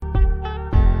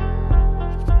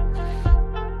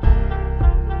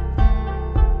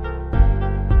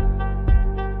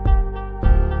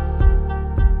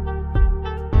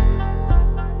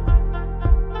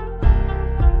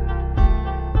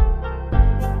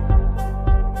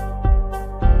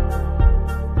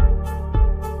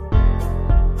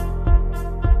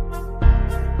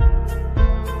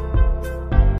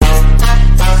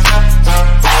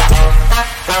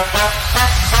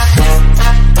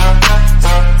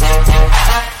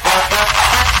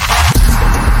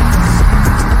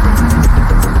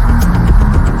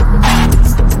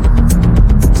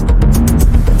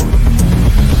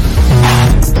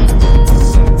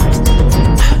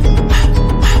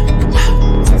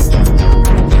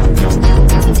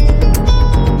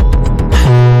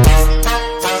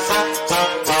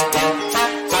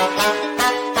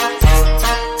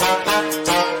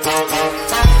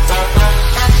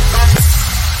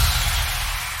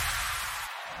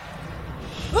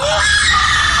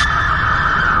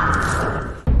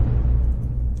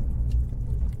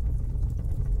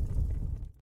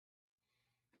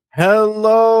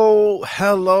Hello,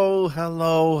 hello,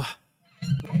 hello.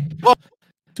 Welcome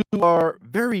to our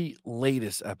very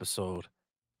latest episode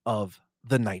of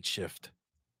The Night Shift.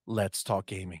 Let's talk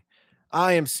gaming.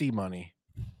 I am C Money.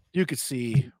 You can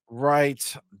see right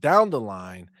down the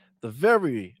line the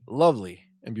very lovely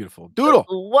and beautiful Doodle.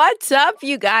 What's up,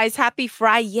 you guys? Happy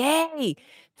Friday.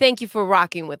 Thank you for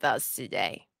rocking with us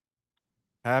today.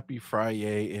 Happy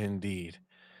Friday indeed.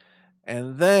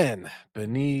 And then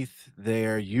beneath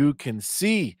there, you can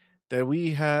see that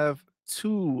we have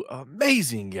two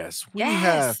amazing guests. We have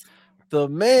Yes. the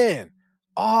man,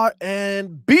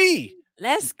 R&B.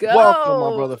 Let's Welcome,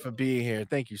 my brother, go. for being here.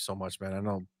 Thank you so much, man. I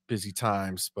know busy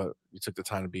times, but you took the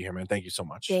time to be here, man. Thank you so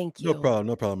much. Thank No you. problem,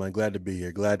 no problem, man. Glad to be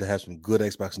here. Glad to have some good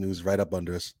Xbox news right up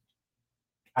under us.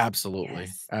 Absolutely.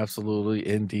 Yes. Absolutely.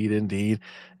 Indeed, indeed.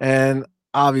 And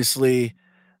obviously,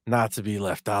 not to be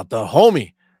left out, the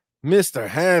homie, Mr.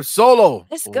 Ham Solo.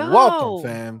 Let's Welcome, go.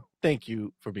 fam. Thank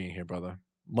you for being here, brother.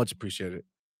 Much appreciated.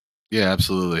 Yeah,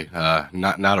 absolutely.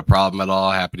 Not a problem at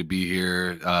all. Happy to be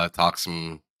here. Talk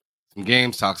some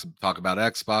games. Talk about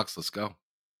Xbox. Let's go.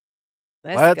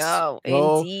 Let's go.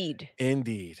 Indeed.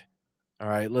 Indeed. All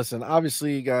right. Listen,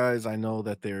 obviously, guys, I know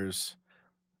that there's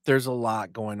a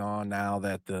lot going on now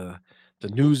that the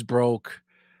news broke.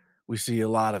 We see a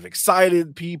lot of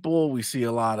excited people. We see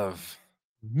a lot of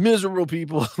miserable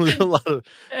people. A lot of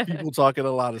people talking a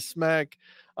lot of smack.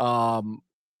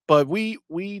 But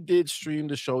we did stream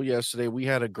the show yesterday. We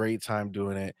had a great time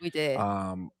doing it. We did.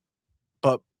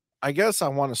 But I guess I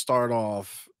want to start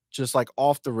off just like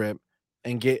off the rip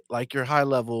and get like your high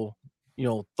level,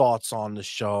 thoughts on the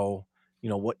show.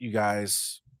 What you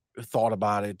guys thought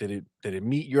about it. Did it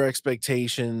meet your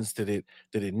expectations? Did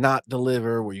it not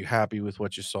deliver? Were you happy with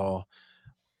what you saw?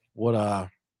 What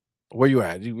where you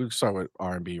at? We can start with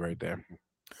R&B right there.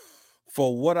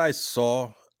 For what I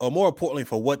saw, or more importantly,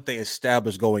 for what they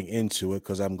established going into it,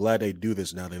 because I'm glad they do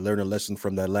this now. They learned a lesson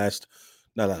from that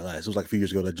not that last, it was like a few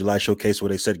years ago, the July showcase where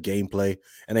they said gameplay,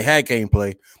 and they had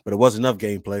gameplay, but it wasn't enough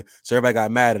gameplay. So everybody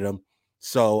got mad at them.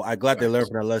 So I'm glad they learned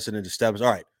from that lesson and established, all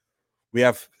right, we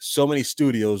have so many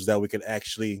studios that we can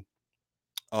actually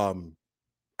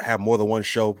have more than one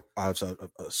show a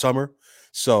summer.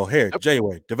 So here,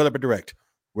 January, Developer Direct.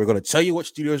 We're going to tell you what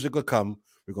studios are going to come.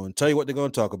 We're going to tell you what they're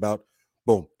going to talk about.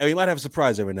 Boom. And we might have a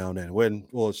surprise every now and then.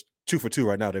 Well, it's 2 for 2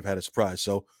 right now. They've had a surprise.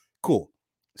 So cool.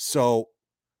 So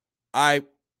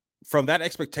from that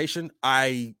expectation,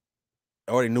 I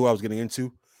already knew what I was getting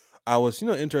into. I was,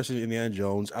 interested in Indiana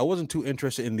Jones. I wasn't too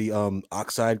interested in the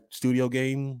Oxide Studio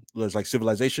game. It was like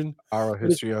Civilization. Our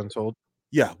History Untold.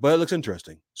 Yeah, but it looks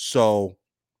interesting. So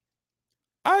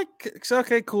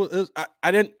okay, cool.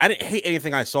 I didn't hate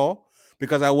anything I saw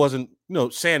because I wasn't,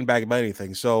 sandbagged by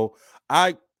anything. So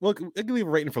I can leave a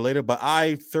rating for later, but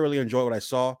I thoroughly enjoyed what I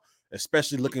saw,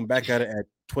 especially looking back at it at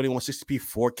 2160p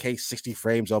 4K 60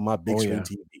 frames on my big screen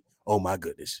TV. Oh my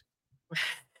goodness.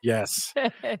 Yes.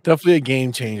 Definitely a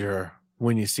game changer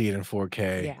when you see it in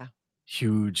 4K. Yeah.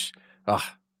 Huge. It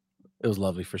was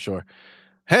lovely for sure.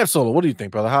 Ham Solo, what do you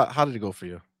think, brother? How did it go for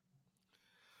you?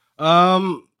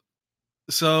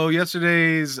 So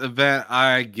yesterday's event,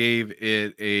 I gave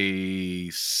it a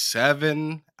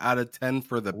 7 out of 10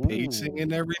 for the pacing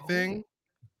and everything.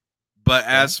 But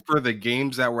as for the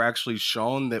games that were actually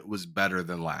shown, that was better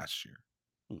than last year,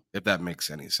 if that makes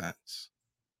any sense.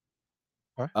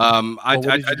 What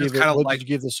did you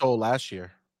give the show last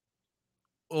year?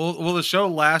 Well, the show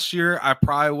last year, I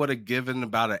probably would have given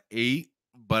about an 8,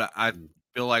 but I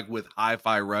feel like with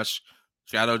Hi-Fi Rush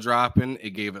Shadow dropping,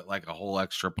 it gave it like a whole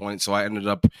extra point. So I ended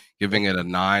up giving it a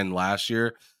 9 last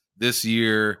year. This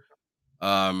year,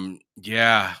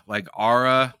 like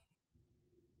Aura,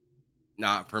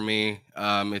 not for me.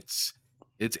 It's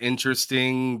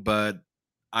interesting, but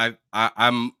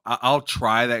I'll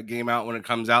try that game out when it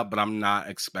comes out, but I'm not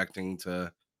expecting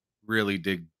to really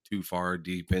dig too far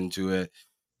deep into it.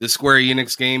 The Square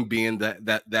Enix game being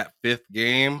that fifth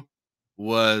game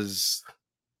was,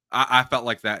 I felt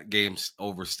like that game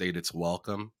overstayed its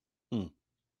welcome.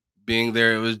 Being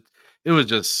there, it was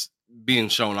just being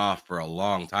shown off for a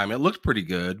long time. It looked pretty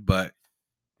good, but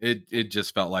it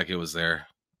just felt like it was there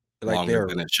longer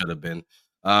than it should have been.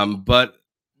 But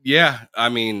yeah, I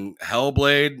mean,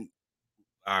 Hellblade,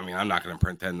 I'm not going to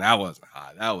pretend that wasn't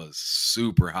hot. That was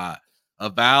super hot.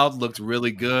 Avowed looked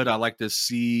really good. I like to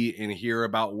see and hear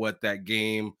about what that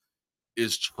game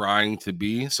is trying to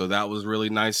be. So that was really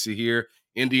nice to hear.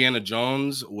 Indiana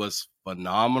Jones was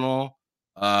phenomenal.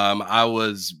 I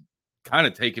was kind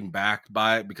of taken back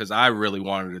by it because I really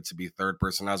wanted it to be third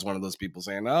person. I was one of those people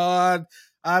saying, "Oh,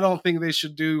 I don't think they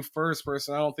should do first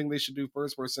person. I don't think they should do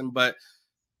first person." But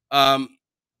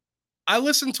I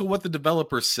listened to what the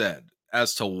developer said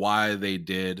as to why they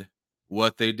did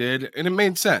what they did, and it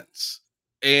made sense.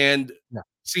 And Yeah.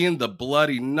 seeing the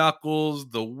bloody knuckles,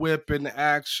 the whip in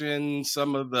action,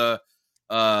 some of the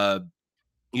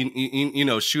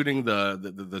shooting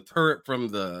the turret from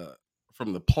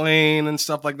the plane and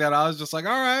stuff like that, I was just like,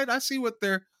 all right, I see what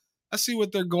they're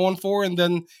going for. And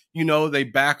then they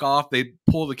back off, they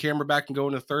pull the camera back and go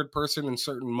into third person in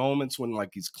certain moments when like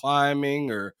he's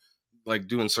climbing or like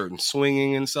doing certain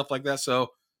swinging and stuff like that. So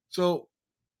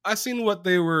I seen what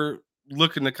they were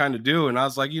looking to kind of do, and I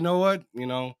was like, you know what,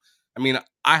 I mean,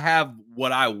 I have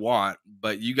what I want,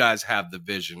 but you guys have the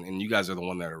vision, and you guys are the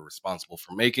one that are responsible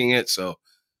for making it. So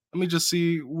let me just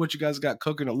see what you guys got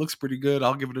cooking. It looks pretty good.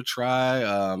 I'll give it a try.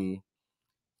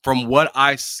 From what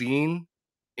I seen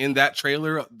in that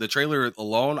trailer, the trailer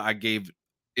alone, I gave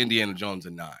Indiana Jones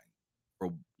a 9.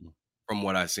 From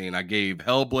what I seen, I gave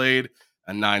Hellblade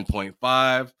a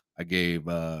 9.5. I gave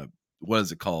what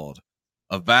is it called?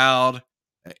 Avowed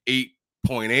an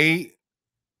 8.8.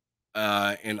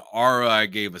 And Aura, I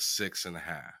gave a 6.5.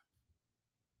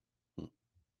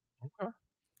 Okay.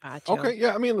 Gotcha. Okay.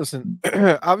 Yeah. I mean, listen.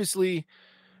 Obviously,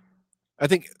 I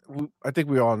think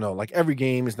we all know, like, every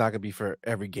game is not going to be for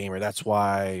every gamer. That's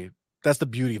the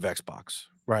beauty of Xbox,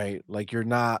 right? Like, you're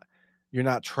not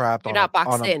trapped You're on not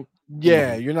boxed in.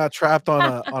 yeah, you're not trapped on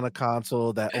a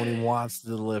console that only wants to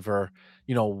deliver,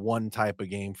 one type of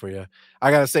game for you.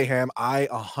 I gotta say, Ham, I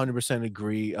 100%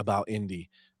 agree about indie.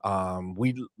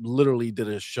 We literally did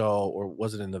a show, or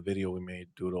was it in the video we made,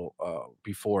 Doodle,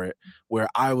 before it, where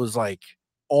I was like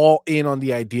all in on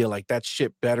the idea, like, that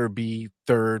shit better be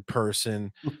third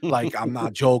person. Like, I'm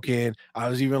not joking. I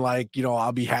was even like,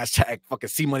 I'll be hashtag fucking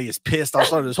C Money is pissed. I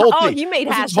started this whole Oh, thing. you made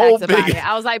This whole hashtags about thing. it.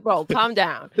 I was like, bro, calm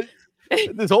down.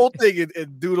 This whole thing,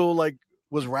 and Doodle like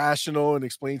was rational and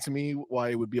explained to me why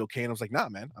it would be okay, and I was like, nah,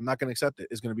 man, I'm not gonna accept it.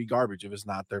 It's gonna be garbage if it's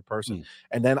not third person.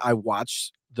 And then I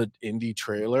watched the indie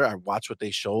trailer, I watched what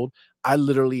they showed. I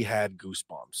literally had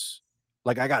goosebumps.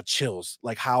 Like, I got chills,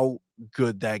 like how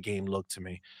good that game looked to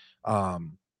me.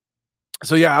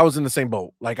 So yeah, I was in the same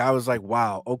boat. Like, I was like,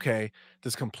 wow, okay,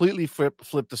 this completely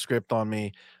flipped the script on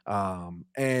me.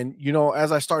 And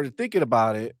as I started thinking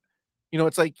about it,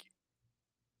 it's like,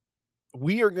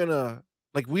 we are gonna,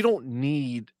 like, we don't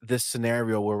need this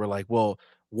scenario where we're like, well,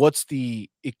 what's the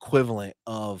equivalent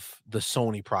of the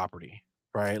Sony property,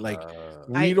 right? Like,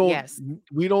 Yes.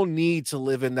 we don't need to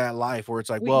live in that life where it's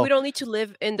like, We well, don't need to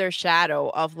live in their shadow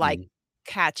of like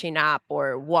catching up,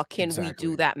 or what can we exactly.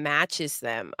 do that matches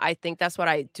them. I think that's what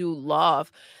I do love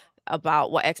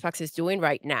about what Xbox is doing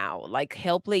right now. Like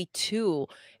Hellblade 2,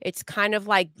 it's kind of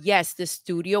like, yes, the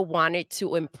studio wanted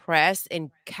to impress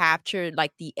and capture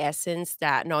like the essence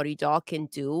that Naughty Dog can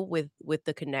do with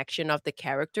the connection of the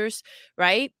characters,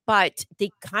 right? But they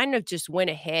kind of just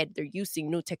went ahead. They're using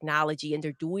new technology and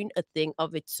they're doing a thing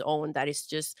of its own that is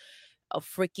just a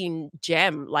freaking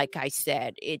gem. Like I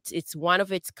said, it's one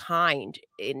of its kind,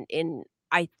 in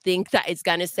I think that it's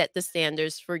gonna set the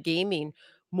standards for gaming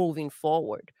moving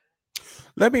forward.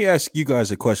 Let me ask you guys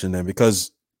a question then,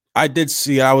 because I did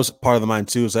see, I was part of the mind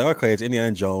too. It's like, okay, it's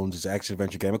Indiana Jones, it's an action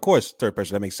adventure game. Of course, third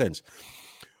person, that makes sense.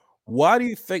 Why do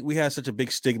you think we had such a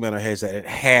big stigma in our heads that it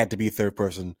had to be third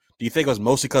person? Do you think it was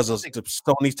mostly because of the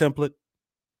Sony's template?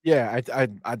 Yeah,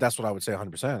 I that's what I would say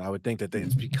 100%. I would think that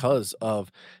it's because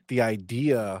of the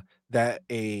idea that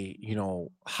a,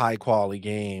 high quality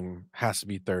game has to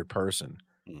be third person,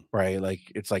 right? Like,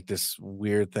 it's like this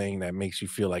weird thing that makes you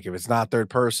feel like if it's not third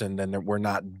person, then we're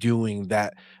not doing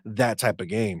that type of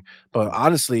game. But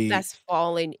honestly, That's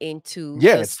falling into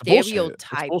yeah, the it's bullshit. It's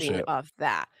stereotyping bullshit. of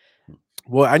that.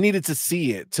 Well, I needed to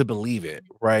see it to believe it,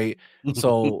 right?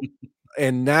 So,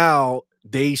 and now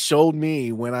they showed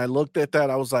me, when I looked at that,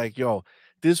 I was like, yo,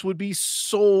 this would be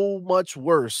so much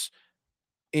worse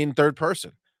in third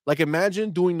person. Like,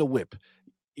 imagine doing the whip.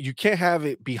 You can't have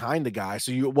it behind the guy.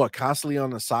 So you constantly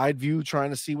on the side view trying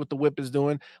to see what the whip is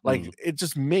doing. Like, it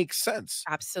just makes sense.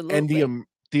 And Absolutely.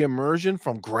 the immersion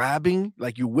from grabbing,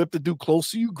 like, you whip the dude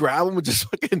close to you, grab him, and just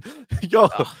fucking yo.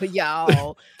 Oh,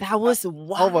 yo, that was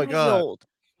Oh my God. wild.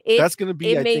 It That's gonna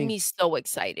be, it I made think, me so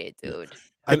excited, dude.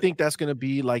 I think that's gonna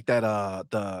be like that,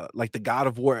 the God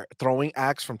of War throwing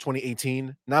axe from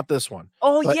 2018, not this one,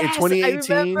 Oh, but in yes, I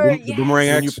 2018, remember. The boomerang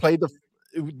Yes. when you axe? played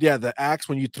the axe,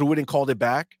 when you threw it and called it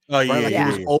back, Oh, right? yeah, Like, yeah, it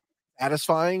was yeah. always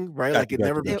satisfying, right? Like, Gotcha, it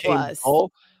never gotcha. It became was.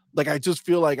 dull. Like, I just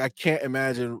feel like I can't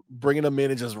imagine bringing them in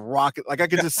and just rock it. Like, I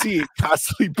could just see it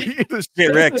constantly beating the Get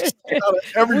shit wrecked. out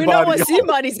of We know everybody. what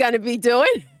C-Money's gonna be doing.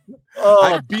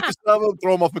 Oh, beat the shit out of him,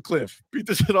 throw him off a cliff. Beat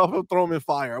the shit off him, throw him in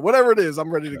fire. Whatever it is,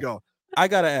 I'm ready to go. I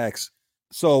gotta ask,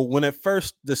 So when this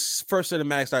first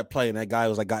cinematic started playing, that guy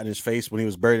was like got in his face when he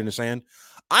was buried in the sand.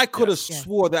 I could have Yeah.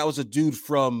 swore that was a dude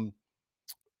from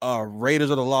Raiders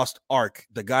of the Lost Ark,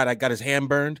 the guy that got his hand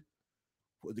burned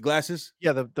with the glasses.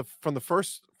 Yeah, the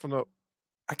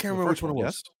I can't remember which one it was.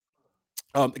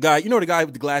 Yes. The guy, the guy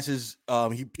with the glasses.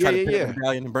 He tried to pick up the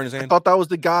medallion and burn his hand. I thought that was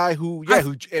the guy who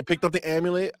picked up the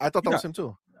amulet. I thought that was him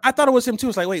too. I thought it was him too.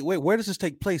 It's like, wait, where does this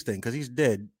take place then? Because he's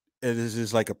dead. Is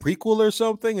this like a prequel or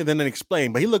something? And then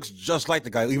explain. But he looks just like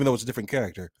the guy, even though it's a different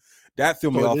character. That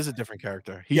threw me off. It is a different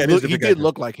character. He did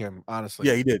look like him, honestly.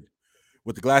 Yeah, he did.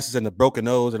 With the glasses and the broken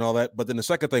nose and all that. But then the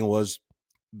second thing was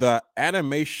the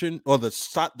animation or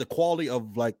the quality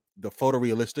of like the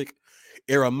photorealistic.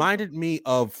 It reminded me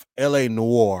of LA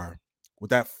Noire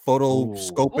with that photo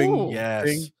scoping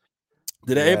thing.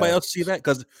 Did anybody else see that?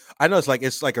 Because I know it's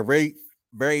like a very,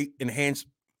 very enhanced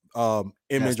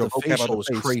image. The facial was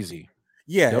crazy.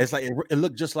 Yeah, it's like it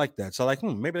looked just like that. So like,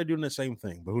 maybe they're doing the same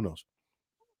thing, but who knows?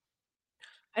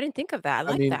 I didn't think of that.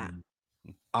 I like that.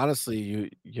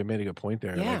 Honestly, you made a good point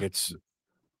there. Yeah. Like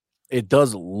it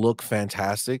does look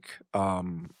fantastic.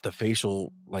 The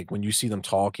facial, like when you see them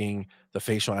talking, the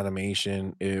facial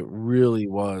animation, it really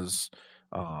was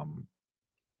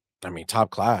top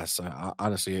class.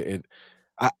 Honestly,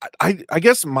 I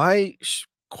guess my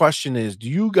question is,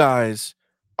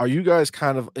 are you guys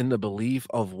kind of in the belief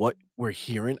of what we're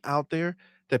hearing out there,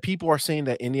 that people are saying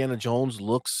that Indiana Jones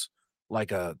looks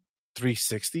like a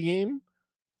 360 game?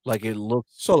 Like it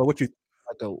looks Solo, what you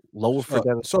like a lower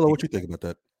Solo, what you think about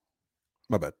that?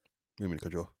 My bad. Let me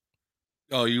cut you off.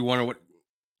 Oh, you wonder what?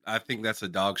 I think that's a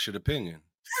dog shit opinion.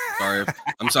 Sorry,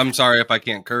 I'm sorry if I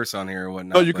can't curse on here or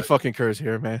whatnot. No, you can fucking curse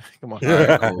here, man. Come on.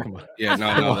 Right, cool. Come on. Yeah,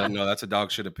 no, that's a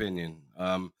dog shit opinion.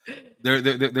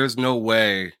 There's no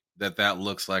way that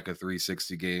looks like a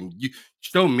 360 game. You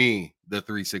show me the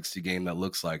 360 game that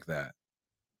looks like that.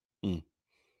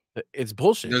 It's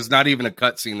bullshit. There's not even a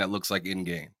cutscene that looks like in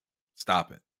game.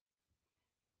 Stop it.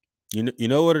 You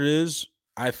know what it is?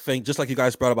 I think just like you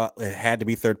guys brought about, it had to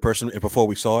be third person before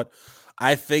we saw it.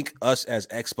 I think us as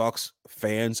Xbox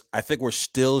fans, I think we're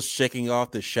still shaking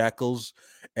off the shackles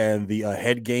and the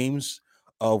head games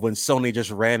of when Sony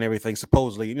just ran everything.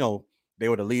 Supposedly, they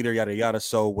were the leader, yada yada.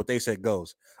 So what they said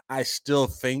goes. I still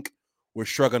think we're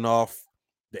shrugging off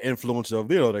the influence of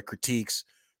the critiques,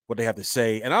 what they have to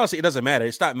say. And honestly, it doesn't matter.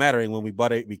 It stopped mattering when we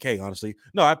bought ABK. Honestly,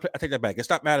 no, I take that back. It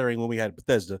stopped mattering when we had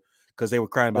Bethesda because they were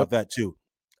crying about that too.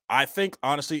 I think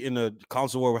honestly, in the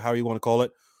console war, however you want to call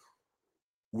it,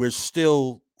 we're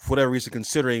still, for whatever reason,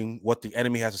 considering what the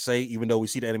enemy has to say, even though we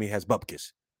see the enemy has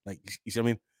bupkis. Like, you see what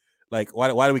I mean? Like,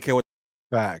 why do we care what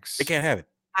facts? They can't have it.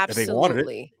 Absolutely. If they wanted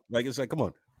it, like, it's like, come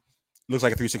on. Looks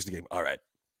like a 360 game. All right.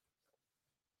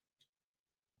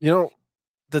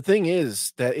 The thing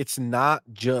is that it's not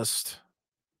just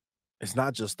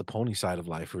the pony side of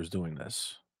life who's doing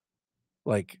this.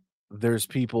 Like, there's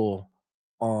people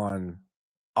on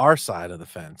our side of the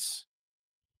fence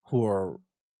who are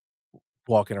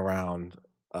walking around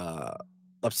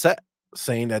upset,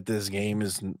 saying that this game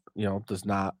is does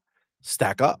not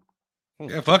stack up.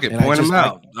 Yeah, fuck it. Point them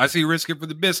out. I see risk it for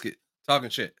the biscuit. Talking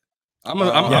shit. I'm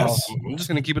just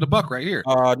gonna keep it a buck right here.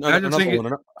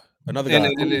 Another guy,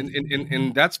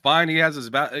 and that's fine. He has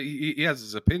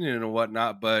his opinion and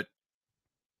whatnot, but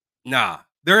nah,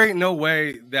 there ain't no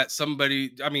way that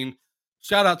somebody. I mean,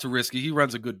 shout out to Risky. He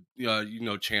runs a good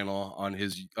channel on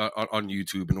his on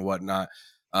YouTube and whatnot.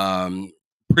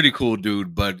 Pretty cool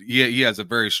dude, but he has a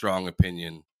very strong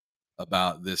opinion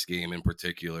about this game in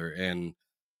particular. And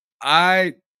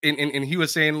he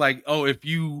was saying like, oh, if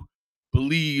you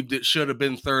believed it should have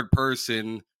been third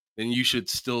person, then you should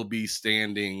still be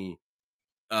standing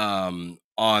on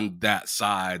that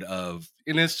side of.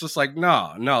 And it's just like,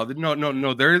 no.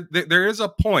 There is a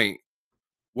point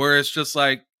where it's just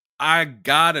like, I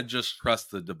gotta just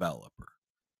trust the developer.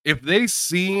 If they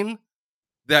seen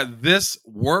that this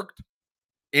worked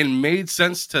and made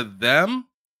sense to them,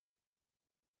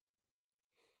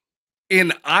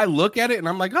 and I look at it and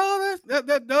I'm like, oh,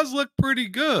 that does look pretty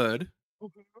good.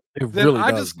 It really does.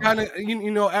 I just kind of,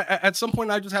 at some point,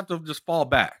 I just have to just fall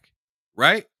back,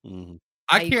 right? Mm-hmm.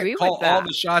 I can't call all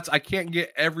the shots. I can't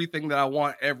get everything that I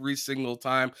want every single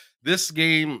time. This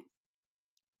game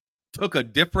took a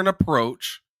different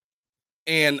approach,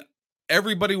 and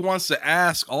everybody wants to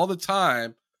ask all the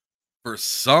time for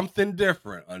something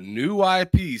different, a new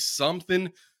IP,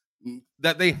 something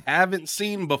that they haven't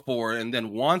seen before. And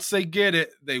then once they get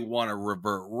it, they want to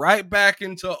revert right back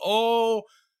into, oh,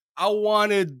 I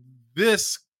wanted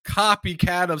this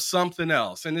copycat of something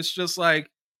else. And it's just like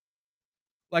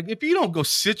if you don't go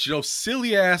sit your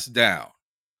silly ass down,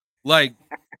 like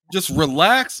Just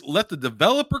relax, let the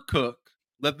developer cook,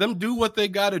 let them do what they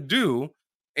got to do.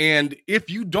 And if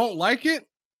you don't like it,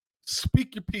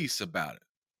 speak your piece about it.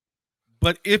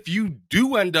 But if you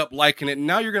do end up liking it,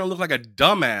 now you're going to look like a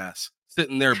dumbass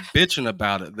sitting there bitching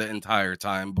about it the entire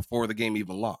time before the game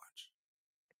even launched.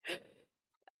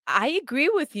 I agree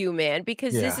with you, man,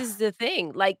 because this Yeah. is the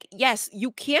thing. Like, yes,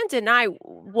 you can't deny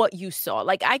what you saw.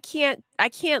 Like, I can't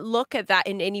look at that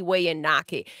in any way and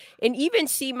knock it. And even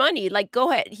see money. Like, go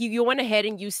ahead. You went ahead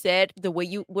and you said the way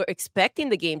you were expecting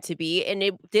the game to be, and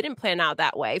it didn't plan out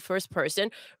that way, first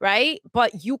person, right?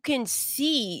 But you can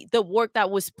see the work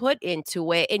that was put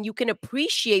into it, and you can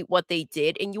appreciate what they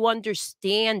did, and you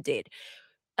understand it.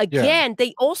 Yeah. Again,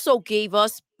 they also gave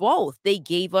us both. They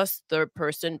gave us third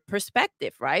person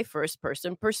perspective, right? First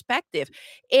person perspective.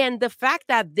 And the fact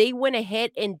that they went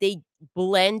ahead and they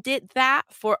blended that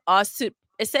for us to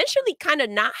essentially kind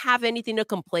of not have anything to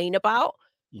complain about,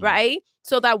 right?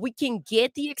 So that we can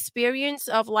get the experience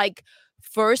of like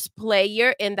first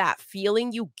player and that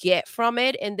feeling you get from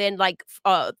it, and then like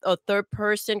a third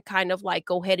person kind of like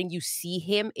go ahead and you see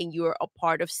him and you're a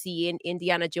part of seeing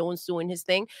Indiana Jones doing his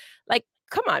thing. Like,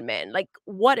 come on, man. Like,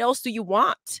 what else do you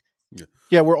want?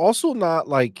 Yeah, we're also not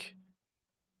like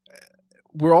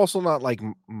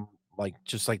like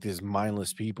just like these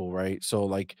mindless people, right? So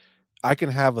like I can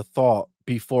have a thought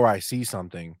before I see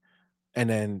something and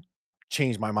then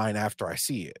change my mind after I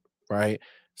see it, right?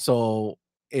 So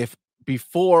if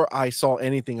before I saw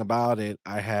anything about it,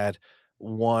 I had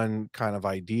one kind of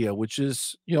idea, which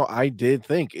is, I did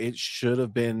think it should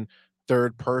have been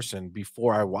third person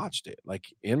before I watched it. Like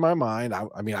in my mind,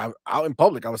 I mean, I out in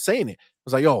public, I was saying it. I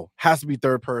was like, yo, has to be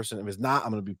third person. If it's not, I'm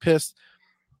gonna be pissed.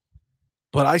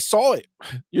 But I saw it.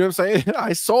 You know what I'm saying?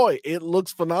 I saw it. It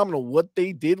looks phenomenal. What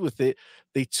they did with it,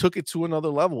 they took it to another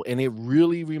level. And it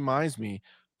really reminds me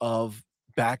of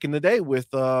back in the day with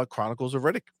Chronicles of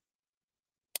Riddick.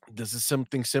 This is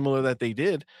something similar that they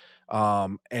did.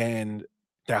 And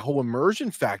that whole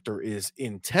immersion factor is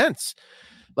intense.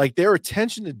 Like their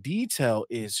attention to detail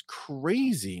is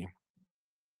crazy.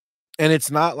 And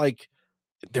it's not like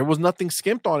there was nothing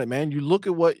skimped on it, man. You look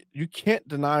at what you can't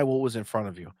deny what was in front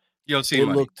of you. Yo, see It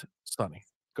money. looked stunning.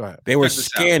 Go ahead. They were Check this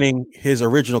out. scanning his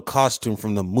original costume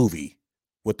from the movie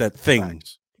with that thing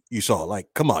Facts. you saw. Like,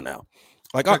 come on now.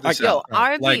 Like, Check this Yo, out.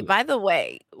 RB, Like- by the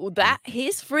way, that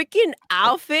his freaking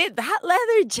outfit, that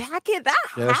leather jacket, that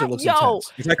Yeah, that shit hat, looks yo,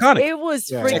 intense. it's iconic. it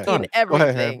was Yeah, freaking iconic. Go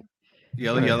ahead, Ham. everything. Yeah,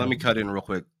 Go ahead, let me Ham. cut in real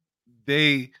quick.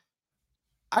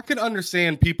 I could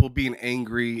understand people being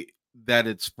angry that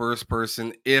it's first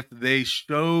person if they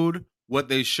showed what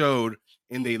they showed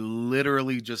and they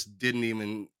literally just didn't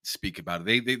even speak about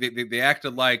it. They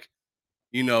acted like,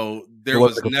 there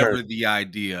was wasn't never prepared. the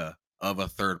idea of a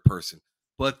third person,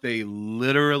 but they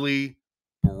literally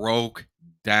broke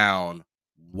down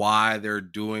why they're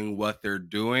doing what they're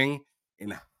doing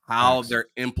and how Facts. they're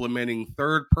implementing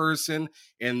third person,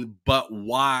 but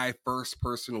why first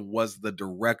person was the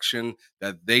direction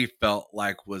that they felt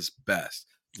like was best.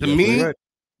 To Definitely me, right.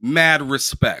 mad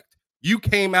respect. You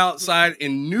came outside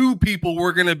and knew people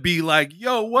were gonna be like,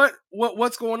 yo,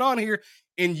 what's going on here?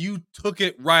 And you took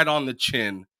it right on the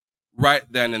chin right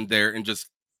then and there and just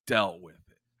dealt with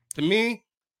it. To me,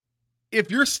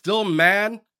 if you're still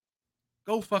mad,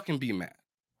 go fucking be mad.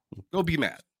 Go be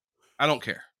mad. I don't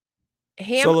care.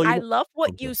 Ham, Solo, you I know- love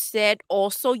what Okay. you said.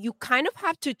 Also, you kind of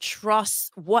have to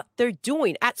trust what they're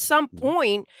doing. At some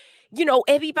point,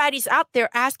 everybody's out there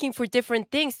asking for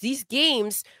different things. These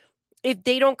games, if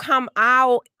they don't come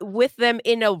out with them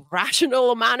in a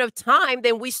rational amount of time,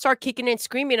 then we start kicking and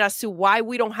screaming as to why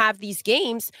we don't have these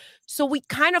games. So we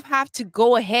kind of have to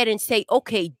go ahead and say,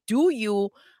 okay,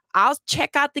 I'll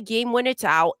check out the game when it's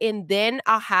out and then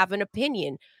I'll have an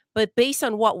opinion. But based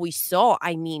on what we saw,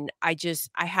 I mean, I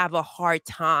have a hard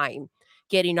time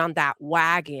getting on that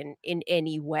wagon in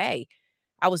any way.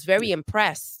 I was very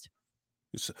impressed.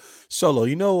 Solo,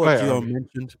 you know Go what ahead, you Arby.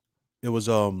 mentioned? There was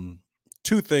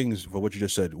two things for what you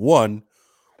just said. One,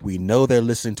 we know they're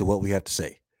listening to what we have to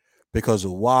say. Because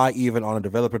why even on a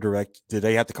developer direct did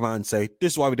they have to come out and say,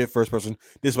 this is why we did first person,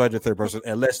 this is why we did third person,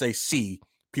 unless they see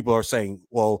people are saying,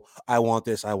 well, I want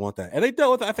this, I want that. And they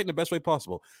dealt with it, I think, the best way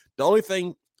possible. The only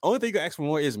thing you can ask for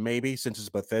more is maybe since it's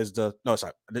Bethesda. No,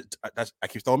 sorry. I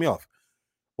keep throwing me off.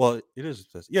 Well, it is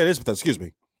Bethesda. Yeah, it is Bethesda. Excuse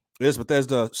me. It is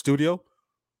Bethesda Studio.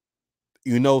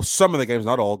 Some of the games,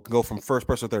 not all, go from first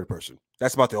person to third person.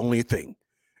 That's about the only thing.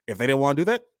 If they didn't want to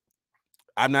do that,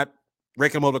 I'm not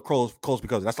raking them over the coals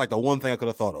because that's like the one thing I could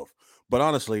have thought of. But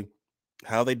honestly,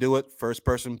 how they do it, first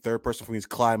person, third person, for me is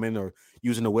climbing or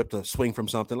using the whip to swing from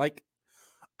something. Like,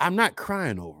 I'm not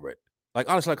crying over it. Like,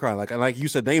 honestly, not crying. Like you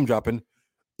said, name dropping.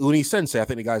 Uni Sensei, I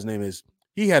think the guy's name is,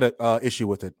 he had a issue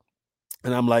with it.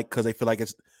 And I'm like, because they feel like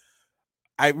it's,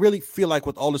 I really feel like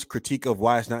with all this critique of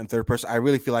why it's not in third person, I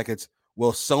really feel like it's,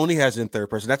 well, Sony has it in third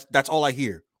person. That's all I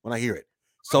hear when I hear it.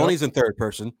 Sony's in third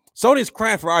person. Sony's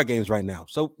crying for our games right now.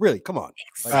 So really, come on.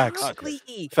 Exactly.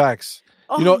 Facts.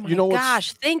 Oh You know my what's,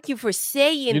 gosh! Thank you for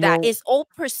saying you that. know, It's all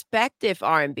perspective,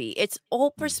 R&B. It's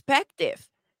all perspective.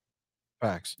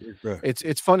 facts. Yeah.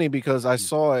 It's funny because I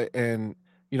saw it, and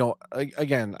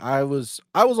again, I was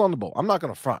on the boat. I'm not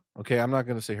gonna front, okay? I'm not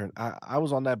gonna sit here. I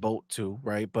was on that boat too,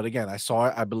 right? But again, I saw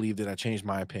it, I believed it, I changed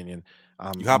my opinion. You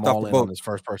I'm hopped off all the in on boat. this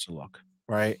first person look,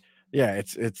 right? Yeah,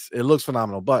 it looks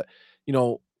phenomenal. But you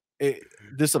know,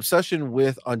 this obsession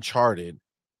with Uncharted,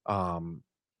 um,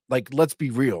 like let's be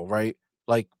real, right?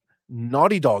 Like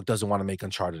Naughty Dog doesn't want to make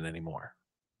Uncharted anymore,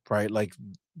 right? Like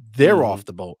they're off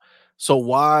the boat. So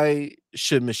why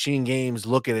should Machine Games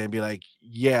look at it and be like,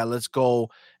 yeah, let's go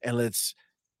and let's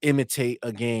imitate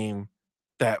a game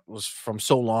that was from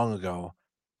so long ago?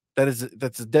 That's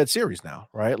a dead series now,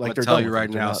 right? I'm Like gonna they're tell done you with it.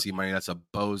 right They're now, not. C Money, that's a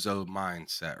bozo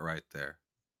mindset right there.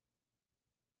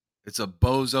 It's a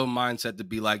bozo mindset to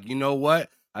be like, you know what?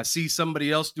 I see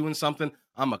somebody else doing something,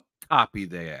 I'm a copy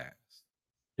their ass.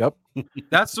 Yep.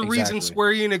 That's the reason Exactly.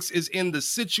 Square Enix is in the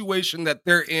situation that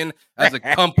they're in as a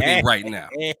company right now.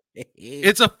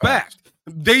 It's a fact.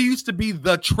 They used to be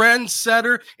the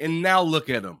trendsetter, and now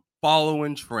look at them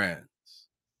following trends.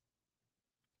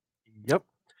 Yep.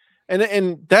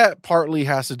 And that partly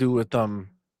has to do with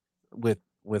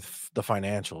with the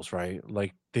financials, right?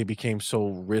 Like they became so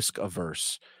risk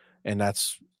averse, and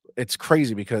it's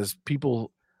crazy because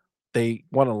people, they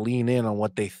want to lean in on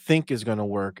what they think is going to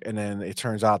work, and then it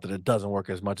turns out that it doesn't work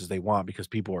as much as they want because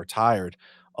people are tired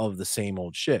of the same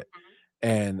old shit.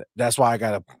 And that's why I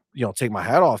gotta take my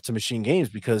hat off to Machine Games,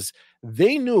 because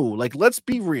they knew, like, let's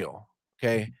be real,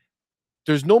 okay?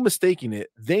 There's no mistaking it.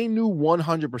 They knew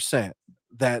 100%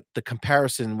 that the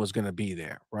comparison was going to be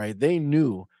there, right? They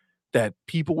knew that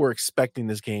people were expecting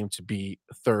this game to be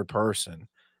third person,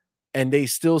 and they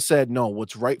still said, no,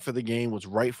 what's right for the game, what's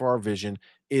right for our vision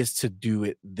is to do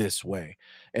it this way.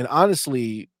 And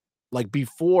honestly, like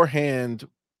beforehand,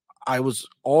 I was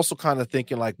also kind of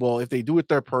thinking like, well, if they do it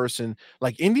third person,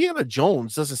 like Indiana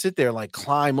Jones doesn't sit there and like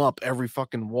climb up every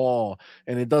fucking wall,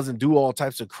 and it doesn't do all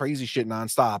types of crazy shit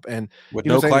nonstop. And With you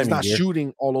know no what I'm saying? He's climbing not gear.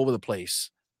 shooting all over the place.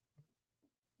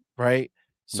 Right.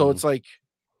 So it's like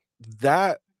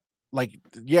that, like,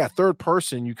 yeah, third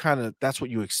person, you kind of, that's what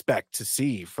you expect to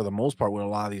see for the most part with a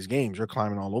lot of these games. You're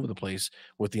climbing all over the place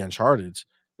with the Uncharted's.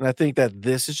 And I think that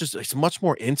this is just, it's much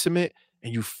more intimate,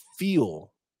 and you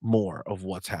feel more of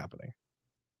what's happening.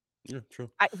 Yeah,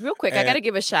 true. Real quick, I And- got to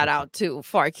give a shout out to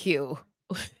Far Q.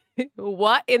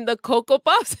 What in the Cocoa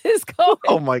Puffs is going?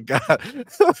 Oh my God.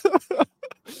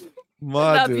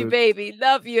 My Love you, dude. baby.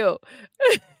 Love you.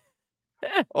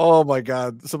 Oh my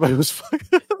God. Somebody was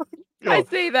fucking. I Yo,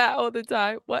 say that all the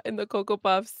time. What in the Cocoa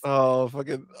Puffs? oh,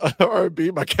 fucking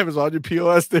R&B. My camera's on your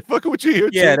POS. They fucking with you here,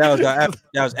 Yeah, too. that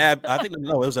was I think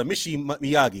no, it was a Mishi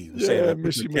Miyagi. Who said Yeah, that.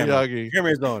 Mishi Camera. Miyagi.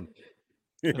 Camera is on.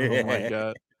 Oh my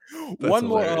God. One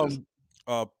more hilarious.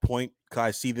 point.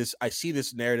 'Cause I see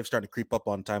this narrative starting to creep up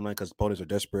on timeline because opponents are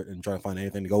desperate and trying to find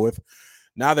anything to go with.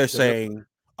 Now they're saying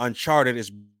Uncharted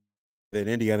is than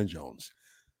Indiana Jones.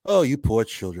 Oh, you poor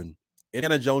children.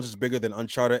 Indiana Jones is bigger than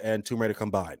Uncharted and Tomb Raider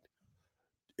combined.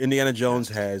 Indiana Jones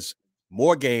has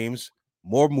more games,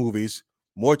 more movies,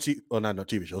 more not no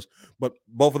TV shows, but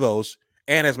both of those,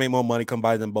 and has made more money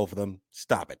combined than both of them.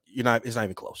 Stop it. It's not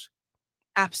even close.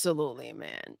 Absolutely,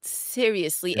 man.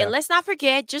 Seriously. Yeah. And let's not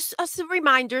forget, just as a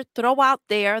reminder, throw out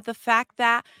there the fact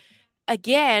that,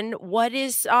 again, what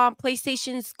is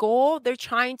PlayStation's goal? They're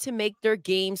trying to make their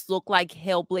games look like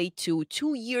Hellblade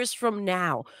 2 years from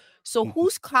now. So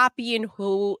who's copying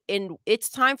who? And it's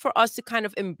time for us to kind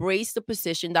of embrace the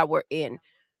position that we're in.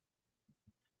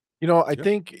 I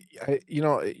think,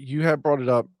 you had brought it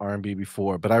up, R&B,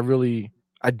 before, but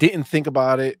I didn't think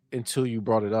about it until you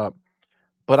brought it up.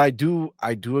 But I do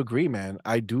agree, man.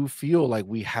 I do feel like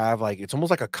we have, like, it's almost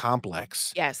like a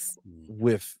complex Yes.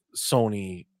 with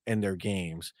Sony and their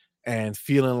games, and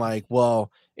feeling like,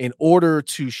 well, in order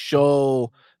to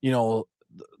show,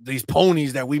 these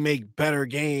ponies that we make better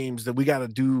games, that we got to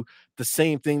do the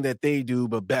same thing that they do,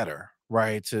 but better,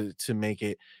 right? To make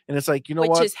it. And it's like, Which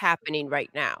what? is happening right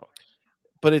now.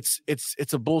 But it's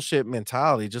a bullshit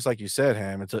mentality, just like you said,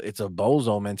 Ham. It's a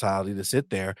bozo mentality to sit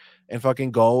there and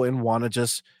fucking go and want to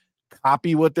just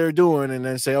copy what they're doing and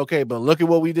then say, okay, but look at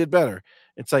what we did better.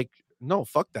 It's like, no,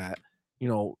 fuck that.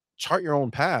 Chart your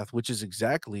own path, which is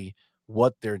exactly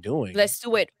what they're doing. Let's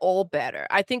do it all better.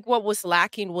 I think what was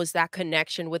lacking was that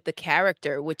connection with the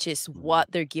character, which is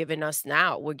what they're giving us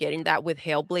now. We're getting that with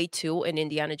Hellblade 2 and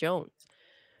Indiana Jones.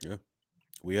 Yeah.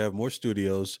 We have more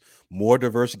studios, more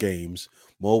diverse games,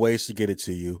 more ways to get it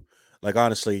to you. Like,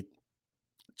 honestly,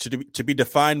 to be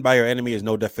defined by your enemy is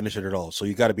no definition at all. So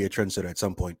you got to be a trendsetter at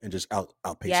some point and just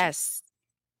outpace it. Yes.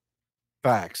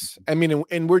 Facts. I mean,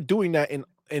 and we're doing that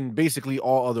in basically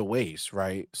all other ways,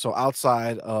 right? So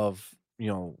outside of,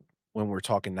 when we're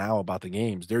talking now about the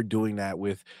games, they're doing that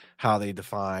with how they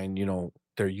define,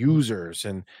 their users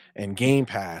and Game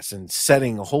Pass, and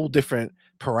setting a whole different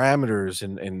parameters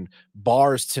and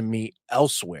bars to meet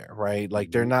elsewhere, right?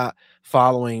 Like they're not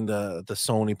following the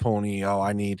Sony pony. Oh,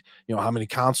 I need, how many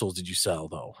consoles did you sell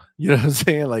though? You know what I'm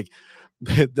saying? Like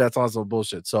that's also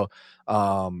bullshit. So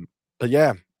but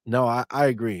yeah, no, I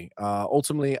agree.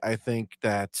 Ultimately, I think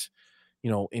that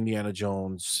Indiana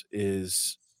Jones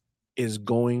is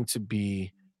going to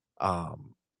be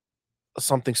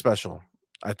something special.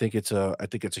 I think it's a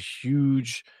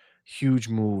huge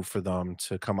move for them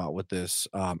to come out with this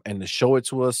and to show it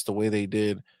to us the way they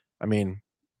did. I mean,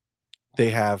 they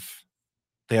have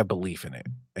belief in it,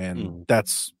 and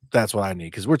that's what I need,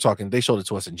 because we're talking, they showed it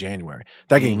to us in January.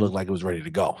 That game looked like it was ready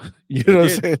to go. You know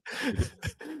what I'm saying?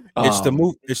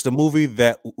 It's the movie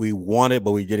that we wanted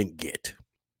but we didn't get.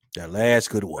 That last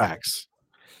good one. Facts.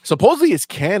 Supposedly it's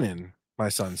canon, my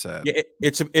son said. Yeah,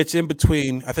 it's in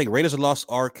between, I think, Raiders of the Lost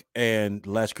Ark and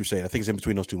Last Crusade. I think it's in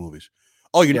between those two movies.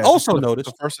 Oh, you also notice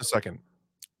the first and second.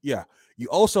 Yeah, you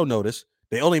also notice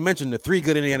they only mentioned the 3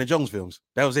 good Indiana Jones films.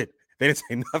 That was it. They didn't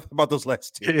say nothing about those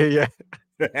last 2. Yeah.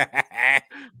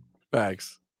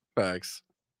 Facts.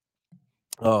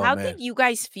 Oh, How man. did you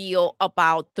guys feel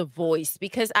about the voice?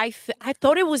 Because I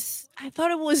thought it was him. I thought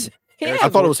it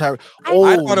was Harry.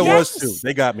 I thought it was too.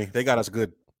 They got me. They got us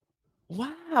good.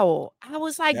 Wow. I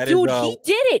was like, That dude, is, he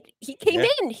did it. He came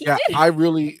in. He did it. I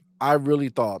really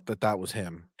thought that was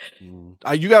him. You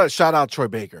got to shout out Troy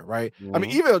Baker, right? I mean,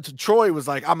 even Troy was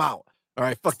like, I'm out. All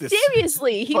right, fuck this.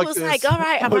 Seriously, he was like, all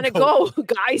right, I'm gonna go,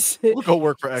 guys. We'll go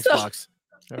work for Xbox.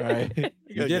 All right.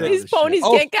 These ponies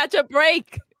can't catch a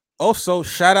break. Also,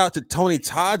 shout out to Tony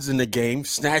Todd's in the game,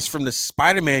 snatched from the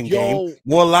Spider-Man game.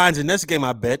 More lines in this game,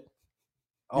 I bet.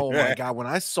 Oh my God. When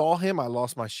I saw him, I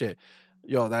lost my shit.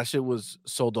 Yo, that shit was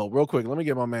so dope. Real quick, let me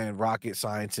get my man Rocket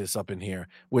Scientist up in here,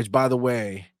 which, by the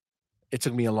way, it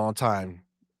took me a long time.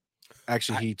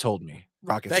 Actually, he told me.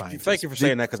 Rocket Scientist. Thank you for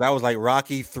saying that, because I was like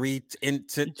Rocky 3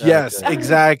 into. Yes,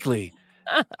 exactly.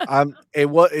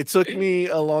 It took me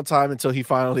a long time until he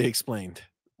finally explained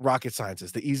Rocket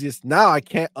Scientist. The easiest. Now I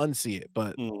can't unsee it,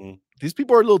 but these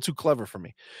people are a little too clever for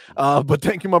me. But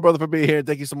thank you, my brother, for being here.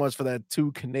 Thank you so much for that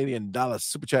 $2 Canadian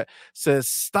super chat. Says,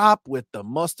 stop with the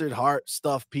mustard heart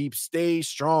stuff, peeps. Stay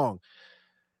strong.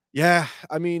 Yeah,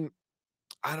 I mean,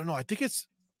 I don't know. I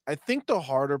think the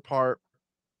harder part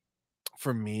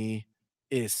for me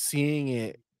is seeing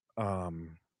it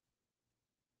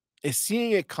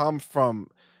come from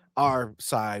our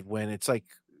side, when it's like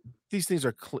these things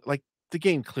are like the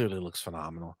game clearly looks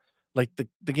phenomenal. Like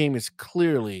the game is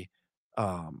clearly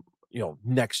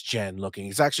next gen looking.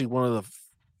 It's actually one of the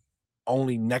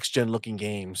only next gen looking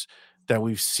games that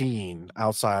we've seen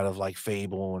outside of like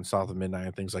Fable and South of Midnight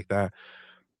and things like that,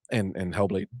 and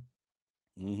Hellblade.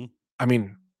 I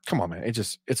mean, come on, man.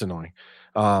 It's annoying.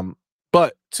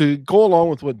 But to go along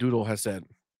with what Doodle has said,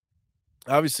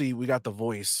 obviously we got the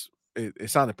voice. It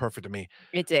sounded perfect to me.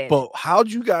 It did. But how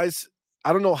did you guys,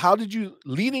 I don't know, how did you,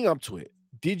 leading up to it,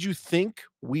 did you think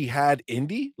we had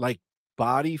Indy, like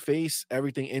body, face,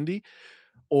 everything Indy?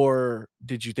 Or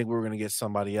did you think we were going to get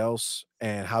somebody else?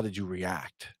 And how did you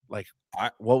react? Like,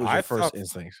 what was your first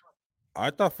instinct?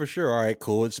 I thought for sure, all right,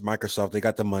 cool. It's Microsoft. They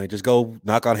got the money. Just go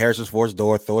knock on Harrison Ford's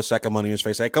door, throw a sack of money in his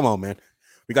face. Hey, come on, man.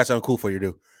 We got something cool for you to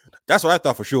do. That's what I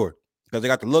thought for sure. Because they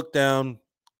got the look down.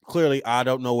 Clearly, I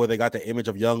don't know where they got the image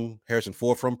of young Harrison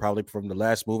Ford from. Probably from the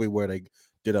last movie where they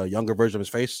did a younger version of his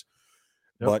face.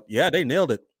 Yep. But yeah, they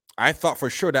nailed it. I thought for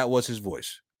sure that was his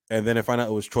voice. And then I found out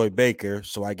it was Troy Baker.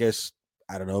 So I guess,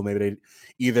 I don't know, maybe they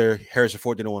either Harrison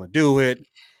Ford didn't want to do it,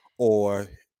 or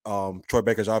Troy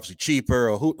Baker's obviously cheaper,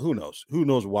 or who knows? Who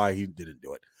knows why he didn't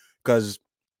do it? Because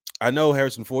I know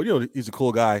Harrison Ford, he's a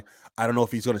cool guy. I don't know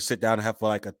if he's going to sit down and have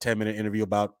like a 10-minute interview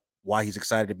about why he's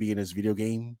excited to be in his video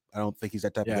game. I don't think he's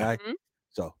that type of guy.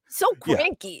 So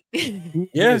cranky.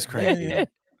 Yeah, it's crazy. Yeah.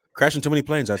 Crashing too many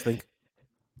planes, I think.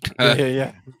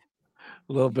 Yeah.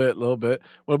 A little bit.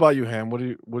 What about you, Ham? What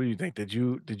do you think? Did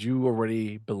you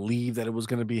already believe that it was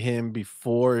going to be him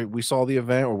before we saw the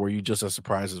event, or were you just as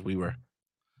surprised as we were?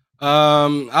 I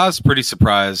was pretty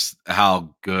surprised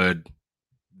how good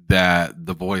that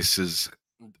the voices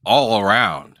all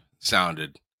around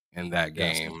sounded in that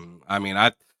Yes. game. I mean,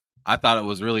 I thought it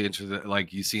was really interesting.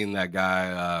 Like you seen that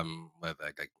guy, with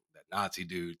that Nazi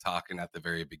dude talking at the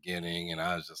very beginning, and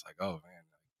I was just like, oh man,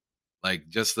 like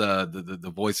just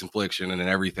the voice infliction and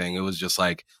everything. It was just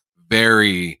like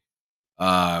very,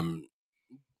 um,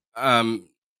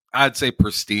 I'd say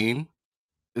pristine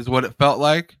is what it felt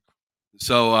like.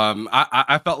 So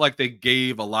I felt like they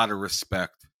gave a lot of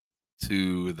respect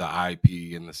to the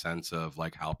IP in the sense of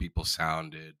like how people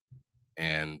sounded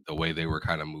and the way they were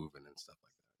kind of moving and stuff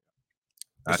like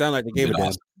that. It sounded like they gave Did it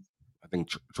awesome. I think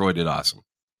Troy did awesome.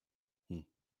 I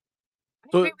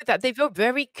agree with that. They feel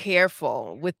very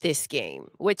careful with this game,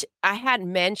 which I had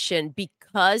mentioned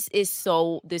because it's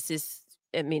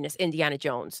Indiana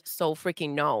Jones, so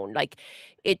freaking known. Like,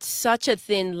 it's such a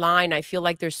thin line. I feel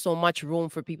like there's so much room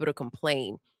for people to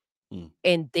complain.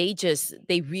 And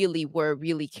they really were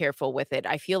really careful with it.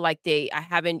 I feel like I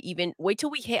haven't even, wait till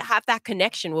we have that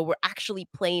connection where we're actually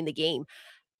playing the game.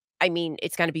 I mean,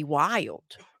 it's going to be wild.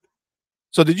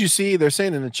 So did you see? They're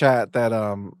saying in the chat that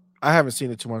I haven't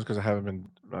seen it too much because I've been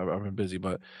busy,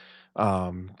 but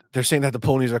they're saying that the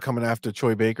ponies are coming after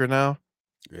Troy Baker now.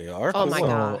 They are. Oh my So,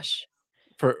 gosh.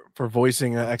 for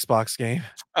voicing an Xbox game.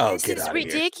 Oh, This get is out of here.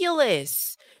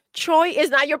 ridiculous. Troy is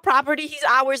not your property. He's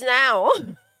ours now.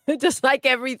 Just like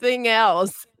everything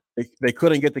else. They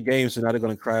couldn't get the game, so now they're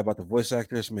going to cry about the voice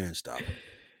actors. Man, stop it.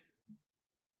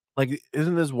 Like,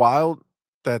 isn't this wild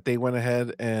that they went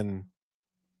ahead and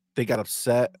they got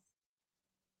upset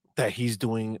that he's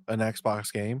doing an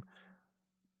Xbox game?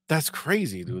 That's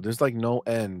crazy, dude. There's like no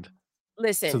end to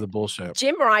Listen, the bullshit.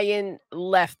 Jim Ryan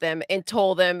left them and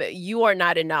told them, you are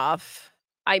not enough.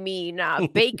 I mean,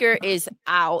 Baker is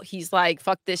out. He's like,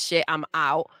 fuck this shit. I'm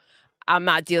out. I'm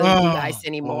not dealing with you guys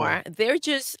anymore. They're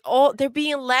just they're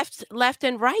being left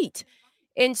and right.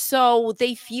 And so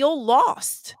they feel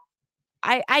lost.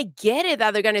 I get it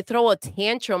that they're going to throw a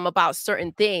tantrum about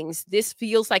certain things. This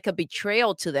feels like a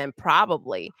betrayal to them,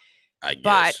 probably. I guess.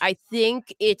 But I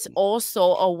think it's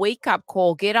also a wake-up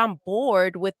call. Get on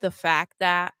board with the fact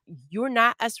that you're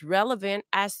not as relevant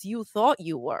as you thought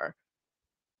you were.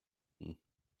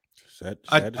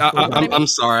 I'm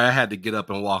sorry. I had to get up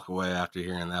and walk away after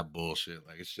hearing that bullshit.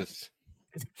 Like, it's just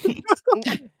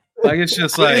like, it's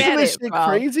just like, get this it, shit bro.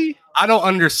 crazy. I don't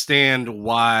understand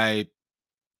why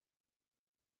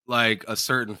like a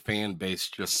certain fan base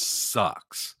just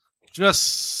sucks.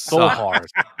 Just So sucks. hard.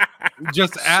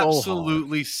 Just So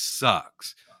absolutely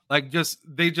sucks. Like,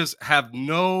 they just have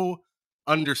no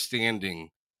understanding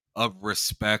of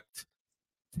respect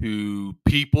to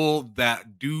people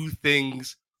that do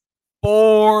things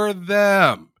for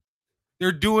them.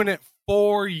 They're doing it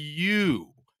for you.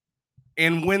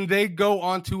 And when they go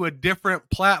onto a different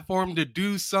platform to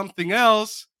do something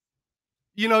else,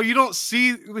 you know, you don't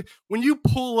see, when you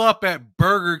pull up at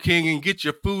Burger King and get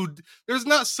your food, there's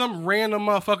not some random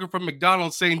motherfucker from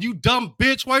McDonald's saying, you dumb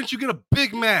bitch, why don't you get a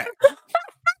Big Mac?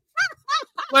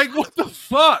 Like, what the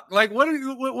fuck? Like, what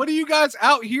are you guys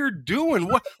out here doing?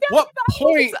 What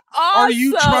point are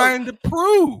you trying to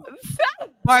prove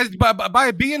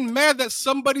by being mad that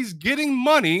somebody's getting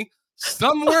money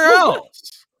somewhere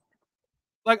else?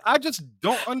 Like, I just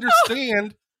don't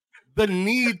understand the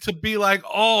need to be like,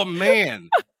 oh man,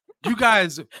 you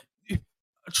guys,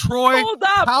 Troy, Hold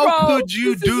up, how bro. could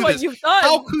you This is do what this? you've done.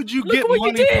 How could you Look get what you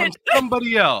money from did.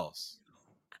 somebody else?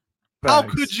 How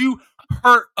Facts. could you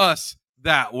hurt us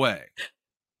that way?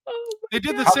 Oh They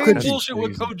did the God. same could you? bullshit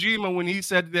with Kojima when he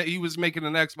said that he was making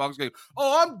an Xbox game.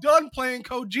 Oh, I'm done playing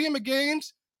Kojima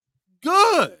games.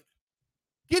 Good.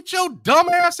 Get your dumb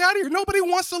ass out of here. Nobody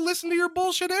wants to listen to your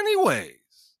bullshit anyways.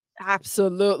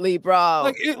 Absolutely,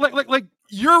 bro. Like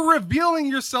you're revealing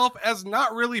yourself as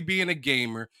not really being a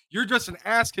gamer. You're just an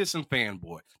ass kissing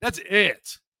fanboy. That's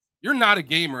it. You're not a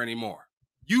gamer anymore.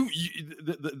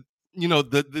 The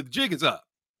jig is up.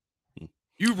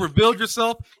 You've revealed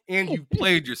yourself and you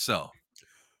played yourself.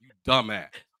 You dumbass.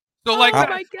 So like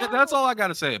my God. that's all I got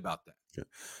to say about that.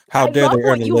 How I dare love they earn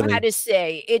what a you living? had to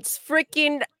say. It's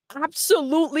freaking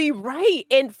absolutely right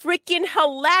and freaking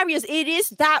hilarious. It is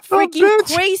that Oh, freaking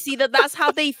bitch. crazy that's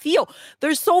how they feel.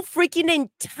 They're so freaking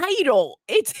entitled.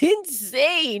 It's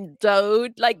insane,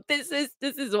 dude. Like, this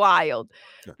is wild.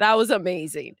 That was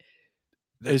amazing.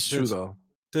 It's true though.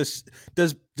 Does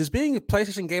being a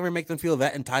PlayStation gamer make them feel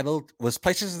that entitled? Was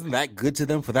PlayStation that good to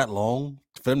them for that long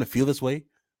for them to feel this way?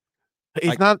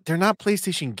 It's not. They're not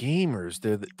PlayStation gamers.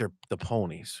 They're the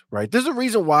ponies, right? There's a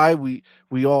reason why we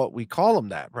call them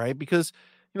that, right? Because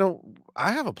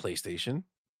I have a PlayStation,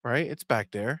 right? It's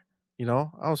back there. You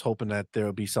know, I was hoping that there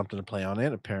would be something to play on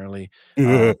it. Apparently,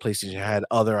 Yeah. PlayStation had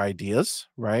other ideas,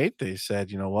 right? They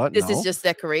said, you know what? This is No, just it's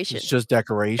decoration. just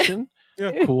decoration.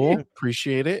 Yeah. Cool.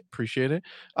 Appreciate it. Appreciate it.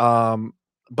 Um,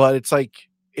 but it's like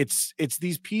it's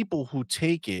these people who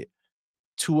take it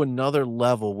to another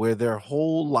level where their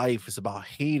whole life is about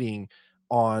hating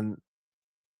on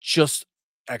just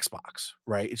Xbox,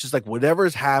 right? It's just like whatever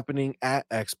is happening at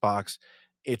Xbox,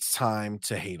 it's time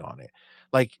to hate on it.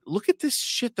 Like, look at this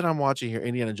shit that I'm watching here,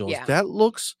 Indiana Jones. Yeah. That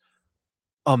looks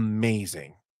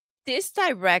amazing. This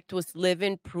direct was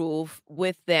living proof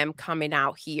with them coming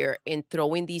out here and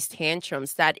throwing these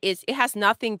tantrums that it has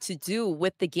nothing to do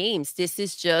with the games. This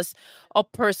is just a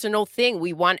personal thing.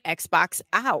 We want Xbox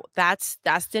out. That's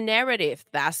the narrative.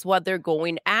 That's what they're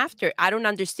going after. I don't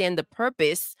understand the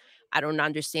purpose. I don't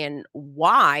understand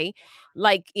why.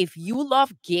 Like, if you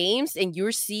love games and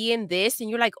you're seeing this and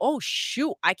you're like, oh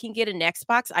shoot, I can get an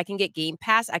Xbox, I can get Game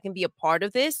Pass, I can be a part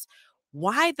of this.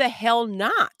 Why the hell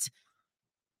not?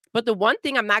 But the one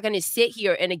thing I'm not going to sit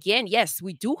here and again, yes,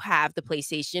 we do have the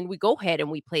PlayStation. We go ahead and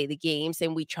we play the games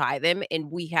and we try them and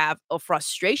we have a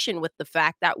frustration with the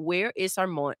fact that where is our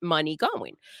money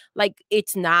going? Like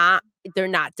they're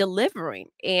not delivering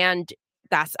and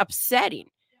that's upsetting.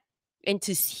 And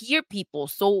to hear people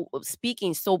so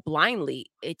speaking so blindly,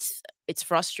 it's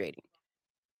frustrating.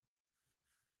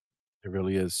 It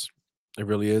really is. It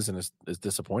really is, and it's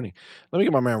disappointing. Let me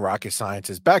get my man Rocket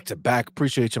Scientist back to back.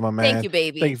 Appreciate you, my Thank man. you, Thank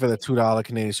you baby. for the $2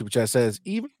 Canadian super chat. Says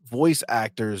even voice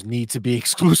actors need to be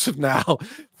exclusive now.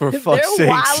 For They're fuck's sakes,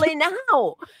 wilding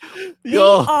out. They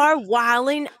yo, are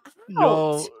wilding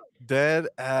yo, out. dead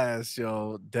ass,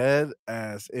 yo, dead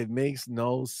ass. It makes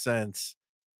no sense.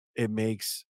 It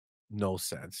makes no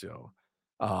sense, yo.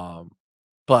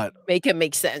 But Make it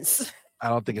make sense. I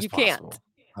don't think it's You can't. possible.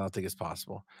 I don't think it's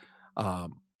possible.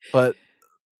 But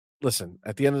listen,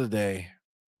 at the end of the day,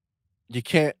 you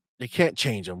can't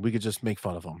change them. We could just make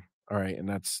fun of them. All right, and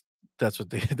that's what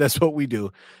they that's what we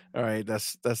do. All right,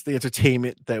 that's the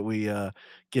entertainment that we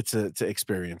get to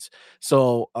experience.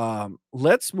 So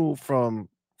let's move from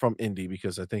indie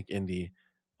because I think indie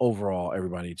overall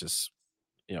everybody just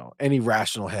any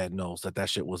rational head knows that that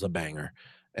shit was a banger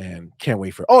and can't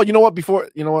wait for. Oh, you know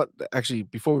what? Actually,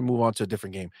 before we move on to a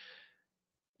different game,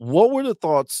 what were the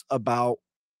thoughts about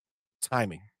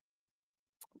timing,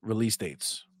 release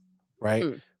dates, right?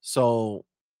 Mm. So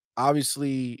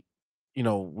obviously,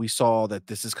 we saw that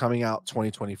this is coming out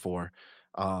 2024.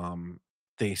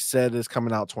 They said it's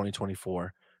coming out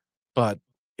 2024, but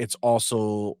it's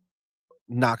also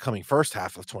not coming first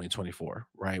half of 2024,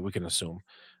 right? We can assume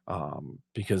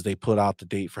because they put out the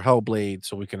date for Hellblade,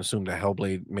 so we can assume that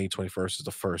Hellblade May 21st is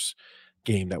the first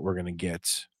game that we're going to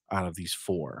get out of these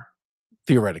four,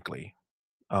 theoretically.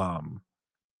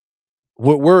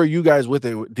 Where are you guys with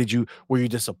it? Were you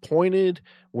disappointed?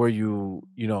 Were you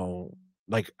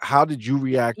like how did you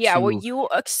react Yeah, were to you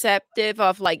acceptive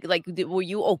of were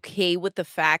you okay with the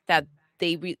fact that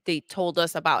they told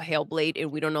us about Hellblade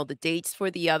and we don't know the dates for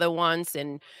the other ones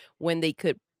and when they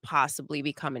could possibly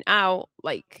be coming out?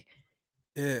 Like,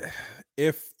 Eh,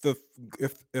 if the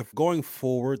if going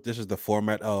forward, this is the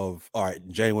format of all right,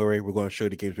 in January, we're going to show you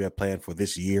the games we have planned for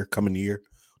this year, coming year,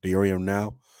 the year we're in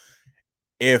now.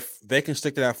 If they can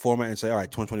stick to that format and say, all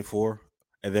right, 2024,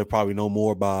 and they'll probably know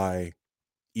more by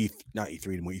not E3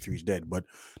 anymore, E3 is dead, but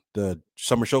the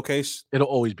summer showcase. it'll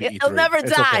always be it'll E3. never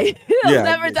It's die. okay. It'll Yeah,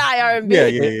 never die, R&B. yeah,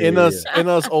 In yeah. us in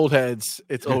us old heads,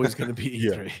 it's always going to be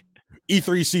Yeah. E3.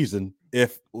 E3 season.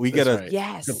 If we That's get a right.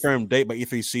 Yes. confirmed date by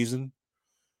E3 season,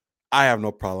 I have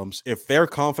no problems. If they're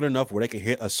confident enough where they can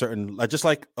hit a certain, just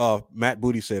like Matt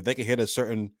Booty said, they can hit a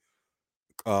certain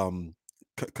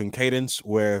cadence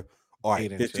where, all right,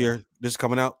 Cadence, this yeah. year, this is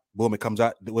coming out, boom, it comes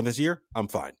out with this year, I'm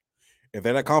fine. If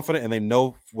they're not confident and they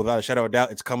know without a shadow of a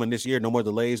doubt it's coming this year, no more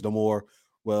delays, no more,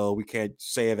 well, we can't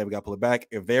say that we got to pull it back.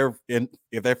 If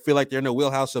they feel like they're in the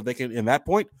wheelhouse of they can in that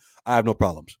point, I have no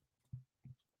problems.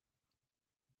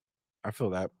 I feel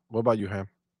that. What about you, Ham?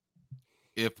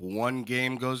 If one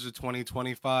game goes to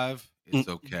 2025, it's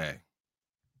okay.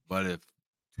 But if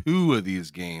two of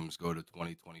these games go to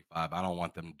 2025, I don't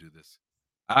want them to do this.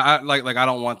 I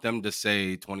don't want them to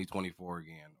say 2024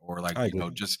 again or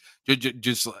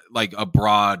just like a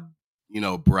broad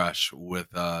brush with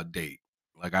a date.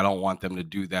 Like I don't want them to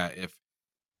do that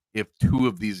if two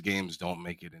of these games don't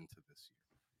make it into this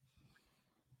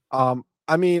year.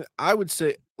 I mean, I would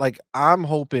say I'm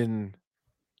hoping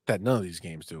that none of these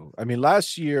games do. I mean,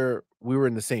 last year we were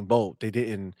in the same boat. They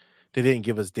didn't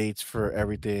give us dates for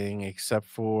everything except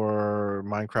for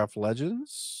Minecraft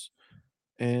Legends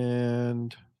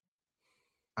and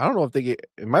I don't know if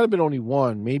it might have been only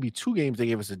one, maybe 2 games they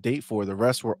gave us a date for. The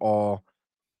rest were all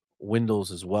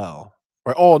Windows as well.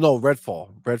 Or oh no,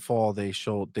 Redfall. Redfall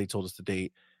they told us the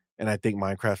date, and I think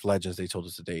Minecraft Legends they told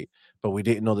us the date, but we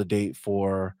didn't know the date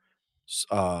for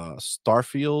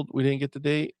Starfield. We didn't get the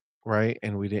date, right?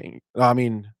 And we didn't. I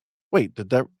mean, wait, did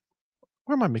that?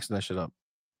 Where am I mixing that shit up?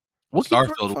 Well, Wookiee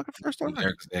Starfield fucking first was order.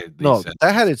 there 'cause they No, said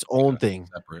that had it's its own yeah, thing.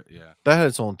 separate. Yeah. That had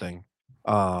its own thing.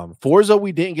 Forza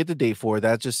we didn't get the date for.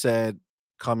 That just said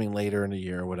coming later in the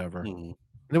year or whatever. Mhm. And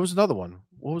there was another one.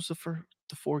 What was the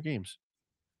 4 games?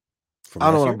 From I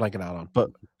don't know last what year? I'm blanking out on, but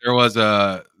There was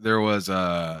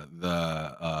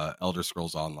the Elder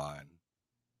Scrolls Online.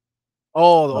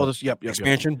 This yep.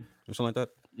 Expansion or something like that?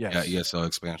 Yeah, Yes. ESO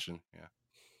expansion. Yeah.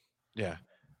 Yeah.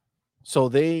 So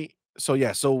they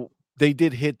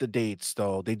did hit the dates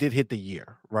though. They did hit the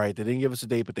year, right? They didn't give us a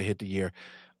date, but they hit the year.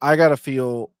 I gotta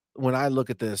feel when I look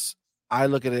at this, I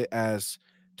look at it as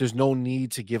there's no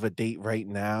need to give a date right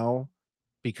now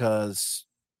because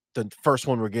the first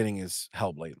one we're getting is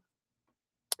Hellblade.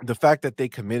 The fact that they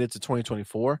committed to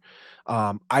 2024,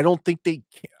 I don't think they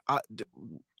can,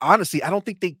 honestly, I don't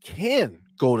think they can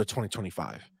go to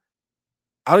 2025.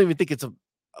 I don't even think it's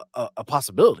a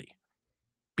possibility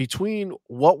between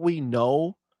what we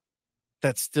know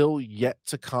that's still yet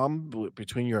to come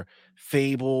between your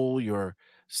Fable, your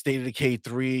State of Decay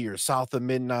 3, your South of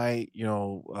Midnight,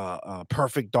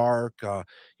 Perfect Dark,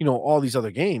 all these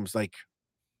other games. Like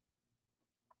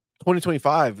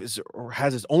 2025 is or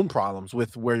has its own problems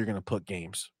with where you're going to put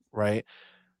games, right?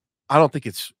 I don't think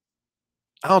it's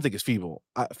feasible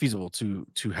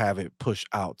to have it push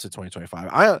out to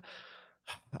 2025.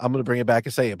 I'm gonna bring it back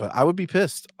and say it, but I would be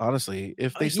pissed honestly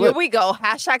if they Here slip. we go.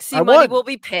 Hashtag I C Money would. will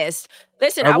be pissed.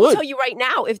 Listen, I I will would. tell you right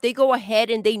now, if they go ahead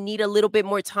and they need a little bit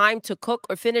more time to cook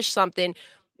or finish something,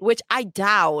 which I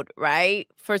doubt, right?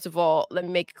 First of all, let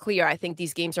me make it clear. I think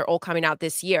these games are all coming out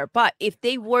this year. But if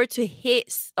they were to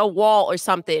hit a wall or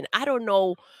something, I don't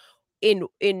know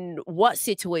in what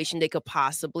situation they could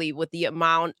possibly with the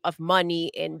amount of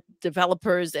money and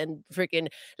developers and freaking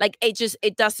like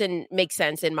it doesn't make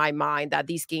sense in my mind that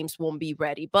these games won't be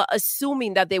ready. But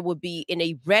assuming that they would be in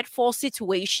a Redfall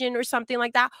situation or something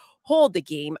like that, hold the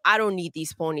game. I don't need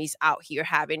these ponies out here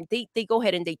having they go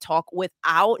ahead and they talk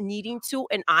without needing to.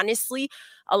 And honestly,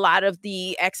 a lot of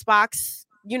the Xbox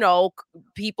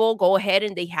people go ahead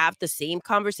and they have the same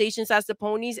conversations as the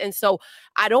ponies. And so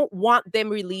I don't want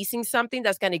them releasing something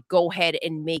that's going to go ahead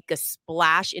and make a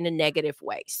splash in a negative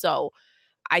way. So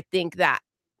I think that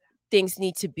things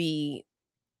need to be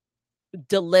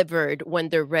delivered when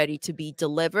they're ready to be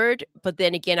delivered. But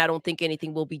then again, I don't think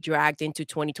anything will be dragged into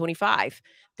 2025.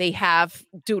 They have,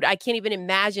 dude, I can't even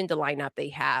imagine the lineup they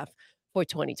have for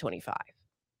 2025.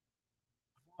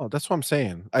 Oh, that's what I'm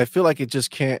saying. I feel like it just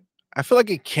can't. I feel like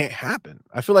it can't happen.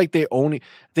 I feel like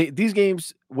these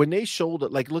games when they showed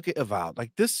it. Like look at Avowed.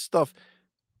 Like this stuff.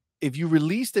 If you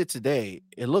released it today,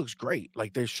 it looks great.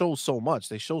 Like they show so much.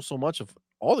 They show so much of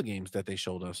all the games that they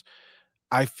showed us.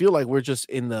 I feel like we're just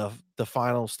in the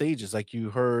final stages. Like you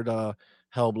heard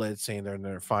Hellblade saying they're in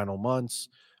their final months.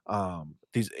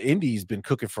 These indies been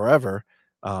cooking forever.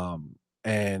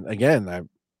 And again,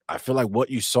 I feel like what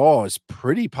you saw is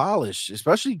pretty polished,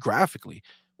 especially graphically,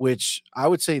 which I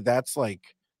would say that's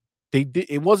like they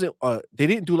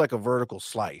didn't do like a vertical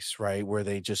slice, right? Where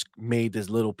they just made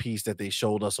this little piece that they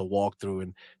showed us a walkthrough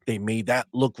and they made that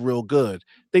look real good.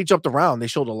 They jumped around, they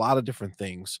showed a lot of different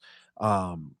things.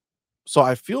 So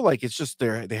I feel like it's just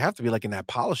they have to be like in that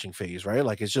polishing phase, right?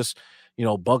 Like it's just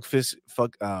bug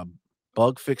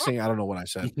fixing. I don't know what I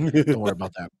said. Don't worry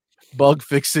about that. Bug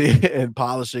fixing and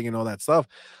polishing and all that stuff.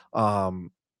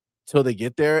 Till they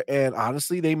get there. And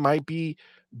honestly, they might be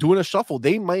doing a shuffle.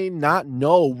 They might not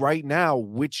know right now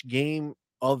which game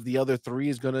of the other 3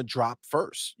 is gonna drop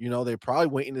first. They're probably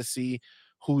waiting to see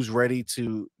who's ready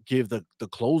to give the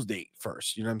close date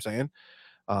first. You know what I'm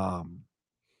saying?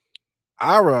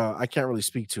 Ara, I can't really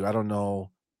speak to. I don't know.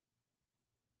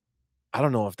 I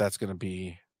don't know if that's gonna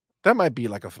be that might be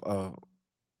like a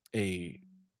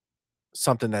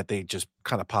something that they just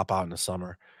kind of pop out in the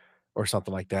summer or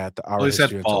something like that. The Well, Ara they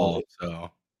said history untold. fall,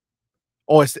 so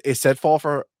Oh, it said fall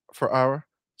for Ara.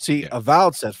 See, yeah.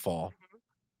 Avowed said fall,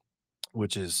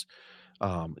 which is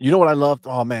you know what I loved?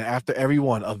 Oh man, after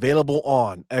everyone available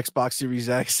on Xbox Series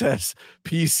X,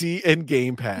 PC, and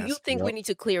Game Do you Pass. think we need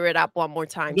to clear it up one more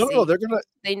time? No, See,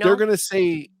 they know? they're gonna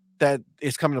say that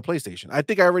it's coming to PlayStation. I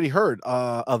think I already heard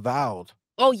Avowed.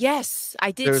 Oh, yes,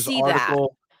 I did There's an see that.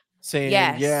 article saying,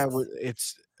 yeah, Yes.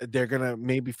 it's they're gonna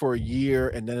maybe for a year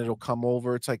and then it'll come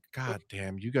over. It's like, God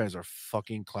damn, you guys are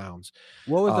fucking clowns.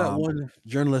 What was that Um, one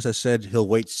journalist that said he'll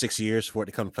wait 6 years for it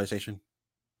to come to PlayStation?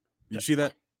 Did you see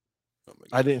that? Oh my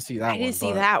I God. didn't see that I one. didn't see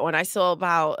but that one. I saw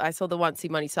the one See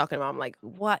Money's talking about. I'm like,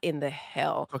 what in the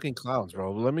hell? Fucking clowns,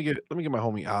 bro. Let me get my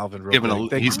homie Alvin real Giving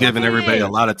quick. Thank he's you. giving everybody a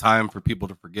Alvin! lot of time for people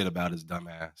to forget about his dumb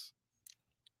ass.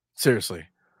 Seriously.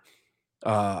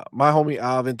 My homie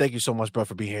Alvin, thank you so much, bro,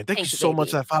 for being here. Thank you Thank you, so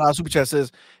much. baby. That $5 super chat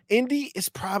says Indy is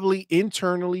probably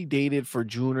internally dated for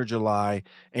June or July,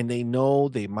 and they know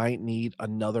they might need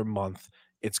another month.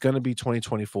 It's gonna be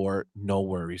 2024. No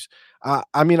worries.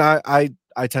 I mean,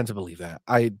 I tend to believe that.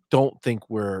 I don't think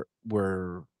we're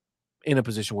in a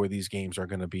position where these games are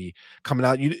going to be coming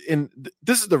out.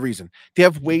 This is the reason they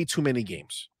have way too many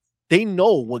games. They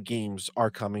know what games are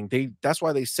coming. That's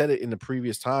why they said it in the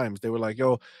previous times. They were like,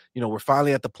 "Yo, we're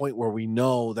finally at the point where we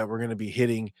know that we're going to be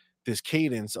hitting this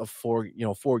cadence of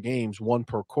four games, one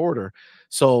per quarter."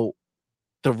 So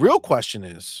the real question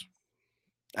is,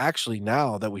 actually,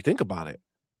 now that we think about it,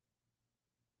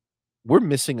 we're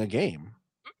missing a game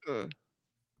Mm.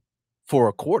 for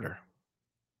a quarter.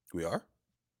 We are?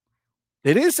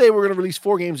 They didn't say we're going to release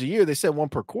 4 games a year. They said one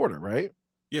per quarter, right?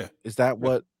 Yeah. Is that Yeah.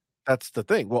 what? That's the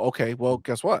thing. Well, okay. Well,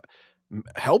 guess what?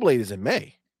 Hellblade is in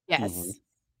May. Yes, Mhm.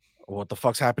 What the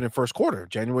fuck's happening first quarter?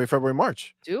 January, February,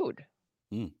 March. dude.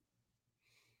 Mm.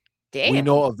 Damn. We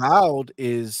know Avowed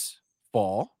is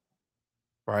fall,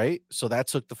 right? So that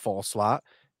took the fall slot.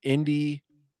 Indie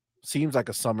seems like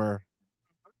a summer,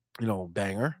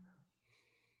 banger.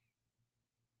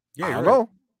 Yeah, I you're don't right.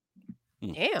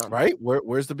 know, Damn. right?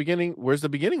 Where's the beginning? Where's the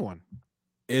beginning one?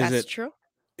 That's true.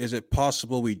 Is it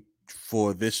possible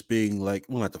for this being like,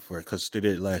 well, not the first, because they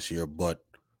did it last year, but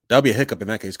that'll be a hiccup in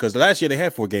that case, because last year they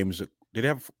had 4 games. Did they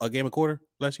have a game a quarter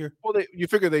last year? Well, you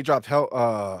figure they dropped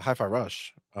Hi-Fi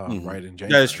Rush right in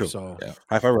January. That is true. So Yeah.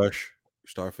 Hi-Fi Rush,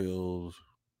 Starfield.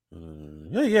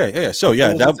 Yeah. So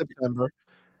yeah, Redfall was in September.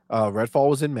 Redfall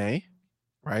was in May,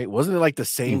 right? Wasn't it like the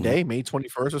same day, May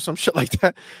 21st or some shit like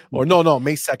that? Or no,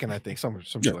 May 2nd, I think. Some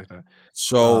shit like that.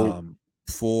 So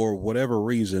for whatever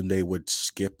reason, they would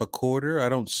skip a quarter. I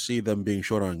don't see them being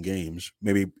short on games.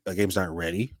 Maybe a game's not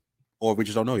ready, or we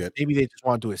just don't know yet. Maybe they just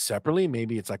want to do it separately.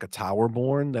 Maybe it's like a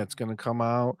Towerborn that's going to come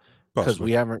out because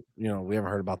we haven't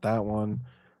heard about that one.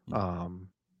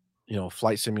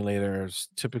 Flight simulators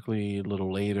typically a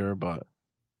little later, but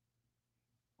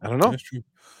I don't know. That's true.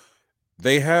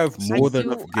 They have more than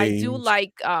enough games. I do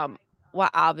like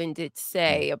what Alvin did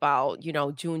say about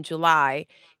June, July,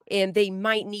 and they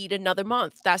might need another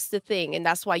month. That's the thing, and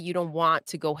that's why you don't want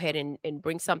to go ahead and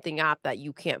bring something up that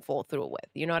you can't follow through with.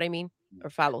 You know what I mean? Or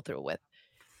follow through with.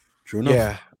 True enough.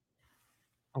 Yeah.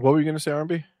 What were you going to say,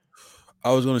 R&B?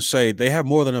 I was going to say they have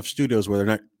more than enough studios where they're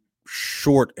not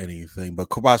short anything, but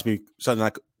could possibly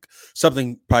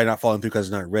something probably not falling through because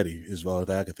it's not ready is all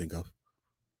that I could think of.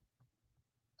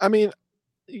 I mean,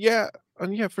 yeah,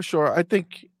 for sure. I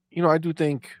think I do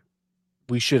think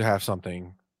we should have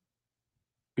something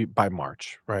by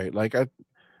March, right? Like I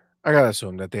gotta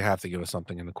assume that they have to give us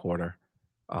something in the quarter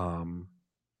from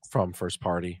first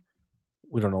party.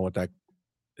 We don't know what that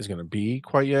is going to be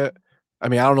quite yet. I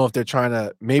mean, I don't know if they're trying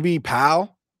to maybe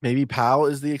PAL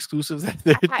is the exclusive that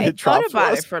they I thought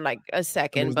about it for like a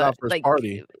second, but first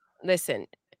party. Listen,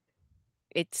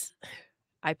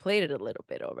 I played it a little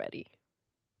bit already.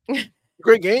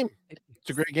 Great game. It's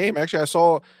a great game.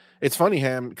 Actually, it's funny,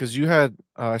 Ham, because you had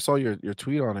I saw your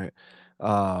tweet on it.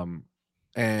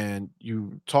 And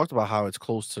you talked about how it's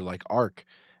close to like Ark,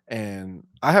 and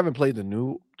I haven't played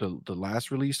the last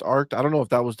released Ark. I don't know if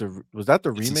that was the remake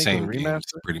or the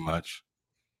remaster. Pretty much.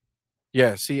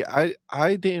 Yeah, see,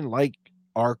 I didn't like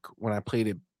Ark when I played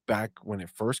it back when it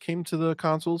first came to the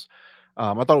consoles.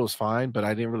 I thought it was fine, but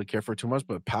I didn't really care for it too much.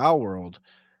 But Pal World,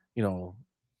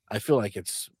 I feel like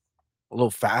it's a little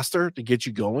faster to get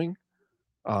you going.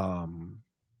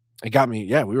 It got me.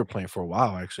 Yeah, we were playing for a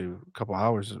while, actually, a couple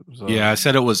hours. I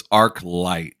said it was Arc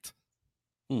Light.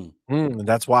 And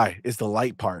that's why it's the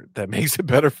light part that makes it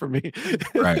better for me.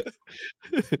 Right.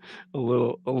 a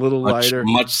little lighter,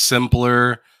 much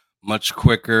simpler, much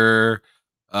quicker.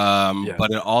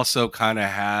 But it also kind of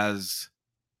has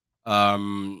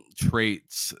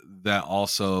traits that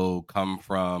also come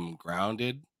from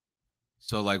Grounded.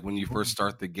 So like when you first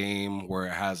start the game, where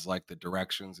it has like the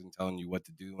directions and telling you what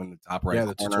to do in the top right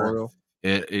corner, tutorial.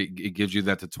 It gives you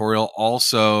that tutorial.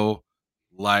 Also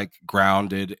like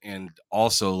Grounded, and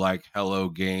also like Hello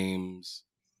Games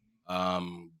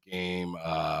game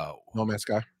No Man's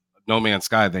Sky. No Man's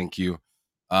Sky, thank you.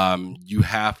 You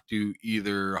have to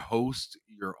either host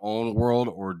your own world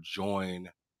or join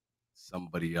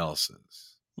somebody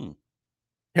else's.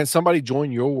 Can somebody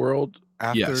join your world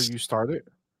after Yes. you start it?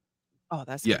 Oh,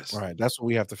 that's good. Yes. All right, that's what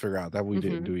we have to figure out. That we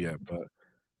didn't Mhm. do yet, but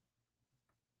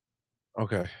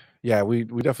okay. Yeah, we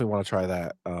definitely want to try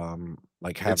that.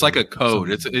 Like It's like a having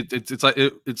code. some.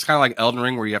 It's kind of like Elden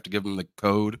Ring where you have to give them the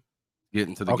code to get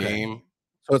into the Okay. game.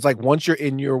 So it's like once you're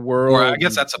in your Or I world,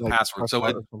 guess you that's a like password. press So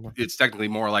start or something? it's technically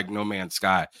more like No Man's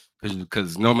Sky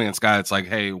because No Man's Sky, it's like,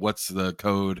 hey, what's the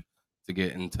code to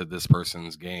get into this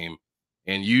person's game?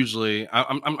 And usually,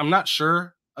 I'm not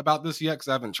sure about this yet because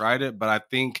I haven't tried it, but I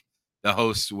think the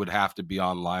host would have to be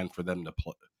online for them to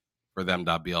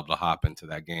be able to hop into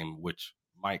that game, which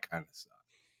might kind of suck.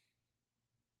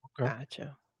 Okay.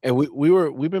 Gotcha. And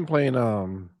we've been playing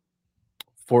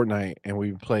Fortnite, and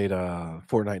we played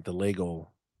Fortnite the Lego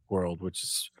world, which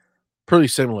is pretty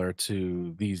similar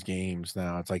to these games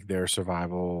now. It's like their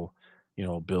survival,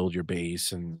 build your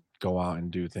base and go out and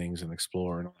do things and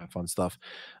explore and all that fun stuff.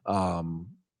 Um,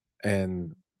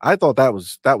 and I thought that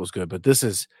was good, but this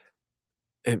is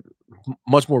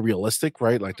much more realistic,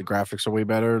 right? Like the graphics are way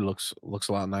better, looks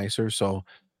a lot nicer. So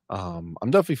I'm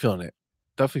definitely feeling it.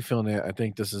 Definitely feeling it. I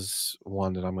think this is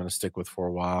one that I'm gonna stick with for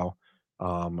a while.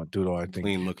 Doodle, I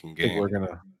Clean looking think we're game.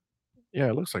 gonna yeah,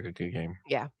 it looks like a good game.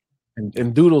 Yeah.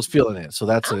 And Doodle's feeling it, so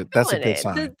that's I'm a feeling good it.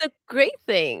 sign. The great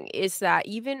thing is that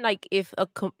even like if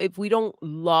we don't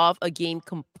love a game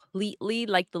completely,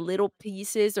 like the little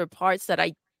pieces or parts that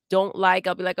I don't like,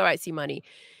 I'll be like, all right, see money.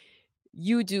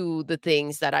 You do the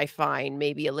things that I find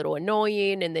maybe a little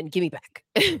annoying, and then give me back.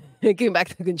 Give me back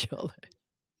the controller.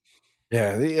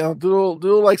 Yeah,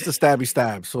 Doodle likes to stabby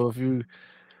stab. So if you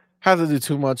have to do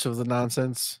too much of the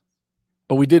nonsense,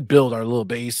 but we did build our little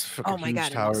base, Oh freaking my huge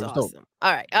god, it tower. looks It was dope. awesome.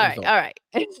 All right, all It was right, dope. all right.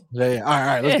 Yeah, yeah. All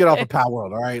right, let's get off of Power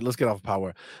World. All right, let's get off of Power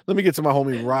World. Let me get to my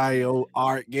homie Ryo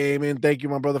Art Gaming. Thank you,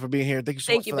 my brother, for being here. Thank you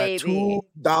so Thank much you, for that baby.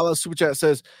 $2 super chat.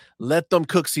 Says, "Let them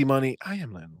cook, see money." I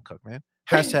am letting them cook, man.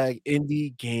 Hashtag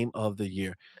Indie Game of the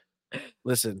Year.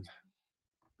 Listen,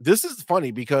 this is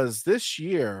funny because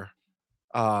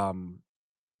um,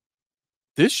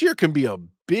 this year can be a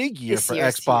big year This for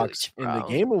year's Xbox huge, in the bro.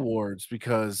 Game Awards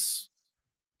because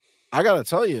I gotta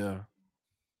tell you,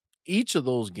 each of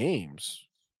those games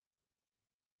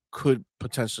could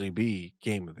potentially be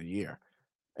Game of the Year.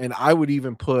 And I would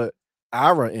even put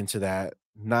Ara into that,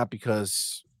 not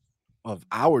because of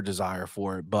our desire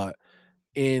for it, but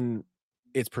in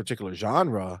its particular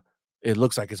genre, it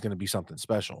looks like it's gonna be something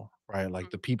special, right? Like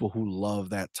the people who love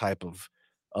that type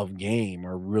of game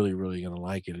are really, really gonna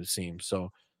like it, it seems.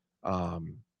 So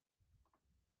um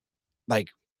like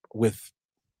with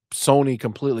Sony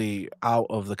completely out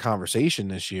of the conversation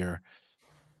this year,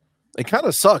 it kind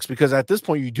of sucks because at this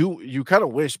point you kind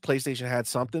of wish PlayStation had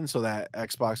something so that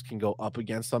Xbox can go up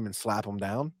against them and slap them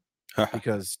down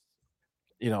because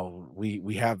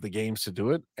we have the games to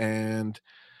do it, and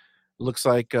looks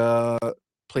like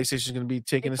PlayStation's going to be They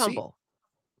taking a seat. fumble.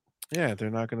 Yeah, they're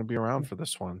not going to be around for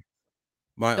this one.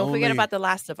 My Don't forget only about The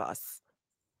Last of Us.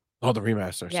 Oh, the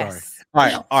remaster. Sorry. Yes. all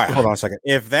right, hold on a second.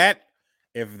 If that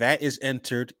is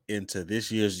entered into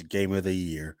this year's Game of the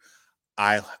Year,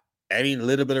 any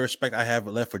little bit of respect I have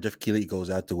left for Jeff Keighley goes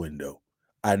out the window.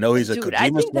 I know he's a Dude, I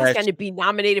Kojima think that's smash. going to be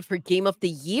nominated for Game of the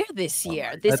Year this Oh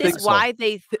year. my This I think is so. why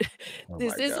they Oh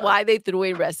this my is God. why they threw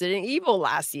in Resident Evil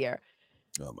last year.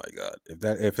 Oh my God.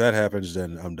 If that happens,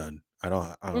 then I'm done. I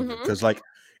don't Mhm. because like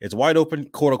it's wide open,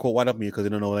 quote unquote, wide open because they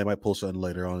don't know they might pull something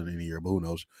later on in the year, but who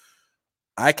knows?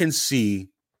 I can see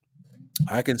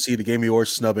the Game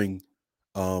Awards snubbing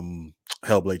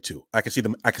Hellblade 2. I can see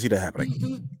that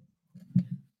happening.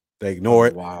 They ignore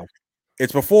it. Wow.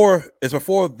 It's before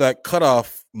that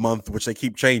cutoff month, which they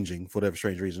keep changing for whatever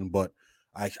strange reason, but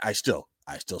I can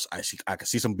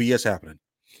see some BS happening.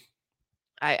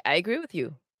 I agree with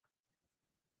you.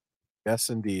 Yes,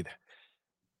 indeed.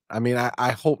 I mean,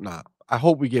 I hope not. I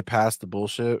hope we get past the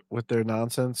bullshit with their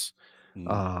nonsense.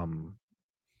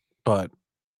 But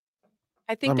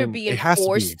I think I they're mean, being it has to be.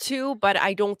 forced to, but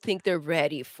I don't think they're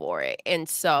ready for it. And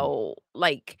so,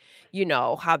 like,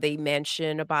 how they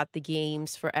mention about the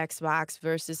games for Xbox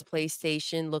versus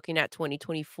PlayStation looking at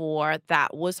 2024,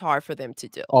 that was hard for them to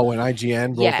do. Oh, when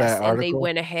IGN wrote Yes, that and they article?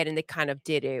 went ahead and they kind of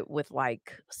did it with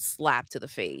like slap to the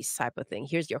face type of thing.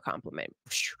 Here's your compliment.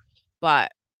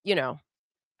 But,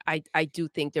 I do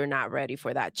think they're not ready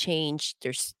for that change.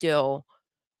 They're still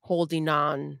holding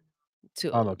on I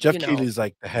don't to, know. Jeff Keighley's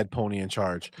like the head pony in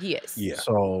charge. he is. Yeah.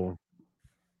 So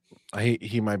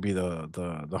he might be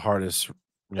the hardest,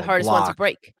 The hardest one to block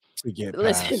break. to get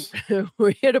Listen, past.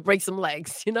 we're here to break some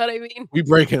legs. You know what I mean? We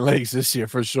breaking legs this year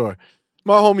for sure.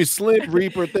 My homie Slim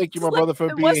Reaper, thank you, my brother, for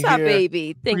being What's up, here.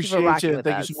 baby? Thank you for Appreciate rocking you. with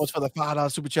Thank you us. so much for the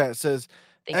 $5 super chat. It says,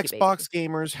 Thank you, baby. Xbox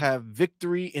gamers have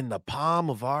victory in the palm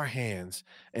of our hands,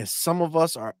 and some of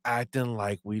us are acting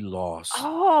like we lost.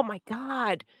 Oh my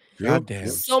God. Goddamn,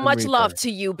 So Slim much love Reaper.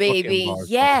 to you, Fucking baby. bars, bro.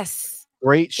 Yes.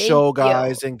 Great Thank show, you.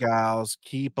 guys and gals.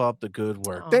 Keep up the good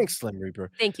work. Oh, Thanks, Slim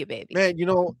Reaper. thank you, baby. Man,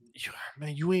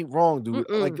 you ain't wrong, dude.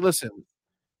 Like, Mm-mm. listen,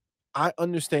 I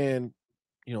understand,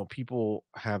 people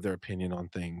have their opinion on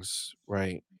things,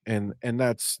 right? And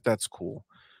that's cool.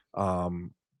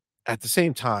 Um, at the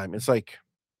same time, it's like,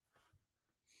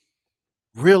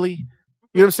 really? You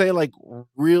know what I'm saying? Like,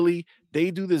 really?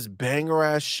 They do this banger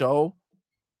ass show.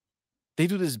 They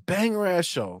do this banger ass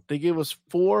show. They gave us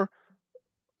 4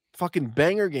 fucking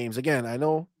banger games. Again, I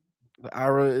know the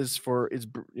IRA is for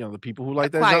the people who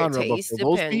like that Acquired genre, but taste, for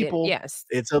those dependent. people, Yes.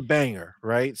 it's a banger,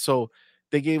 right? So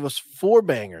they gave us 4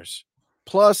 bangers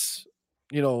plus,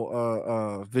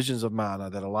 Visions of Mana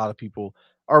that a lot of people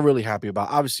are really happy about.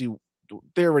 Obviously,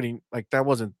 they already like that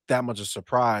wasn't that much a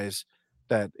surprise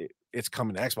that it's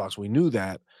coming to Xbox. We knew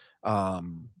that.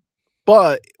 Um,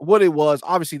 but what it was,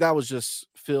 obviously, that was just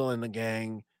Phil and the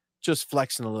gang just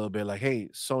flexing a little bit, like, hey,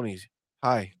 Sony's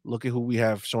hi, look at who we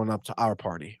have showing up to our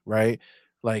party, right?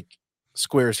 Like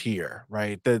Square's here,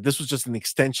 right? This was just an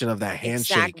extension of that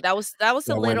handshake Exactly. That was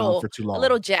a that went on little for too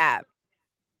long. jab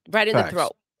right in the Facts.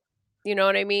 throat. You know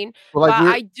what I mean? Well, like But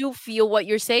we're I do feel what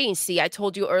you're saying. See, I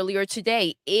told you earlier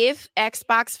today, if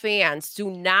Xbox fans do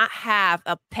not have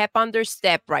a pep on their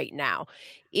step right now,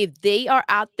 if they are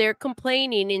out there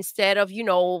complaining instead of,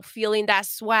 feeling that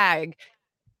swag,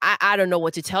 I don't know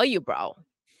what to tell you, bro.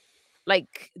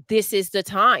 Like, this is the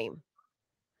time.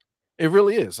 it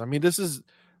really is. I mean, this is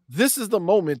the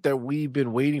moment that we've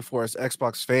been waiting for as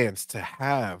Xbox fans to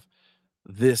have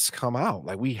this come out.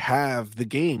 Like, we have the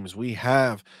games, we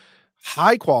have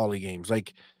high quality games.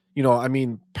 Like, I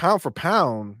mean, pound for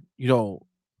pound,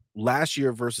 last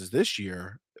year versus this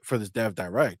year for this Dev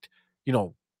Direct, you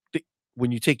know,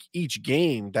 when you take each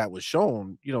game that was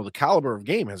shown, the caliber of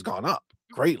game has gone up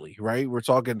greatly, right? We're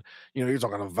talking, you're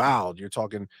talking Avowed, you're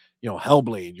talking,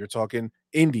 Hellblade, you're talking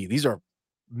Indie. These are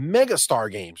mega star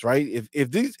games, right?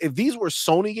 If these were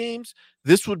Sony games,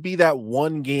 this would be that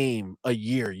one game a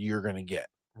year you're gonna get,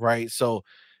 right? So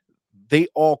they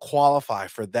all qualify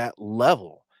for that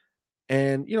level.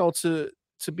 And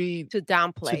to be To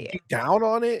downplay it. down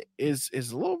on it is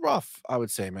a little rough, I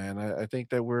would say, man. I think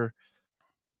that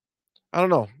I don't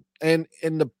know. And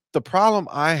the problem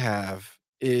I have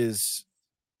is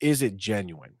it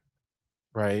genuine,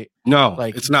 right? No,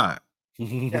 Like, it's not.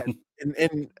 yeah,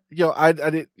 and I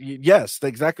did, yes,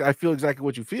 exactly. I feel exactly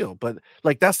what you feel, but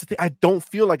like that's the thing. I don't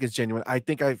feel like it's genuine. I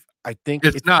think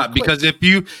It's it's not, the because clicks, if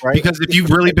you right? because if It's you've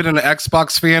the really clicks. been an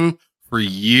Xbox fan for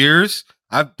years,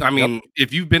 I Yep. mean,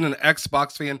 if you've been an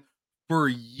Xbox fan for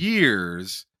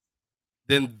years,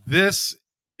 then this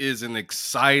is an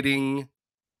exciting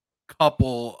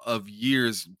couple of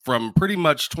years from pretty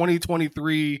much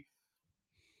 2023.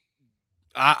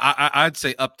 I'd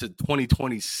say up to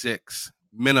 2026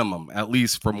 minimum, at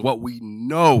least from what we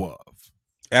know of.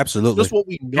 Absolutely. Just what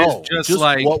we know. just Just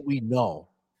like- what we know.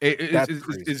 That's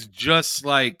crazy. It's just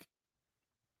like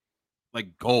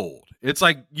gold. It's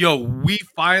like, yo, we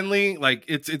finally, like,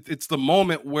 it's the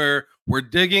moment where we're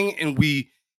digging and we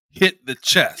hit the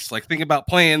chest. Like, think about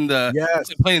playing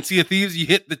Yes. playing Sea of Thieves, you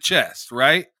hit the chest,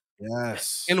 right?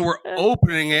 Yes. And we're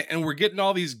opening it and we're getting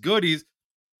all these goodies.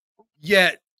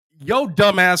 Yet yo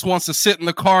dumbass wants to sit in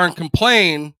the car and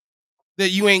complain that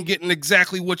you ain't getting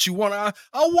exactly what you want. I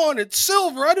wanted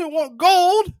silver. I didn't want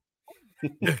gold.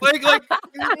 like,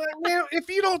 man, if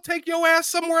you don't take your ass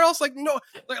somewhere else, no,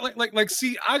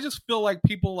 see, I just feel like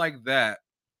people like that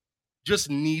just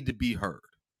need to be heard.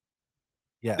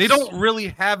 Yes. They don't really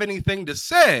have anything to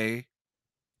say,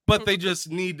 but they just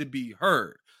need to be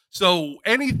heard. So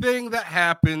anything that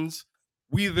happens,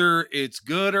 whether it's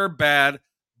good or bad,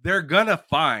 they're gonna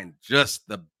find just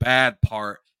the bad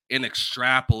part and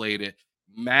extrapolate it,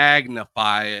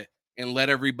 magnify it, and let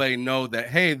everybody know that,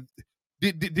 hey,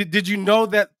 did you know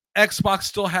that Xbox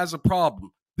still has a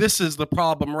problem? This is the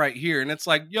problem right here. And it's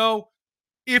like, yo,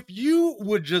 if you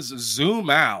would just zoom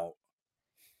out,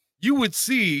 you would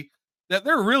see that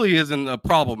there really isn't a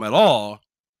problem at all.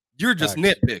 You're just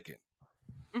Facts. nitpicking.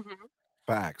 Mhm.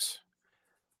 Facts.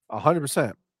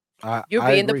 100%. You're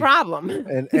I being the agree. problem.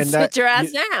 And Sit that your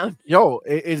ass down.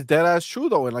 it's dead ass true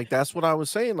though. And like that's what I was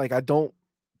saying. Like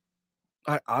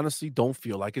I honestly don't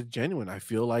feel like it's genuine. I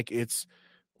feel like it's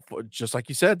just like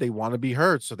you said, they want to be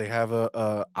heard. So they have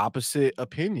a opposite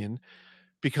opinion,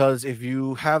 because if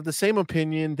you have the same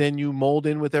opinion, then you mold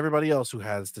in with everybody else who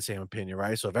has the same opinion,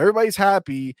 right? So if everybody's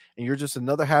happy and you're just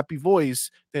another happy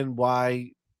voice, then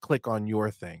why click on your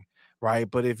thing? right?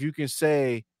 But if you can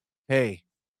say, hey,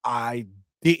 I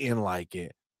didn't like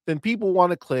it, then people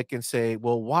want to click and say,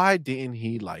 well, why didn't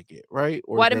he like it, right?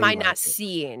 Or What am they I like not it.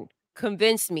 seeing?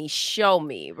 Convince me, show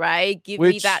me, right? Give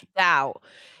me that Which, doubt.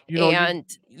 you And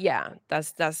yeah,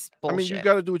 that's I mean, you bullshit.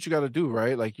 gotta do what you gotta do,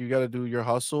 right? Like, you gotta do your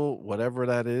hustle, whatever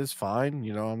that is, fine,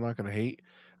 I'm not gonna hate.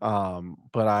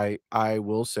 But I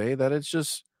will say that it's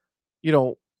just, you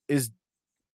know, is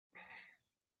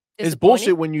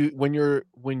Disappointing? bullshit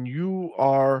when you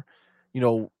are, you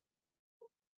know,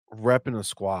 repping a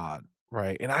squad,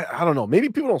 right? And I don't know, maybe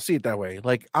people don't see it that way.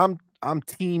 Like, I'm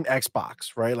team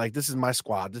Xbox, right? Like, this is my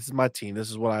squad, this is my team, this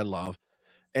is what I love.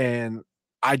 And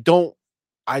I don't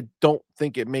I don't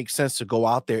think it makes sense to go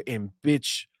out there and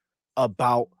bitch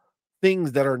about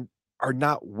things that are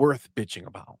not worth bitching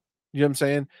about. You know what I'm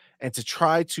saying? And to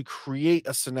try to create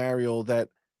a scenario that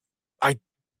I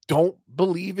don't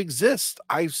believe exists.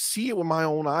 I see it with my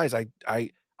own eyes. I'm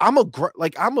a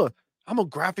I'm a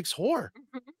graphics whore.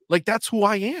 Like, that's who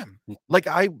I am. Like,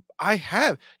 I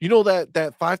have,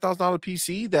 that $5,000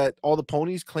 PC that all the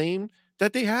ponies claim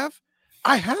that they have?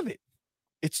 I have it.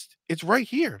 It's right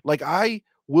here. Like, I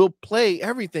will play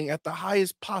everything at the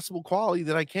highest possible quality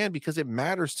that I can because it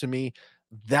matters to me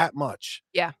that much.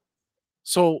 Yeah.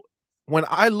 So when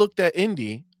I looked at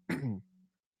indie,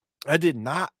 I did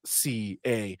not see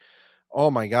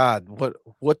oh my god,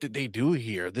 what did they do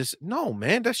here? No,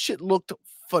 man, that shit looked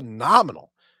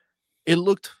phenomenal. It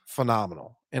looked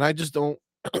phenomenal. And I just don't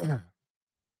I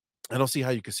don't see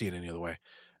how you can see it any other way.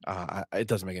 It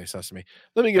doesn't make any sense to me.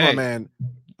 Let me get my Hey. man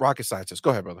Rocket Scientist. Go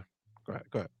ahead, brother. Go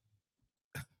ahead.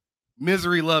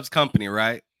 Misery loves company,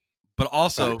 right? But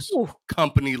also Facts.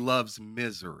 company loves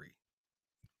misery.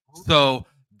 So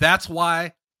that's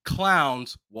why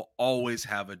clowns will always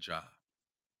have a job.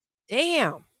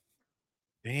 Damn.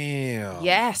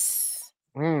 Yes.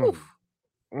 Mm.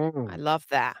 I Mm. love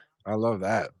that. I love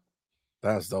that.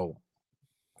 That's dope.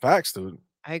 Facts, dude.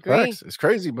 I agree. Facts. It's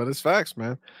crazy, but it's facts,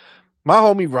 man. My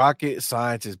homie Rocket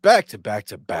Scientist, back to back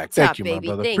to back. What's Thank up, you, my baby?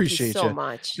 brother. Thank you Appreciate so you.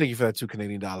 much. Thank you for that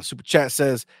 $2 Super chat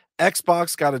says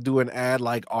Xbox got to do an ad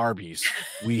like Arby's.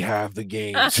 We have the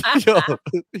games. yo.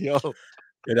 Yeah,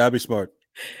 that'd be smart.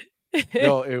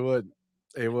 Yo, it would.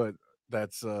 It would.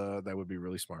 That would be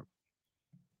really smart.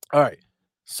 All right.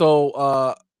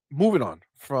 So moving on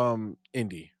from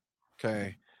indie.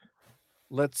 Okay.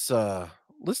 Let's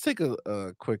take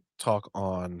a quick talk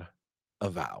on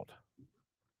Avowed.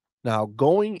 Now,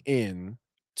 going in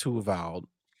to Avowed,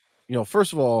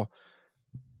 first of all,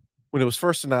 when it was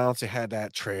first announced, it had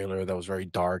that trailer that was very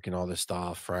dark and all this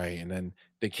stuff, right? And then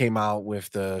they came out with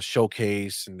the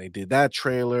showcase and they did that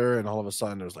trailer, and all of a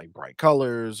sudden there was like bright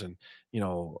colors, and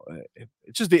it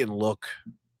just didn't look,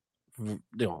 the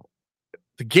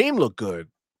game looked good,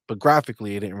 but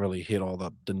graphically it didn't really hit all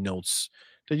the notes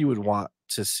that you would want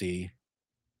to see.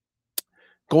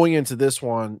 Going into this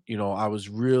one, I was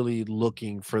really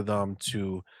looking for them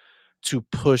to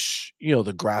push,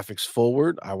 the graphics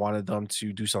forward. I wanted them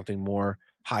to do something more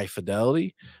high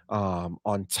fidelity,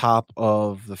 on top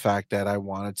of the fact that I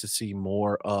wanted to see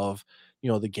more of,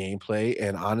 the gameplay.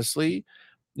 And honestly,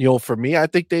 for me, I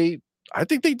think they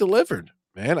delivered,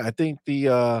 man. I think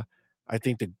that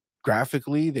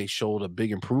graphically they showed a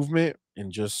big improvement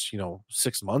in just,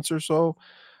 6 months or so.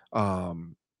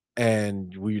 um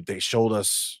and they showed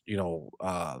us,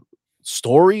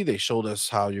 story. They showed us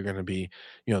how you're going to be,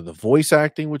 the voice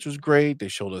acting, which was great. They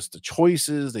showed us the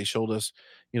choices. They showed us,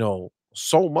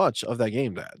 so much of that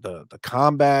game. That the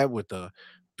combat with the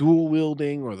dual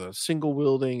wielding or the single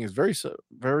wielding is very Skyrimish,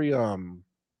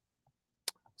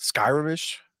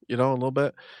 a little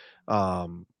bit.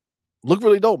 um Look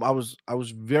really dope. I was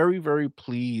very, very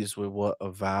pleased with what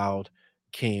Avowed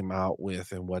came out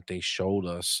with and what they showed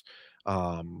us.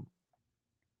 Um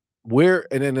where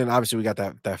and then obviously we got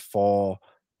that fall,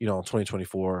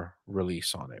 2024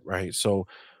 release on it, right? So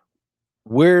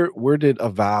where did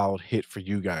Avowed hit for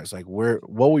you guys? Like, what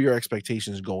were your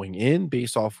expectations going in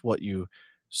based off what you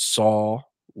saw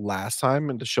last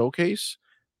time in the showcase?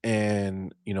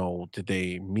 And did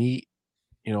they meet,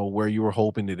 where you were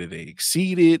hoping? Did they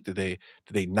exceed it? Did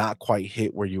they not quite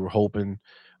hit where you were hoping?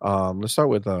 Let's start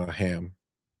with Ham.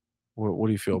 What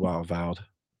do you feel about Avowed?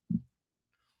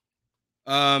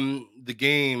 The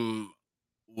game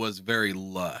was very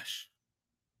lush.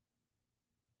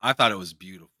 I thought it was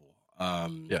beautiful.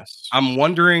 Yes. I'm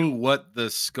wondering what the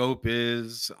scope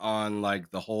is on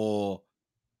like the whole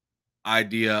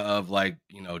idea of like,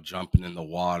 jumping in the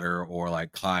water or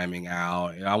like climbing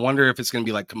out. And I wonder if it's gonna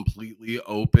be like completely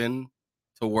open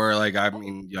to where like I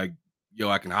can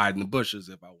hide in the bushes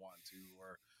if I want to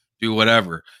or do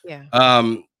whatever. Yeah.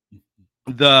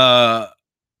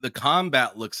 The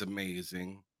combat looks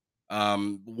amazing.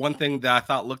 One thing that I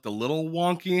thought looked a little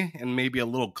wonky and maybe a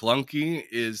little clunky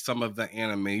is some of the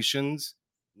animations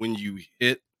when you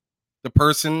hit the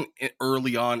person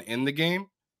early on in the game.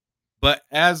 But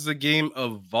as the game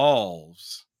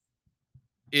evolves,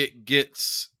 it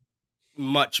gets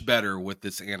much better with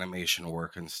this animation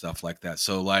work and stuff like that.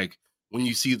 So like when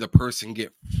you see the person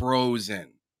get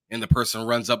frozen and the person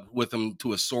runs up with them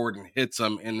to a sword and hits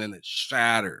them and then it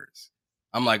shatters.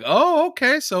 I'm like, "Oh,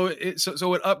 okay. So it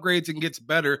upgrades and gets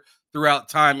better throughout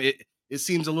time." It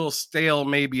seems a little stale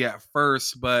maybe at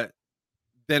first, but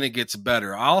then it gets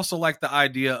better. I also like the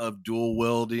idea of dual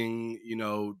wielding,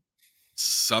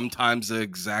 sometimes the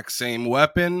exact same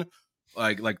weapon,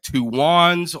 like two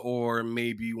wands, or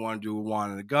maybe you want to do a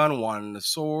wand and a gun, wand and a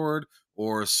sword,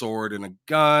 or a sword and a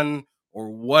gun, or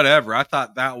whatever. I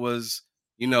thought that was,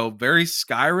 very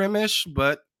Skyrim-ish,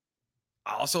 but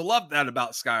I also love that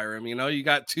about Skyrim. You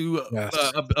got two Yes.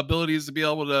 abilities to be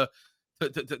able to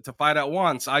fight at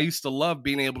once. I used to love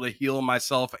being able to heal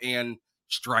myself and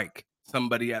strike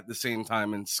somebody at the same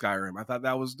time in Skyrim. I thought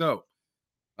that was dope.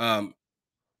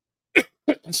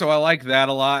 So I like that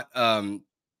a lot.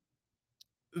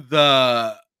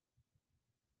 The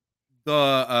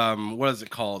what is it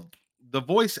called? The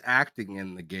voice acting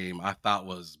in the game I thought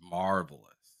was marvelous.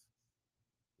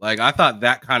 Like I thought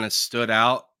that kind of stood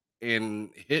out and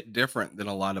hit different than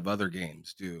a lot of other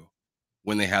games do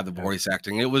when they had the voice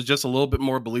acting. It was just a little bit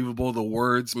more believable. The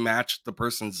words matched the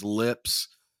person's lips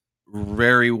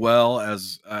very well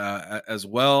as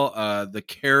well. The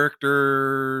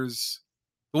characters,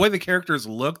 the way the characters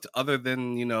looked, other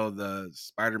than the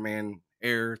Spider-Man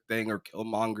hair thing or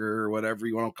Killmonger or whatever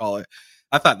you want to call it,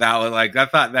 I thought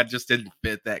that just didn't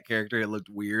fit that character. It looked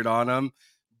weird on him.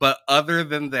 But other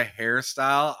than the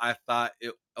hairstyle, I thought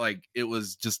it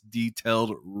was just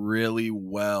detailed really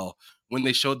well. When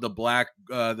they showed the black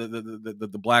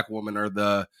the black woman, or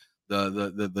the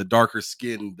darker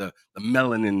skinned, the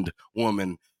melanined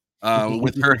woman,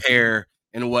 with her hair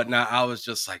and whatnot, I was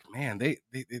just like, man, they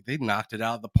knocked it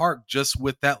out of the park just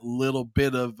with that little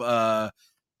bit of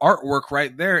artwork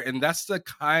right there. And that's the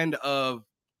kind of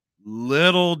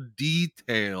little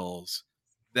details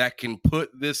that can put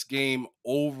this game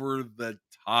over the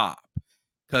top,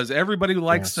 because everybody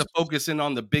likes to focus in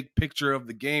on the big picture of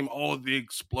the game. Oh, the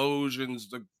explosions,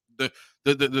 the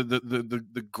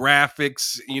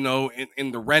graphics,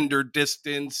 in the render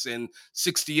distance and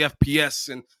 60 FPS,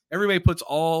 and everybody puts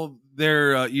all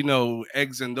their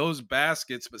eggs in those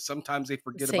baskets, but sometimes they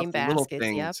forget about the little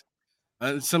things.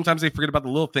 Yep. Sometimes they forget about the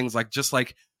little things, like just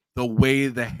like the way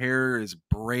the hair is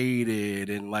braided,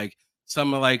 and like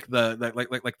some of like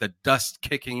the dust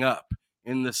kicking up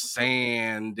in the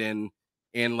sand, and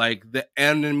like the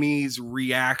enemy's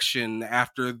reaction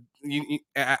after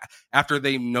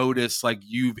they notice like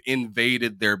you've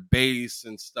invaded their base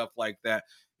and stuff like that.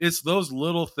 It's those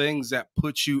little things that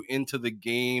put you into the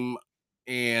game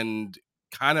and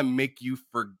kind of make you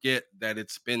forget that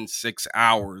it's been 6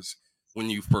 hours when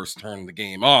you first turn the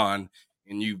game on,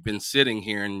 and you've been sitting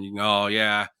here and oh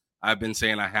yeah, I've been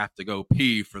saying I have to go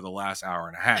pee for the last hour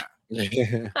and a half.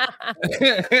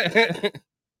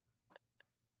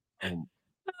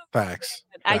 Facts.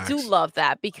 I do love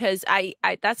that, because I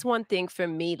that's one thing for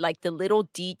me, like the little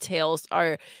details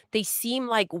they seem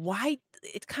like, why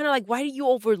it's kind of like, why do you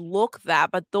overlook that?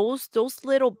 But those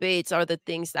little bits are the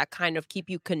things that kind of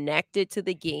keep you connected to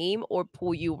the game or